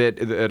quite a bit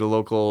at a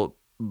local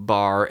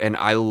bar, and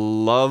I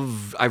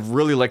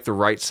really like the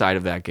right side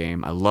of that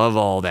game. I love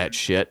all that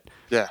shit.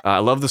 Yeah. I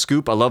love the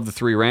scoop. I love the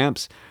 3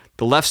 ramps.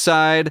 The left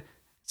side,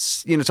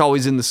 it's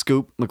always in the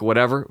scoop, like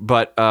whatever.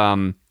 But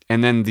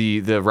and then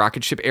the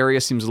rocket ship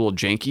area seems a little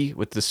janky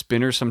with the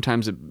spinner.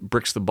 Sometimes it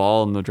bricks the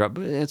ball and the drop.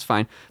 But it's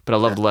fine. But I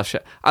love the left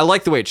shot. I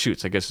like the way it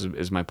shoots, I guess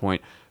is my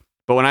point.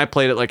 But when I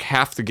played it, like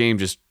half the game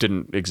just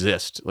didn't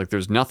exist. Like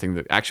there's nothing.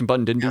 The action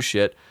button didn't do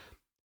shit.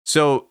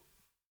 So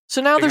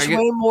now there's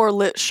way more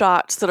lit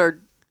shots that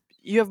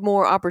you have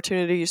more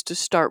opportunities to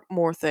start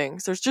more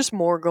things. There's just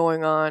more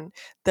going on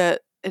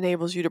that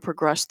enables you to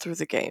progress through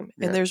the game.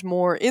 Yeah. And there's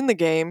more in the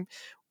game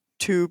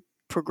to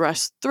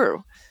progress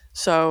through.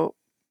 So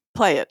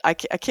play it. I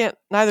can't,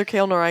 neither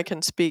Kale nor I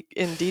can speak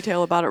in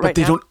detail about it right now. But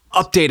they don't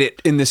update it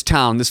in this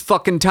town. This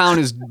fucking town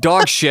is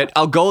dog shit.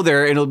 I'll go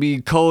there and it'll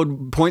be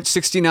code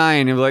 0.69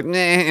 and it'll be like, nah,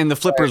 and the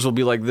flippers will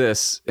be like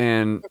this.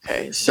 And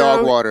okay, so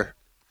dog water.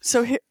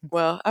 So here,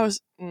 well, I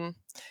was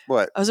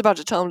What? I was about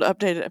to tell him to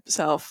update it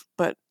himself,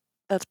 but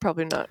that's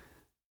probably not.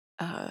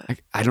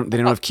 They don't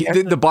have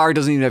keys. The bar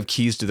doesn't even have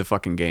keys to the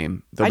fucking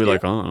game. They'll be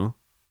like, oh,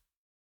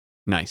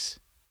 nice.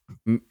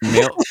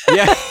 Yeah. All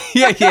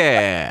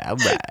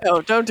right.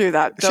 No, don't do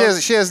that.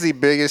 She has the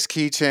biggest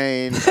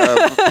keychain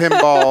of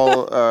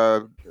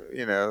pinball,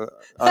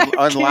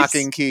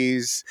 unlocking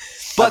keys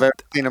I've ever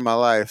seen in my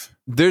life.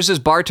 There's this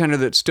bartender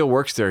that still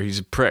works there. He's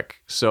a prick.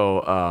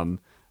 So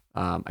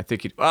I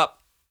think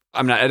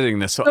I'm not editing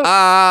this. So maybe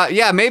I'll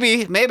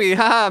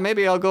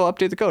go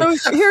update the code.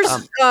 So here's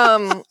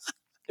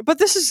but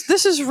this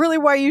is really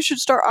why you should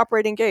start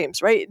operating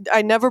games, right?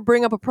 I never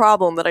bring up a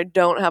problem that I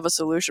don't have a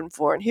solution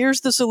for. And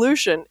here's the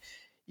solution.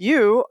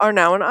 You are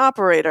now an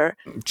operator.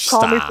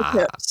 Call me for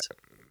tips.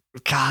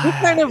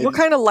 God. What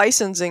kind of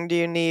licensing do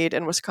you need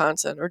in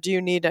Wisconsin? Or do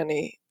you need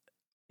any?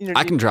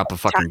 I can drop a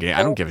fucking game.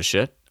 I don't give a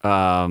shit.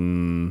 For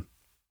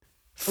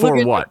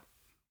what?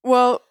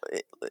 Well,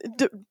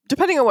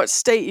 depending on what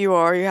state you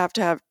are, you have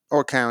to have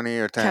or county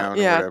or town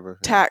or whatever.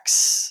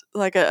 Tax,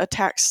 like a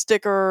tax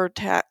sticker,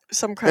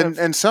 some kind of.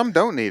 And some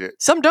don't need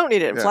it. Some don't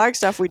need it. In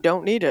Flagstaff, we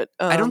don't need it.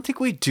 I don't think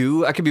we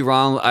do. I could be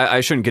wrong. I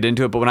shouldn't get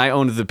into it. But when I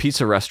owned the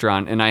pizza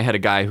restaurant, and I had a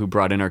guy who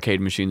brought in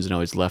arcade machines and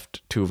always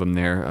left 2 of them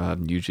there,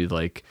 usually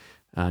like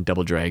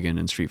Double Dragon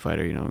and Street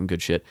Fighter, and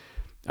good shit.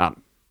 I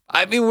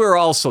mean, we were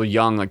all so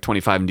young, like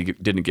 25,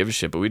 and didn't give a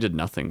shit, but we did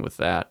nothing with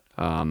that.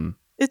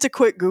 It's a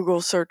quick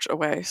Google search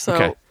away. So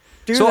okay.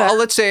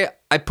 Let's say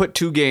I put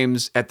 2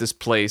 games at this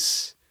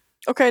place.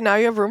 Okay, now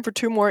you have room for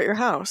 2 more at your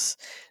house.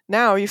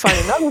 Now you find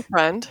another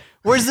friend.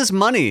 Where's this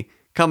money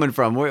coming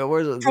from?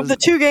 From the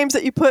 2 games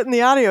that you put in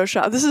the audio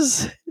shop. This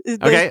is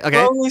okay.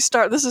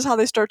 This is how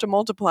they start to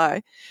multiply.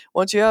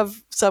 Once you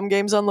have some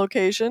games on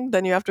location,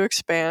 then you have to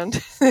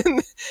expand.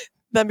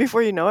 Then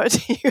before you know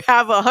it, you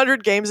have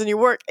 100 games and you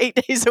work 8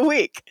 days a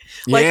week.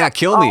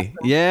 Kill me.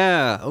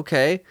 Yeah.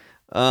 Okay.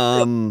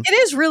 It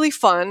is really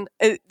fun.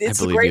 It's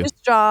the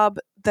greatest job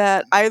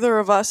that either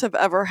of us have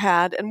ever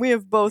had, and we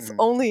have both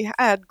only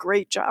had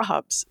great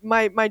jobs.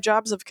 My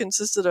jobs have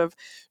consisted of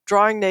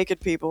drawing naked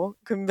people,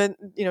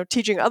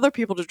 teaching other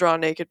people to draw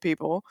naked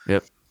people.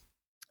 Yep.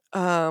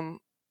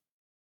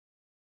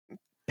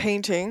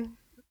 Painting.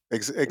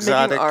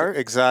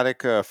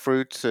 Exotic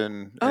fruits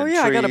and trees.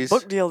 I got a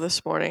book deal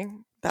this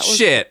morning.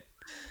 Shit.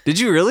 Did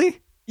you really?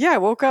 I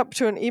woke up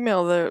to an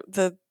email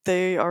that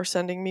they are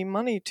sending me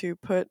money to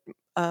put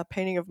a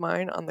painting of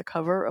mine on the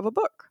cover of a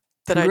book.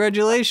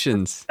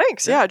 Congratulations.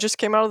 Thanks. Yeah, it just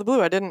came out of the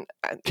blue.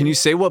 Can you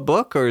say what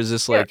book, or is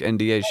this like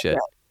NDA shit?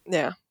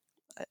 Yeah.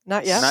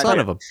 Not yet. Son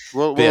of a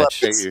We'll bitch.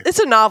 update you. It's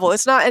a novel.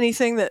 It's not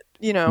anything that,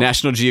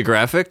 National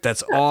Geographic?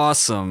 That's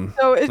awesome.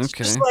 So it's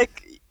just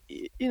like,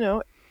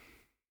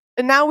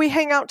 and now we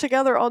hang out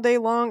together all day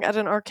long at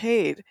an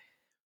arcade.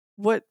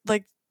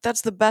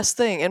 That's the best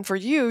thing. And for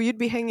you, you'd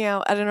be hanging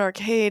out at an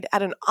arcade,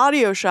 at an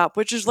audio shop,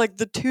 which is like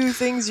the two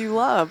things you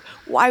love.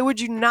 Why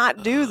would you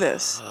not do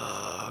this?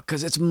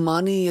 Because it's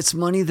money. It's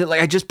money that, like,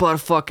 I just bought a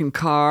fucking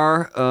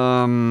car.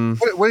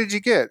 What did you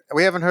get?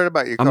 We haven't heard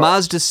about your car. A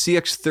Mazda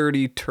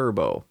CX-30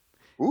 Turbo.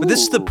 Ooh. But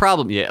this is the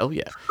problem. Yeah, oh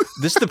yeah.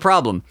 This is the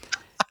problem.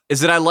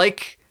 Is that I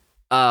like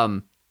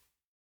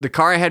the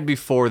car I had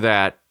before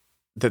that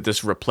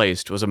this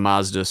replaced was a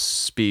Mazda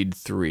Speed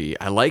 3.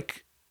 I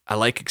like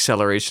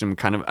acceleration.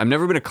 I've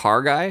never been a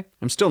car guy.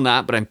 I'm still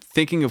not, but I'm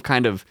thinking of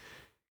kind of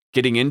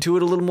getting into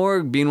it a little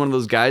more, being one of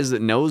those guys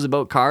that knows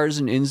about cars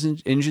and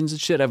engines and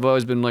shit. I've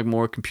always been like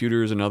more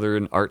computers and other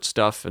and art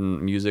stuff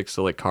and music.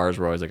 So like cars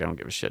were always like, I don't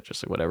give a shit,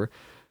 just like whatever.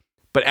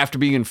 But after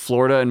being in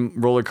Florida and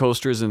roller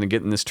coasters and then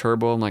getting this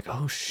turbo, I'm like,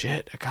 oh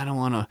shit, I kind of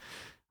want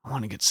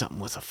to get something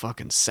with a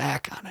fucking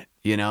sack on it,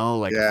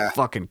 like a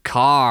fucking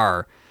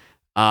car.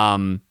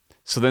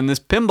 So then this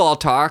pinball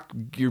talk,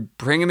 you're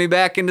bringing me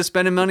back into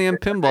spending money on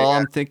pinball.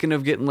 I'm thinking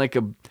of getting like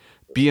a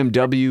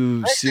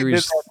BMW series. I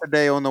did that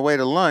today on the way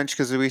to lunch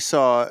because we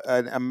saw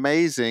an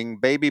amazing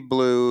baby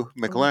blue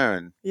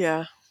McLaren.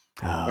 Yeah.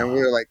 And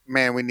we were like,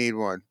 man, we need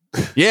one.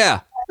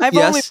 Yeah. I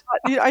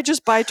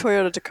just buy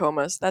Toyota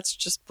Tacomas. That's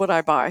just what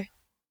I buy.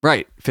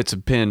 Right. Fits a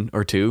pin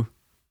or two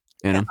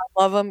in them.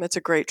 I love them. It's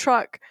a great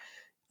truck.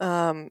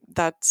 That's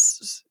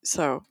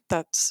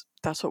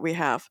what we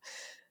have.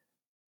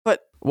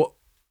 But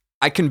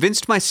I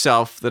convinced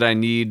myself that I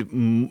need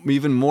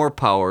even more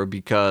power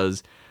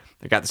because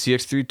I got the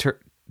CX-3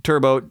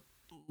 Turbo.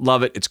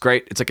 Love it. It's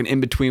great. It's like an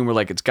in-between where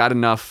like it's got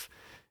enough,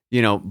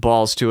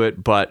 balls to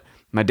it. But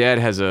my dad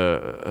has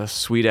a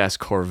sweet-ass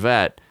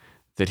Corvette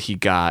that he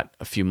got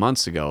a few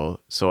months ago.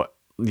 So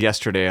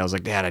yesterday I was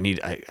like, Dad,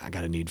 I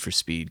got a Need for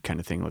Speed kind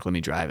of thing. Like, let me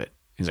drive it.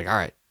 He's like, all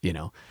right,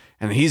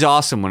 And he's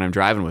awesome when I'm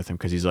driving with him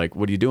because he's like,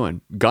 what are you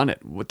doing? Gun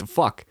it. What the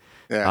fuck?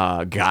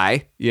 Yeah.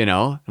 Guy,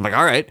 I'm like,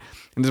 all right.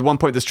 And there's one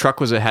point this truck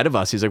was ahead of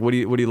us. He's like, what are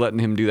you letting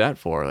him do that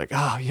for? Like,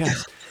 oh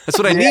yes, that's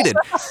what I needed,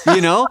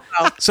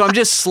 So I'm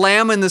just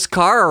slamming this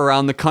car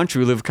around the country.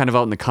 We live kind of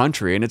out in the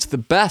country and it's the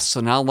best. So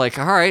now I'm like,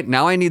 all right,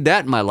 now I need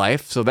that in my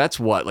life. So that's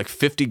what, like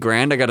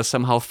 $50,000 I got to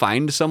somehow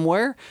find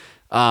somewhere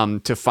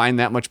to find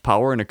that much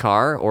power in a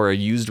car or a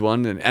used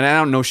one. And I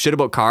don't know shit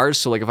about cars.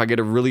 So like if I get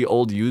a really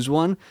old used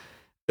one,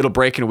 it'll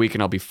break in a week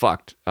and I'll be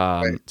fucked.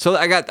 Right. So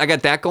I got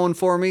that going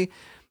for me.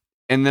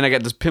 And then I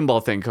got this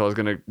pinball thing because I was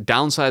going to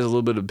downsize a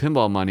little bit of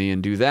pinball money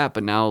and do that.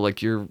 But now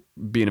like you're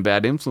being a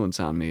bad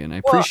influence on me and I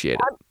appreciate it.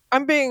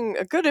 I'm being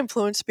a good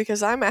influence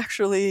because I'm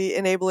actually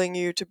enabling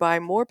you to buy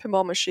more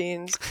pinball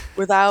machines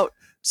without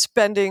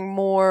spending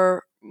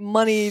more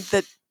money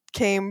that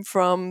came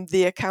from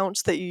the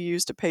accounts that you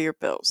use to pay your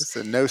bills. It's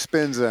a no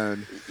spin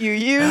zone. You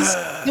use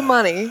the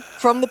money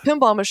from the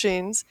pinball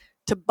machines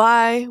to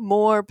buy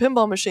more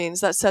pinball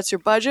machines. That sets your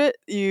budget.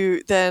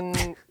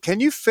 Can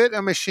you fit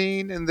a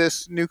machine in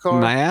this new car?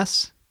 My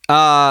ass?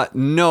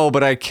 No,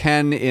 but I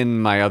can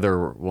in my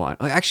other one.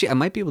 Actually, I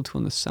might be able to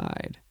on the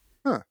side.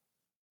 Huh.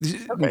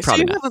 Okay, so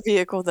you have a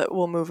vehicle that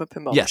will move a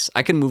pinball. Yes,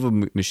 I can move a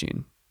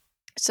machine.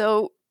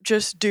 So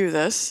just do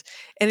this.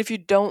 And if you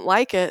don't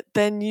like it,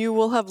 then you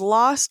will have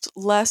lost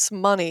less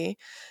money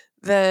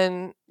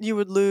than you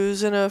would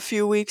lose in a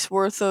few weeks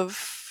worth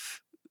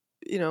of,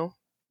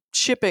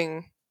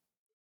 shipping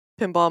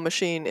pinball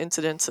machine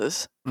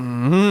incidences.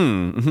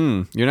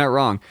 You're not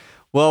wrong.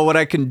 Well, what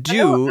I can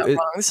do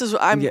This is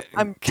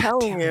I'm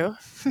telling you.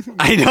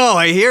 I know,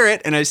 I hear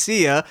it and I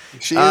see ya.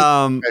 She is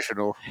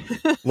professional.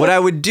 What I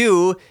would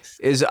do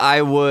is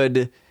I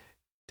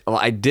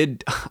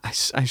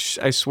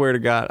swear to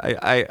God,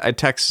 I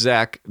text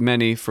Zach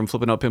Many from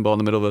Flipping Out Pinball in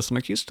the middle of this. I'm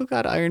like, you still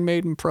got Iron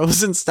Maiden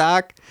Pros in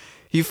stock?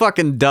 He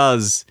fucking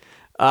does.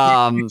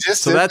 You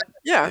just did that?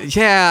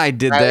 Yeah, I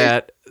did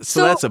that.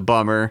 So that's a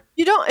bummer.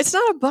 It's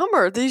not a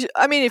bummer.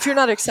 If you're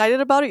not excited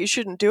about it, you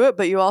shouldn't do it,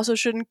 but you also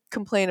shouldn't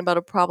complain about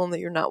a problem that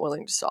you're not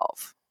willing to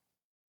solve.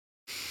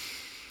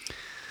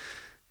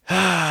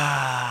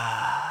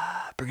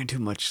 Bringing too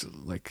much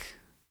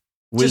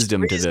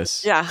wisdom to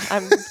this. Yeah,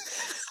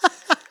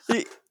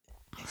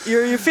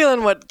 you're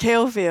feeling what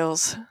Kale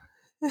feels.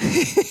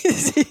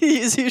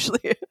 He's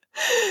usually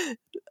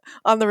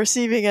on the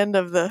receiving end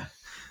of the.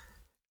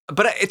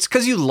 But it's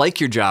because you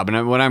like your job,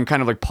 and what I'm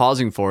kind of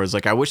pausing for is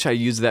I wish I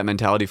used that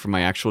mentality for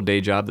my actual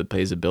day job that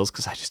pays the bills.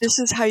 Because this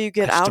is how you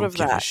get out of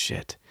that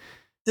shit.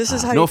 This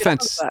is how no you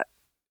offense. get out of that.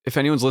 If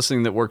anyone's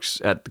listening that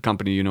works at the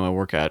company I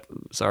work at,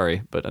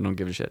 sorry, but I don't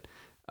give a shit.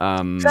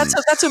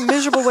 That's a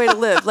miserable way to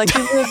live. Like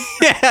you live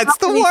Yeah, it's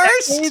the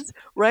worst. decades,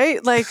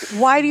 right? Like,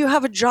 why do you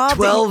have a job?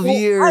 12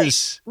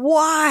 years.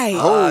 Why?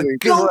 Holy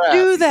Don't crap.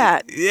 do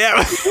that. Yeah.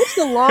 What's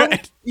the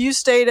longest you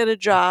stayed at a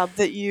job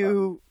that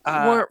you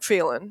weren't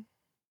feeling?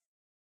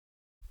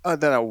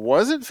 That I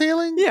wasn't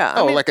feeling? Yeah,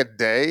 I mean, like a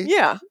day?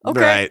 Yeah.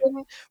 Okay. Right.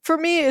 And for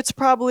me, it's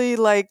probably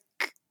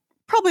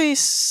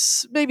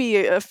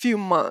maybe a few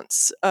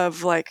months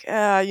of like,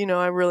 I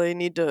really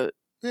need to.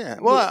 Yeah.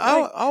 Well,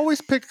 I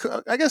always pick,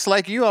 I guess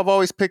like you, I've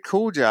always picked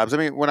cool jobs. I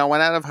mean, when I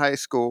went out of high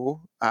school,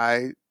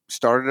 I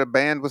started a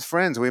band with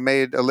friends. We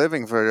made a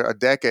living for a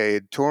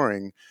decade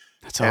touring.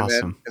 That's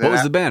awesome. What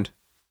was the band?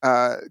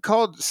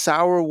 Called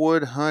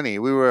Sourwood Honey.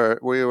 We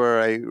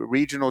were a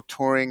regional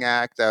touring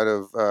act out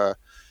of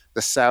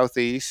the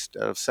Southeast,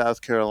 out of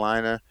South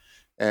Carolina.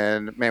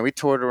 And man, we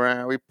toured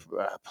around. We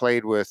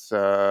played with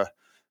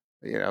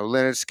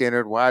Leonard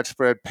Skinner,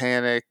 Widespread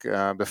Panic,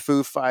 the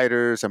Foo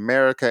Fighters,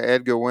 America,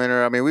 Edgar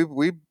Winter. I mean,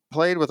 we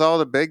played with all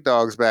the big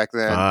dogs back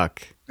then.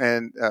 Fuck.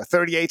 And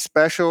 38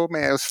 Special,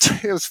 man,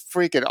 it was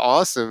freaking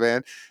awesome,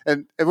 man.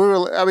 And we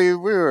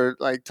were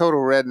like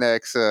total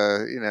rednecks,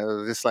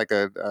 just like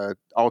a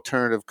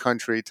alternative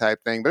country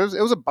type thing. But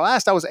it was a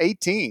blast. I was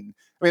 18.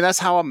 I mean, that's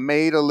how I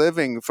made a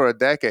living for a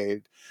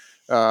decade.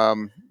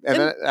 And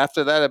then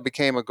after that, I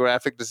became a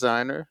graphic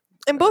designer.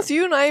 And both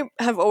you and I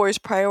have always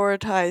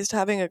prioritized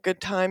having a good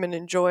time and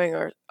enjoying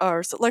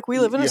our like we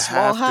live in a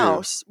small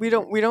house. We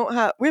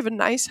have a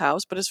nice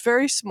house, but it's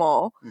very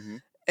small,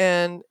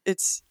 and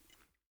it's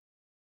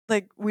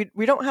like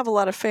we don't have a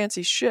lot of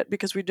fancy shit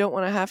because we don't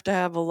want to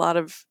have a lot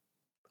of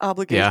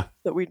obligations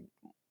that we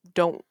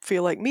don't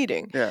feel like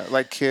meeting. Yeah,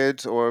 like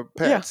kids or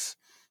pets.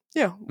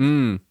 Yeah.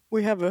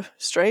 We have a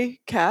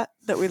stray cat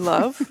that we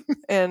love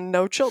and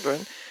no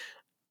children.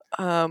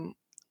 Some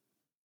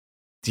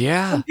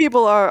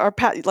people are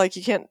like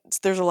you can't.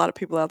 There's a lot of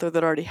people out there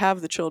that already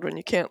have the children.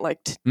 You can't like.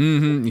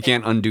 You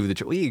can't undo the.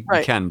 You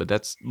can, but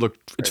it's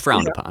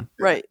frowned upon.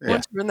 Right. Yeah.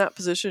 Once you're in that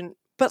position,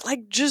 but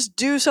like just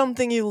do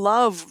something you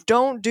love.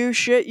 Don't do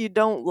shit you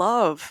don't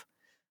love.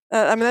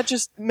 I mean that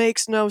just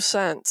makes no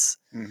sense.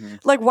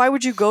 Like why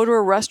would you go to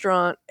a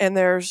restaurant and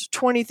there's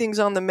 20 things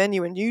on the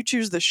menu and you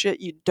choose the shit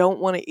you don't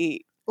want to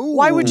eat? Ooh.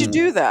 Why would you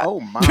do that? Oh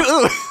my.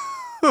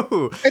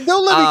 And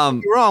don't let me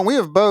get me wrong. We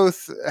have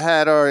both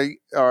had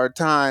our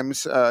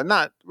times.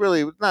 Not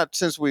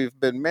since we've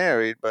been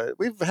married, but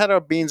we've had our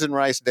beans and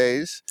rice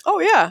days. Oh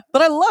yeah,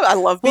 but I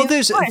love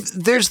beans and rice.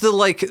 There's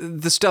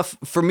the stuff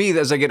for me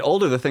as I get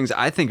older. The things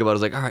I think about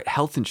is like, all right,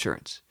 health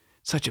insurance,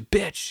 such a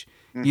bitch,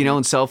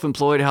 and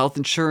self-employed health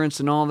insurance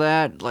and all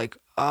that. Like,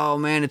 oh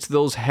man, it's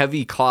those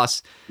heavy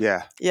costs.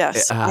 Yeah.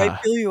 Yes, I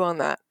feel you on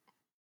that.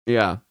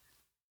 Yeah.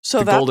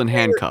 So the golden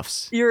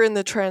handcuffs. You're in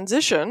the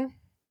transition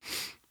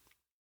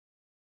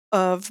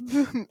of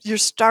you're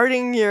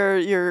starting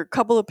your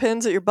couple of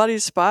pins at your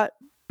buddy's spot.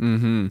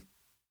 You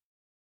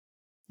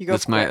go.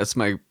 That's my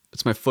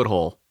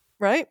foothole.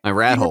 Right. My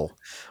rat hole.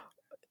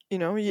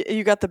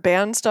 You got the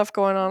band stuff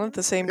going on at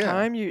the same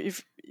time. You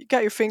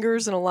got your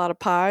fingers in a lot of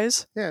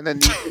pies. Yeah, and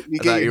then you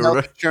get your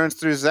health insurance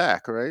through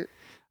Zach, right?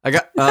 I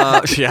got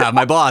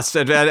my boss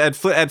at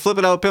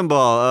Flippin' Out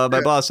Pinball.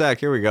 My boss Zach.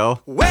 Here we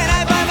go. When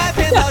I buy my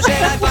pinball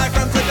shit, I buy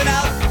from Flippin'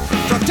 Out.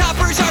 From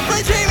toppers, hard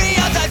plates,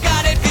 reels, I've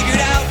got it figured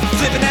out.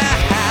 Flippin'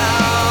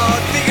 out,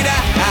 figured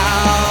out.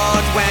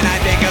 When I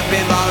think of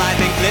pinball, I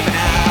think flippin'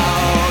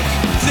 out.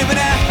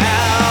 Flippin'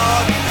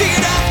 out,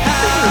 figured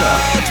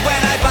out. When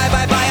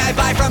I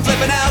buy from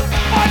Flippin' Out.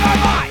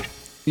 Buy.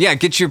 Yeah,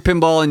 get your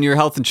pinball and your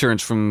health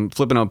insurance from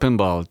Flippin' Out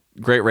Pinball.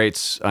 Great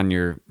rates on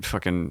your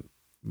fucking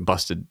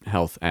busted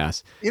health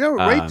ass.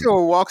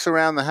 Rachel walks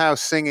around the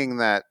house singing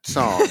that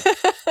song.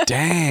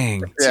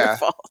 Dang. It's your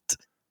fault.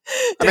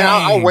 I mean,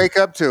 I'll wake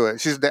up to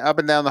it. She's up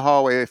and down the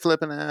hallway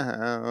flipping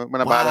out when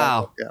I buy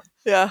that.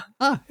 Yeah.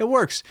 It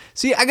works.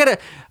 See,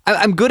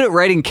 I'm good at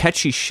writing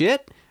catchy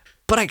shit,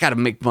 but I gotta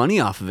make money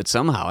off of it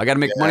somehow. I gotta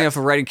make money off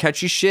of writing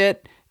catchy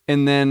shit,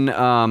 and then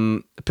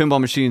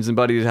pinball machines in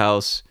Buddy's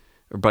house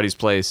or Buddy's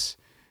place.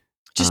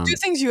 Just do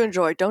things you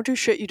enjoy. Don't do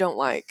shit you don't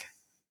like.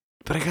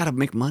 But I gotta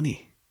make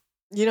money.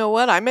 You know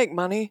what? I make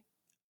money.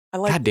 I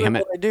like doing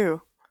what I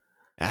do.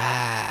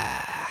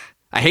 I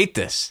hate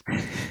this.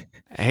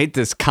 I hate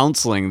this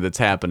counseling that's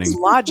happening. It's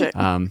logic.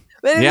 I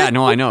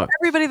know.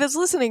 Everybody that's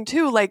listening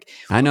too, like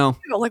I know.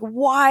 Like,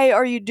 why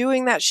are you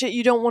doing that shit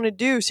you don't want to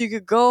do? So you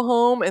could go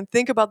home and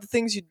think about the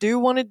things you do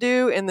want to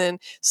do, and then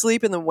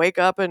sleep, and then wake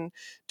up and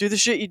do the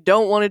shit you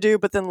don't want to do.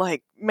 But then,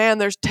 like, man,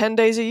 there's 10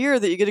 days a year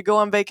that you get to go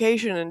on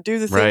vacation and do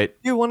the thing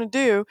you want to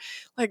do.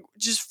 Like,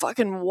 just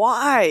fucking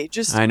why?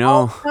 Just I know.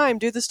 All the time,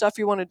 do the stuff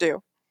you want to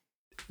do.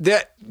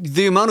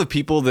 The amount of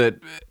people that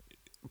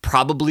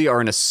probably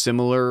are in a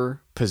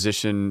similar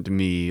position to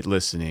me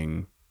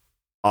listening,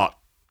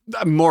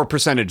 more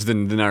percentage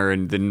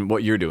than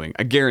what you're doing.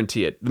 I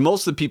guarantee it.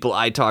 Most of the people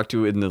I talk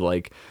to in the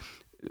like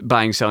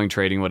buying, selling,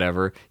 trading,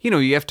 whatever,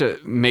 you have to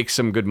make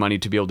some good money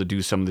to be able to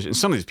do some of this. And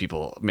some of these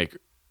people make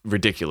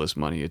ridiculous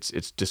money.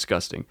 It's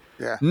disgusting.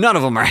 Yeah. None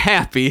of them are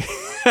happy.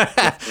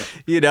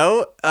 You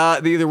know,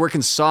 they either work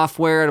in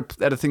software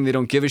at a thing they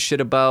don't give a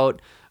shit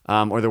about,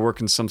 or they're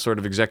working some sort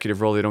of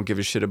executive role they don't give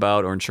a shit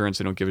about, or insurance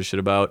they don't give a shit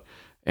about.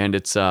 And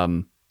it's,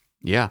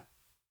 yeah.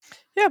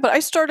 Yeah, but I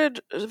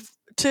started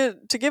to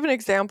give an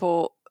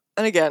example,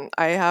 and again,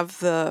 I have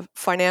the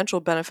financial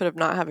benefit of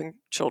not having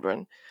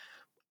children.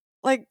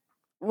 Like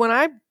when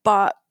I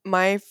bought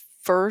my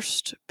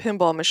first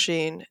pinball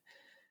machine,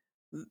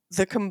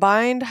 the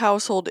combined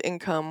household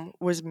income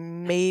was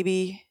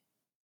maybe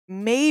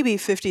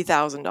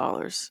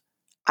 $50,000.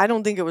 I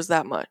don't think it was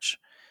that much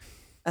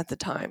at the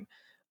time.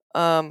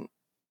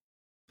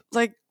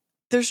 Like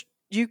there's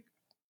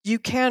you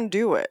can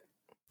do it.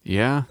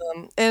 Yeah.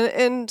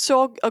 And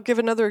so I'll give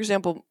another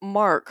example.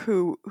 Mark,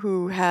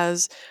 who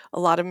has a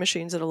lot of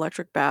machines at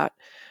Electric Bat,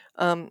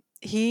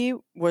 he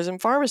was in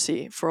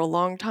pharmacy for a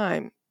long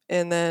time,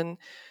 and then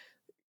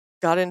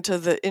got into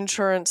the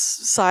insurance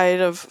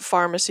side of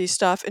pharmacy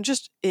stuff, and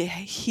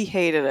he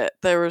hated it.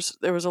 There was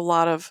a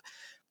lot of,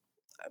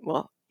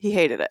 well, he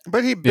hated it.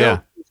 But he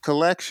built his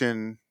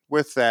collection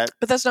with that.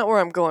 But that's not where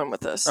I'm going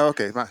with this. Oh,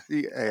 okay,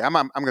 hey, I'm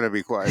going to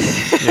be quiet.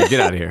 Yeah, get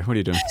out of here. What are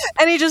you doing?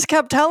 And he just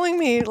kept telling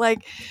me,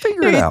 like,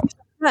 Figure it out.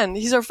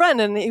 He's our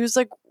friend, and he was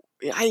like,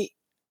 I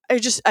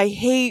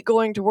hate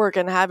going to work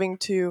and having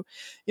to,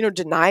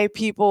 deny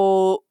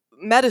people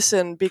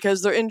medicine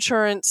because their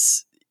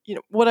insurance,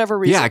 whatever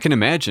reason. Yeah, I can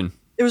imagine.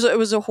 It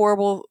was a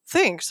horrible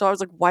thing. So I was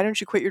like, why don't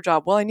you quit your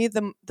job? Well, I need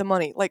the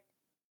money. Like,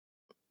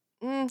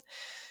 yeah,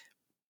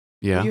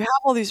 you have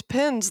all these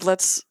pins.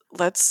 Let's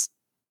why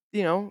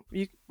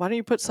don't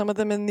you put some of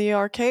them in the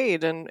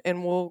arcade and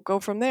we'll go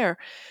from there.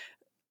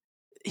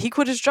 He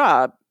quit his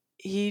job.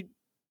 He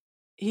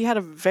had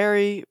a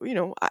very,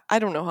 I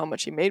don't know how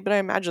much he made, but I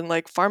imagine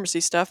like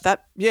pharmacy stuff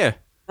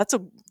that's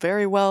a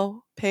very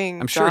well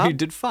paying I'm job. sure he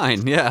did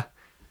fine. Yeah.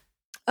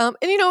 And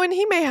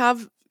he may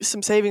have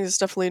some savings and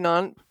stuff lean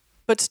on,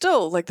 but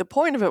still, like, the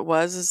point of it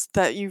is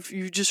that you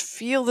just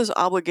feel this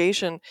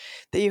obligation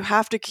that you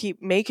have to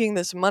keep making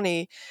this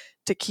money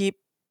to keep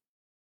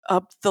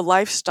up the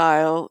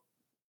lifestyle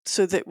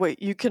so that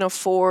you can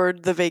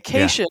afford the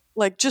vacation.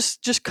 Like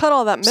just cut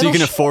all that middle. So you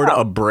can shit afford out.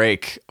 a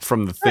break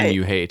from the thing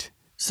you hate,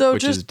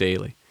 which is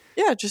daily.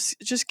 Yeah,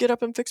 just get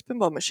up and fix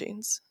pinball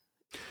machines.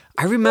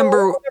 I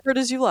remember whatever it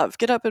is you love.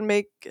 Get up and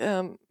make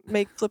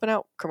flipping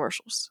out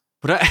commercials.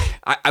 But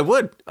I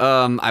would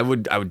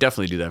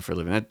definitely do that for a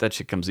living. That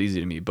shit comes easy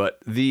to me. But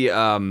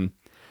I'm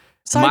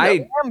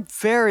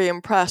very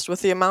impressed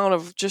with the amount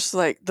of just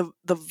like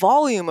the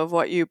volume of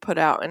what you put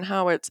out and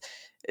how it's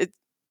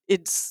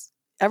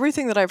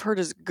everything that I've heard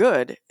is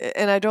good.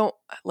 And I don't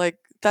like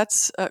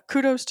that's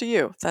kudos to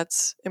you.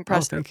 That's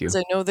impressive. Oh, thank you. Because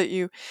I know that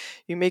you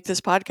make this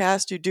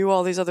podcast, you do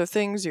all these other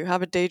things, you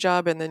have a day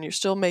job, and then you're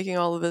still making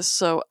all of this.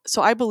 So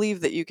I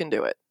believe that you can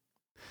do it.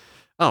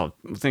 Oh,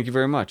 thank you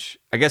very much.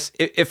 I guess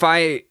if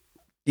I,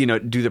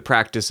 do the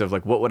practice of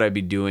like, what would I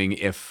be doing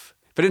if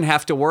I didn't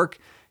have to work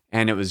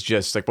and it was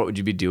just like, what would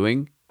you be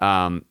doing?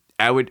 I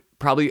would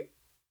probably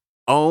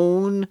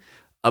own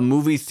a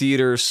movie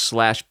theater /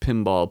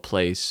 pinball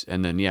place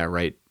and then,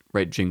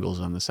 write jingles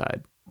on the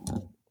side.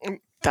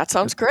 That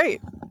sounds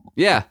great.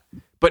 Yeah.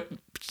 But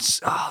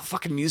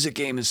fucking music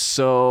game is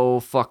so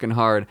fucking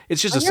hard.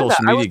 It's just a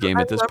social media game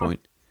at this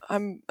point.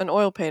 I'm an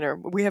oil painter.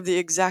 We have the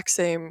exact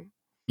same.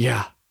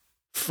 Yeah.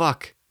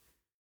 Fuck.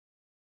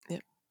 Yeah.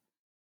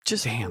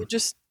 Damn. You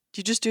just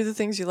do the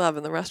things you love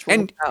and the rest will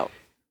work out.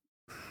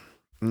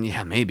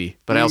 Yeah, maybe.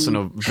 But I also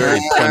know plenty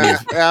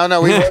of. I don't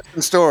know. We've heard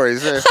some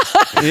stories.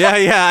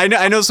 Yeah.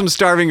 I know some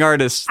starving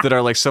artists that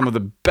are like some of the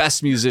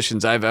best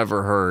musicians I've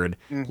ever heard.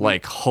 Mm-hmm.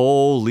 Like,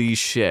 holy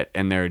shit.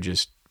 And they're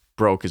just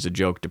broke as a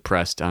joke,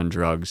 depressed on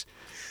drugs.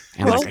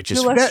 And well, like, I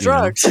just.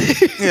 drugs.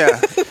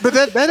 Yeah.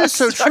 But that is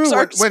so true.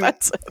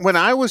 When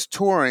I was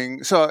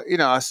touring, so,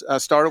 I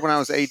started when I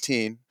was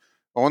 18.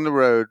 On the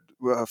road,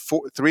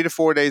 3 to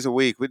 4 days a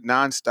week, with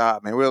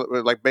nonstop. Man,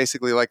 we're like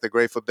basically like the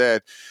Grateful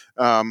Dead.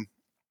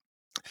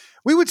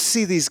 We would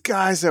see these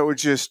guys that were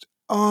just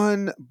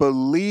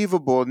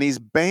unbelievable, and these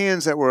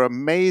bands that were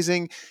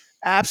amazing,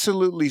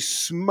 absolutely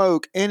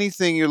smoke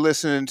anything you're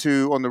listening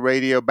to on the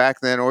radio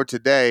back then or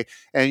today,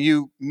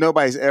 and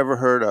nobody's ever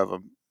heard of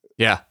them.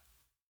 Yeah,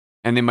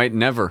 and they might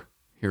never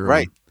hear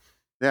right.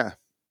 Them.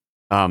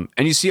 Yeah.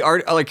 And you see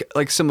art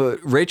like some of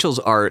Rachel's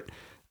art.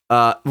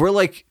 We're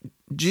like,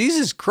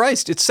 Jesus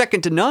Christ, it's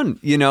second to none,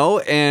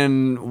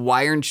 and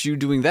why aren't you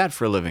doing that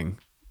for a living?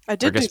 I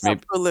did do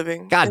something for a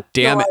living. God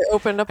damn it.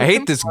 I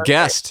hate this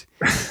guest.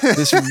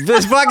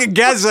 this fucking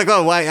guest is like,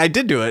 oh, why? I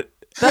did do it.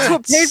 That's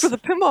what paid for the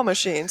pinball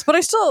machines. But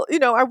I still,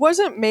 I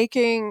wasn't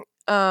making,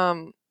 I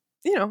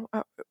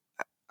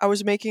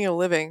was making a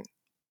living.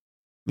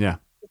 Yeah.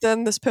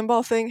 Then this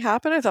pinball thing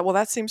happened. I thought, well,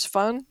 that seems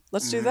fun.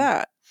 Let's do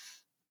that.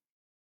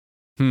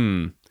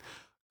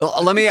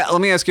 Let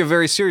me ask you a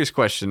very serious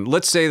question.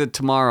 Let's say that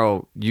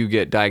tomorrow you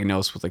get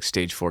diagnosed with like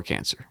stage 4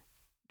 cancer.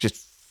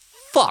 Just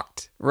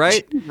fucked,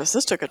 right? Jesus,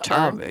 this took a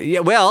turn. Yeah,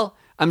 well,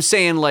 I'm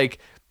saying like,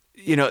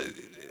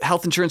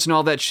 health insurance and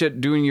all that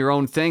shit, doing your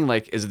own thing,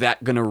 like, is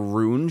that gonna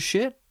ruin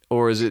shit,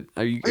 or is it?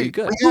 Are you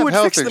good? Who would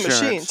fix the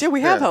machines? Yeah,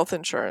 we have health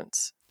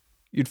insurance.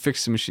 You'd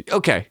fix the machine.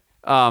 Okay.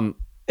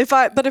 If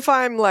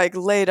I'm like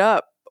laid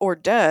up or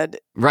dead,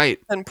 right,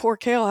 then poor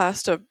Kale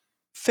has to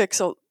fix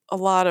a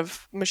lot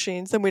of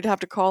machines. Then we'd have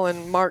to call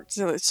in Mark.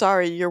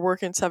 Sorry, you're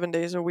working 7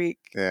 days a week.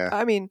 Yeah.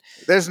 I mean,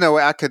 there's no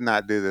way I could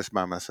not do this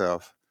by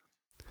myself.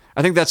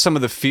 I think that's some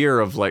of the fear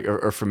of like,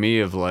 or for me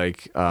of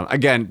like,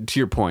 again, to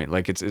your point,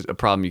 like it's a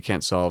problem you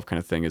can't solve kind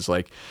of thing, is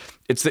like,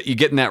 it's that you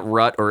get in that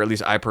rut, or at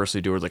least I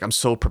personally do, where like I'm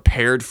so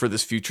prepared for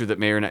this future that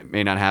may or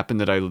may not happen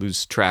that I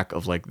lose track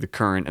of like the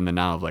current and the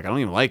now of like, I don't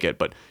even like it,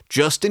 but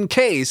just in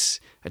case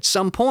at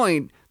some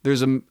point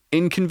there's an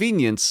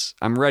inconvenience,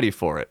 I'm ready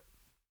for it.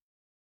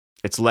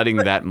 It's letting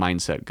that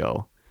mindset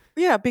go.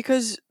 Yeah,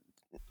 because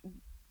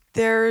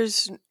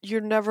you're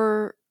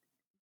never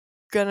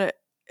gonna,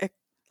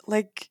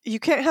 like, you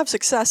can't have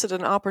success at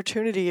an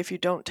opportunity if you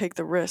don't take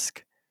the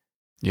risk.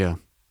 Yeah.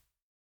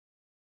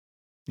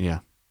 Yeah.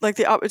 Like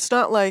it's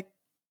not like,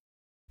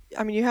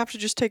 I mean, you have to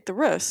just take the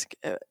risk,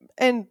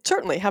 and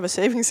certainly have a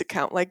savings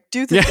account. Like,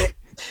 do the thing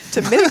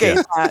to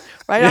mitigate that,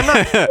 right? I'm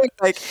not saying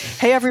like,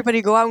 hey,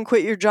 everybody, go out and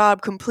quit your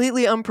job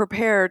completely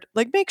unprepared.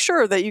 Like, make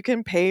sure that you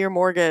can pay your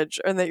mortgage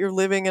and that you're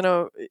living in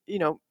a,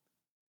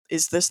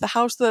 is this the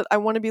house that I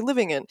want to be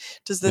living in?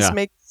 Does this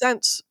make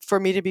sense for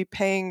me to be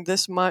paying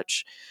this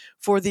much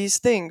for these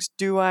things?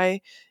 Do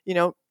I,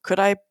 could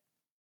I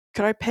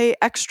pay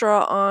extra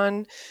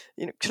on,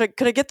 could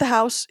I get the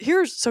house?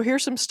 Here's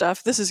some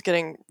stuff. This is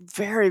getting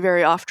very,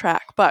 very off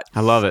track, but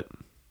I love it.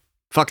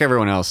 Fuck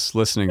everyone else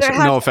listening.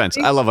 No offense.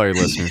 I love all your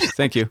listeners.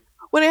 Thank you.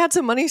 When I had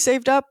some money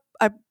saved up,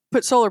 I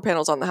put solar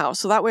panels on the house.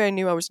 So that way I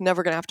knew I was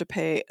never going to have to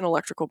pay an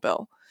electrical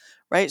bill,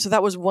 right? So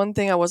that was one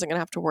thing I wasn't going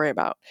to have to worry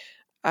about.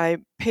 I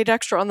paid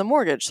extra on the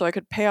mortgage so I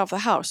could pay off the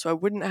house, so I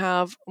wouldn't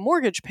have a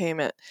mortgage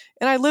payment.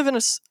 And I live in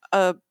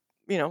a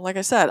like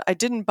I said, I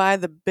didn't buy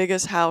the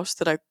biggest house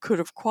that I could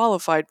have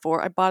qualified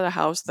for. I bought a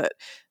house that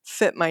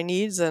fit my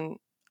needs and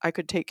I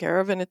could take care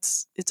of, and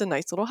it's a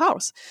nice little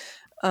house.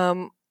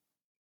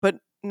 But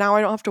now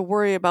I don't have to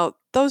worry about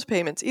those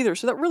payments either.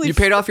 So that really... You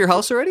paid off your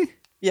house already?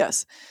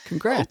 Yes.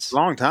 Congrats.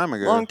 Long time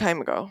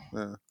ago.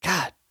 Yeah.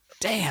 God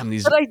damn,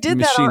 these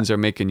machines are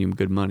making you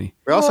good money.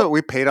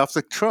 We paid off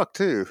the truck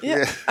too.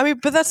 Yeah. I mean,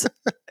 but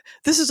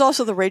this is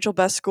also the Rachel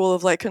Best school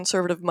of like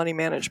conservative money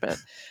management.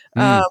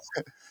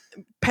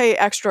 Pay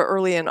extra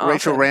early and often.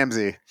 Rachel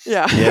Ramsey.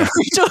 Yeah.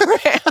 Rachel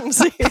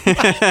Ramsey.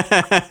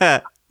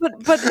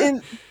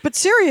 But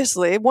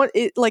seriously,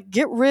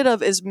 get rid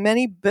of as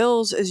many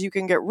bills as you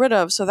can get rid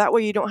of, so that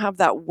way you don't have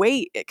that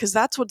weight, because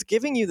that's what's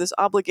giving you this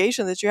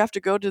obligation that you have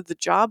to go to the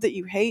job that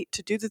you hate,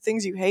 to do the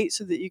things you hate,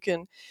 so that you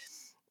can,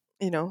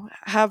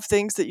 have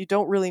things that you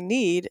don't really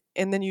need,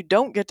 and then you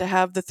don't get to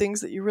have the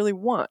things that you really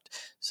want.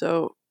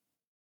 So,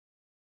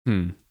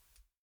 food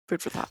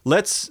for thought.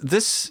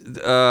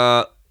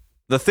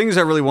 The things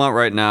I really want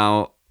right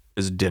now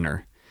is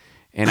dinner,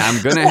 and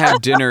I'm gonna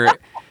have dinner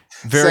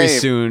very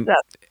soon. Yeah.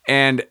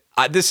 And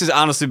this has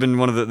honestly been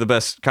one of the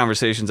best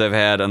conversations I've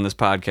had on this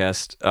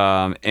podcast.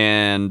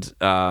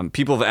 And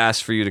people have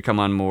asked for you to come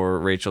on more,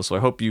 Rachel. So I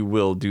hope you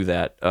will do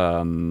that.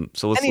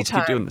 So let's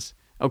keep doing this.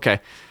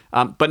 Okay.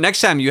 But next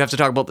time you have to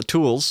talk about the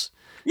tools.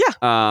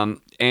 Yeah.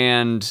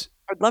 And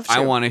I'd love to. I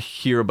want to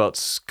hear about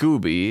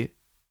Scooby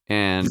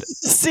and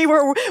see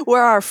where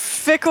our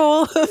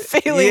fickle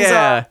feelings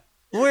are.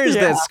 Where's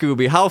that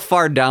Scooby? How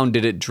far down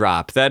did it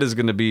drop? That is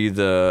going to be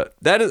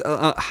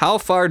how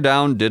far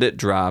down did it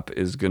drop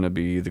is going to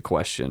be the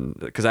question.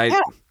 Because if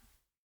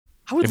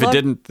it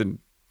didn't, then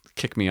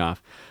kick me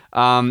off.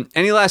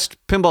 Any last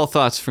pinball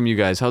thoughts from you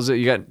guys? How's it?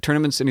 You got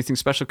tournaments? Anything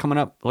special coming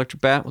up?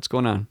 Electric Bat? What's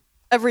going on?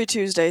 Every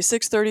Tuesday,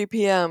 6:30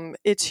 p.m.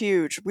 It's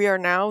huge. We are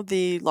now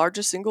the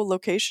largest single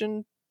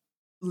location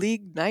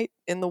league night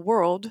in the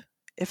world.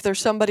 If there's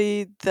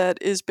somebody that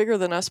is bigger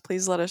than us,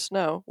 please let us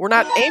know. We're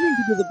not aiming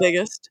to be the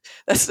biggest.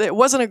 It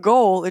wasn't a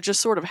goal. It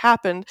just sort of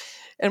happened.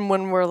 And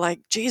when we're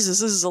like, Jesus,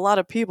 this is a lot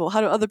of people.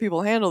 How do other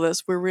people handle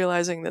this? We're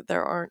realizing that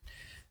there aren't.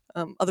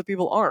 Other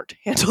people aren't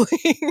handling.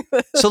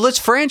 So let's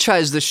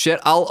franchise this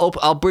shit.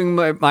 I'll bring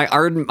my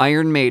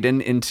Iron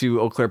Maiden into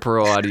Eau Claire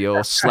Pro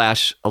Audio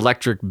 /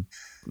 Electric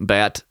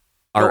Bat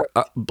or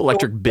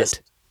Electric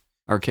Bit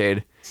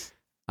Arcade.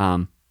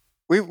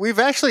 We've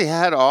actually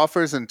had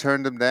offers and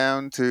turned them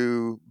down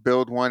to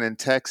build one in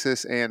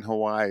Texas and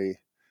Hawaii.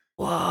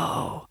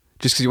 Whoa!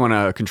 Just because you want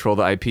to control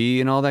the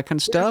IP and all that kind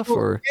of stuff,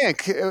 or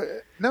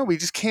no, we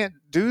just can't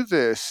do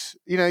this.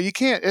 You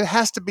can't. It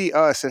has to be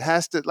us. It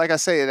has to, like I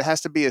say, it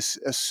has to be a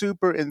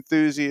super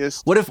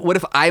enthusiast. What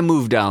if I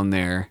move down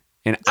there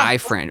and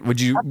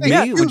would you?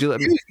 Would you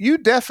let me? You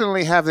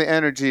definitely have the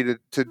energy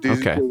to do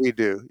what we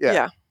do.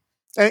 Yeah.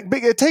 And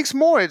it takes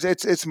more.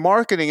 It's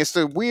marketing. It's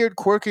the weird,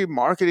 quirky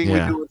marketing we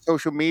do on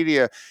social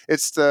media.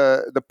 It's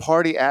the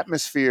party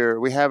atmosphere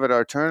we have at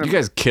our tournament. You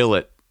guys kill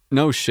it.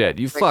 No shit.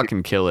 You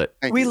fucking kill it.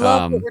 We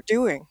love what we're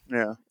doing.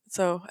 Yeah.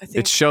 So I think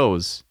it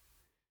shows.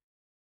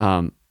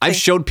 I've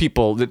showed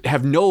people that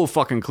have no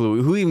fucking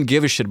clue who even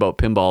give a shit about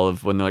pinball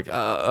of when they're like,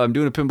 I'm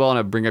doing a pinball and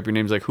I bring up your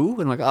names like who?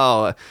 And I'm like,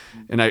 oh,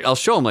 and I'll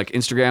show them like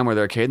Instagram or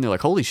their arcade and they're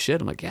like, holy shit.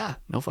 I'm like, yeah,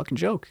 no fucking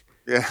joke.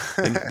 Yeah.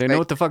 They know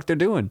what the fuck they're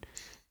doing.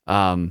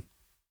 And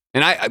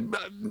I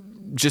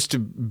just to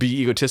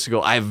be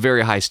egotistical, I have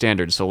very high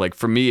standards. So like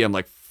for me, I'm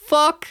like,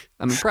 fuck,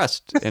 I'm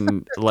impressed.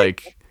 And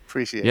like,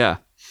 appreciate yeah.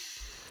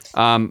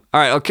 All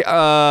right.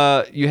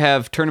 Okay. You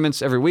have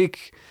tournaments every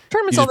week.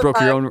 Tournaments You all just the broke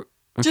time. your own.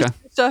 Okay. Just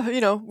stuff,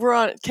 we're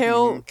on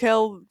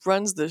Kale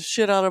runs the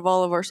shit out of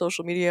all of our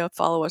social media.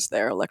 Follow us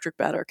there, Electric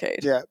Bat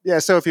Arcade. Yeah.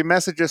 So if you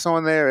message us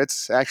on there,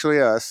 it's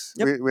actually us.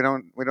 Yep. We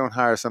don't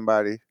hire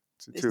somebody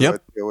to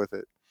deal with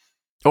it.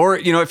 Or,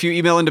 if you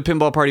email into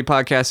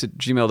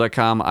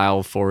pinballpartypodcast@gmail.com,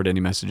 I'll forward any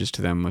messages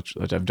to them, which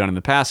I've done in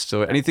the past.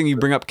 So anything you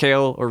bring up,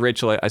 Kale or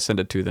Rachel, I send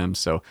it to them.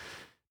 So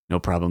no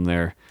problem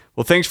there.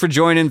 Well, thanks for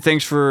joining.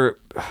 Thanks for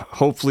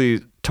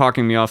hopefully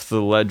talking me off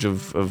the ledge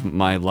of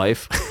my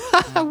life.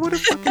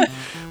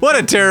 What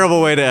a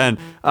terrible way to end.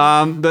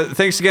 But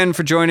thanks again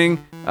for joining.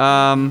 Good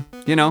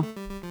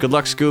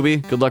luck,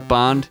 Scooby. Good luck,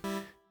 Bond.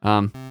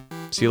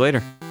 See you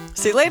later.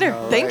 See you later.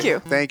 All Thank right. you.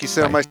 Thank you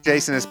so much,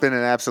 Jason. It's been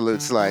an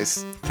absolute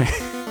slice.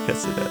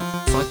 Yes, it is.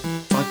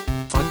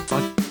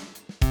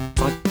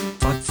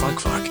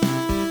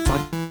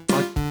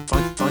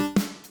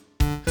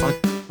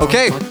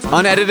 Okay,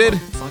 unedited.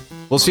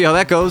 We'll see how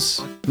that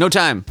goes. No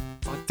time.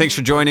 Thanks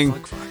for joining.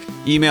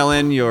 Email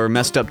in your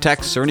messed up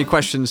texts or any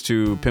questions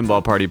to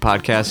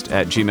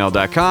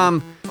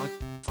pinballpartypodcast@gmail.com.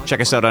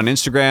 Check us out on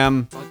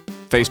Instagram,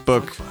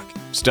 Facebook,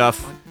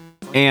 stuff.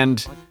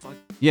 And,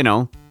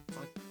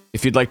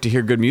 if you'd like to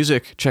hear good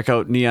music, check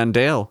out Neon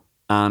Dale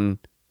on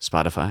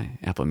Spotify,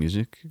 Apple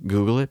Music.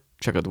 Google it.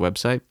 Check out the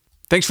website.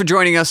 Thanks for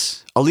joining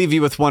us. I'll leave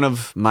you with one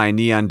of my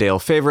Neon Dale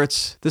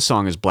favorites. This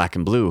song is Black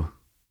and Blue.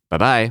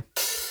 Bye-bye.